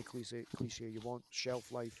a any cliche you want,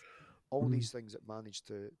 shelf life, all Mhm. these things that manage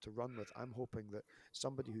to run with. I'm hoping that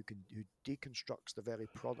somebody who deconstructs the very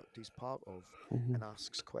product he's part of Mhm. and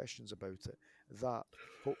asks questions about it, that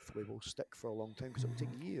hopefully will stick for a long time, because it will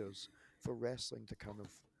take years for wrestling to kind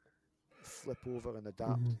of flip over and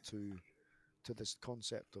adapt Mhm. to this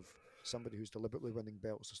concept of somebody who's deliberately winning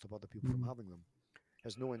belts to stop other people from Mhm. having them.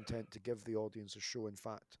 Has no intent to give the audience a show. In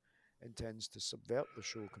fact, intends to subvert the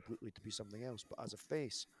show completely to be something else. But as a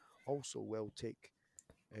face, also will take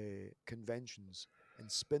conventions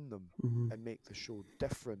and spin them Mhm. and make the show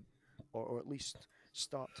different, or at least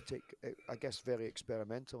start to take, I guess, very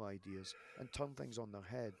experimental ideas and turn things on their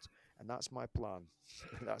head. And that's my plan.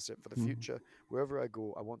 That's it for the Mhm. future. Wherever I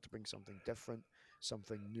go, I want to bring something different,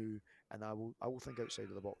 something new, and I will think outside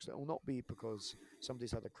of the box. It will not be because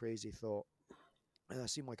somebody's had a crazy thought and I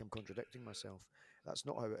seem like I'm contradicting myself. That's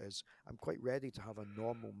not how it is. I'm quite ready to have a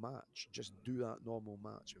normal match. Just do that normal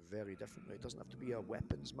match very differently. It doesn't have to be a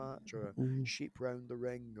weapons match or a Mhm. sheep round the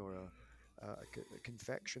ring or a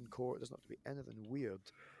confection court. It doesn't have to be anything weird.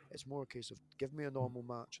 It's more a case of give me a normal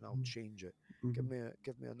match and I'll change it. Mhm.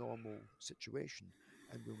 Give me a normal situation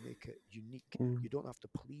and we'll make it unique. Mhm. You don't have to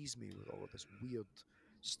please me with all of this weird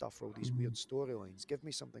stuff or all these weird Mhm. storylines. Give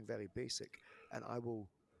me something very basic and I will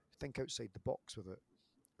think outside the box with it,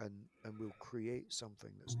 and we'll create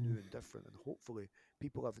something that's new and different, and hopefully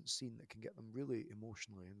people haven't seen that can get them really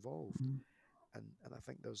emotionally involved. Mhm. And I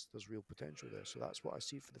think there's real potential there. So that's what I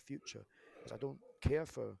see for the future. Is I don't care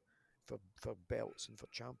for belts and for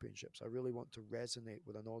championships. I really want to resonate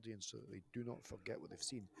with an audience so that they do not forget what they've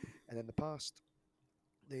seen. And in the past,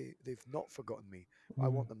 they've not forgotten me. I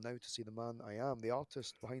Mhm. want them now to see the man I am, the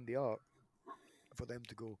artist behind the art, for them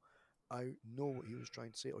to go, I know what he was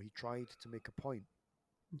trying to say, or he tried to make a point.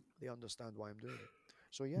 They understand why I'm doing it.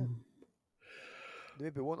 So yeah, Mhm. They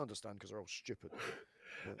maybe won't understand because they're all stupid.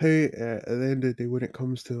 But, Hey, at the end of the day, when it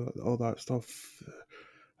comes to all that stuff,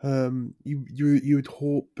 you would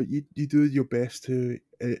hope, but you do your best to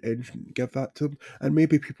give that to them, and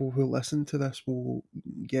maybe people who listen to this will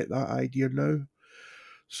get that idea now.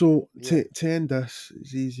 So yeah. to end this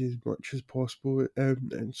as easy as much as possible,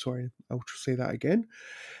 and sorry, I'll just say that again.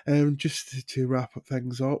 Just to wrap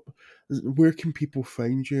things up, where can people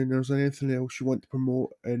find you? And is there anything else you want to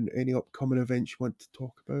promote and any upcoming events you want to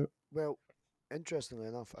talk about? Well, interestingly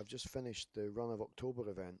enough, I've just finished the run of October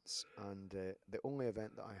events, and the only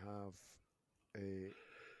event that I have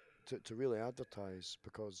to really advertise,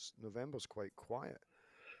 because November's quite quiet,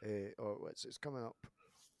 or it's coming up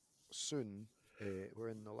soon. We're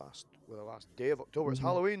in the last day of October. It's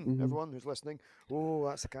Halloween. Everyone who's listening, oh,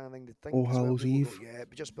 that's the kind of thing they think All as well. Hallows People Eve. go, yeah,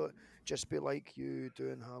 but just be like you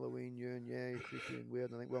doing Halloween, you and yeah, you're creepy and weird.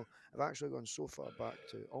 And I think, well, I've actually gone so far back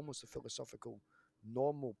to almost a philosophical,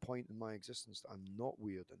 normal point in my existence that I'm not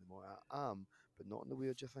weird anymore. I am, but not in the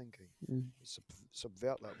weird you're thinking.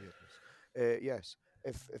 Subvert that weirdness. Yes,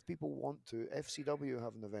 if people want to, FCW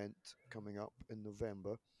have an event coming up in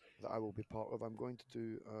November that I will be part of. I'm going to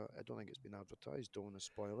do. I don't think it's been advertised. Don't want to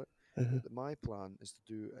spoil it. But my plan is to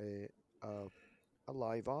do a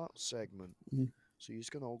live art segment. So you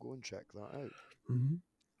can all go and check that out.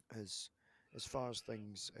 As far as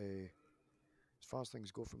things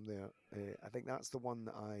go from there, I think that's the one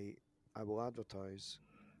that I will advertise,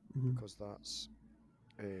 because that's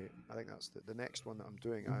I think that's the next one that I'm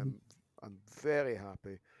doing. I'm very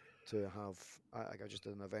happy to have. I just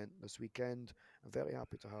did an event this weekend. I'm very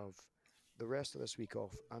happy to have the rest of this week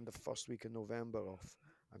off and the first week in November off.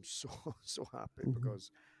 I'm so happy because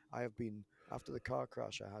I have been, after the car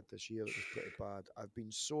crash I had this year that was pretty bad. I've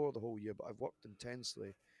been sore the whole year, but I've worked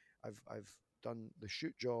intensely. I've done the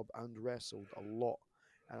shoot job and wrestled a lot,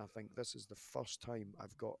 and I think this is the first time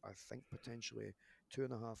I've got, I think, potentially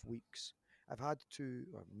 2.5 weeks. I've had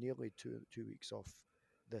nearly two weeks off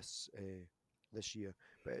this year,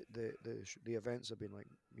 but the events have been like,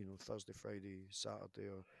 Thursday, Friday, Saturday,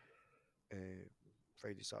 or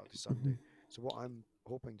Friday, Saturday, Sunday. So what I'm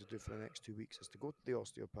hoping to do for the next 2 weeks is to go to the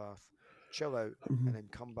osteopath, chill out, and then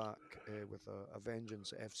come back with a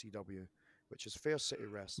vengeance at FCW, which is Fair City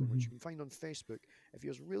Wrestling, which you can find on Facebook. If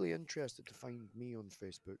you're really interested to find me on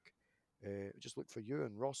Facebook, just look for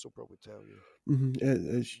Ewan. Ross will probably tell you.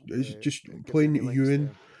 It's just Give plain any links Ewan.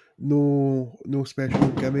 there. No special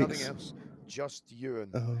gimmicks. Nothing else, just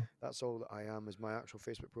Ewan. That's all that I am, is my actual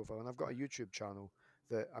Facebook profile. And I've got a YouTube channel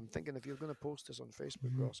that I'm thinking, if you're going to post this on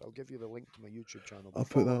Facebook, Ross, I'll give you the link to my YouTube channel. I'll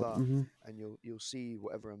put Follow that. and you'll see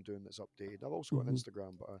whatever I'm doing that's updated. I've also got an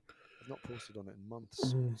Instagram, but I've not posted on it in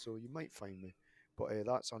months, so you might find me. But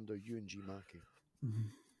that's under Ewan G. Mackey.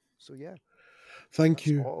 So yeah. Thank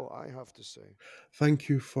you. That's all I have to say. Thank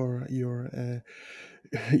you for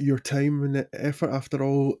your time and effort. After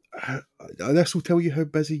all, this will tell you how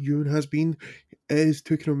busy Ewan has been. It has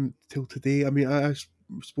taken him till today. I mean, I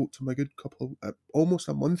spoke to him a good couple, almost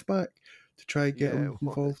a month back, to try and get him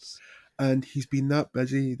involved, and he's been that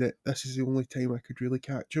busy that this is the only time I could really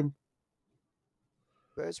catch him.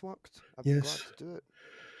 But it's worked. I've been glad to do it.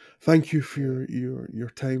 Thank you for your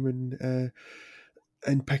time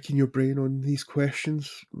and picking your brain on these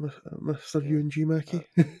questions, Mr. Ewan G. Mackey.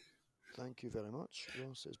 Thank you very much,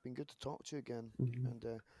 Ross. It's been good to talk to you again,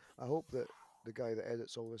 and I hope that the guy that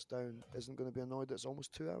edits all this down isn't going to be annoyed that it's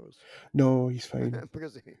almost 2 hours. No, he's fine.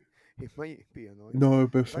 Because he might be annoyed. No, it'll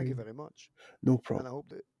be fine. Thank you very much. No problem.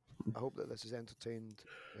 And I hope that this has entertained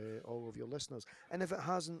all of your listeners. And if it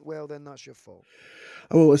hasn't, well, then that's your fault.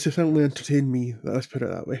 Well, it's certainly entertained me. Let's put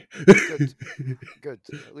it that way. Good.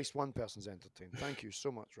 At least one person's entertained. Thank you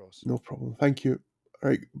so much, Ross. No problem. Thank you.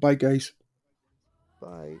 All right. Bye, guys.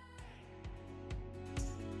 Bye.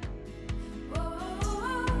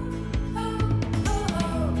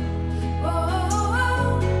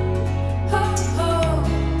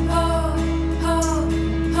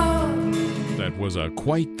 That was a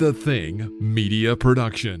Quite the Thing media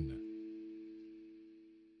production.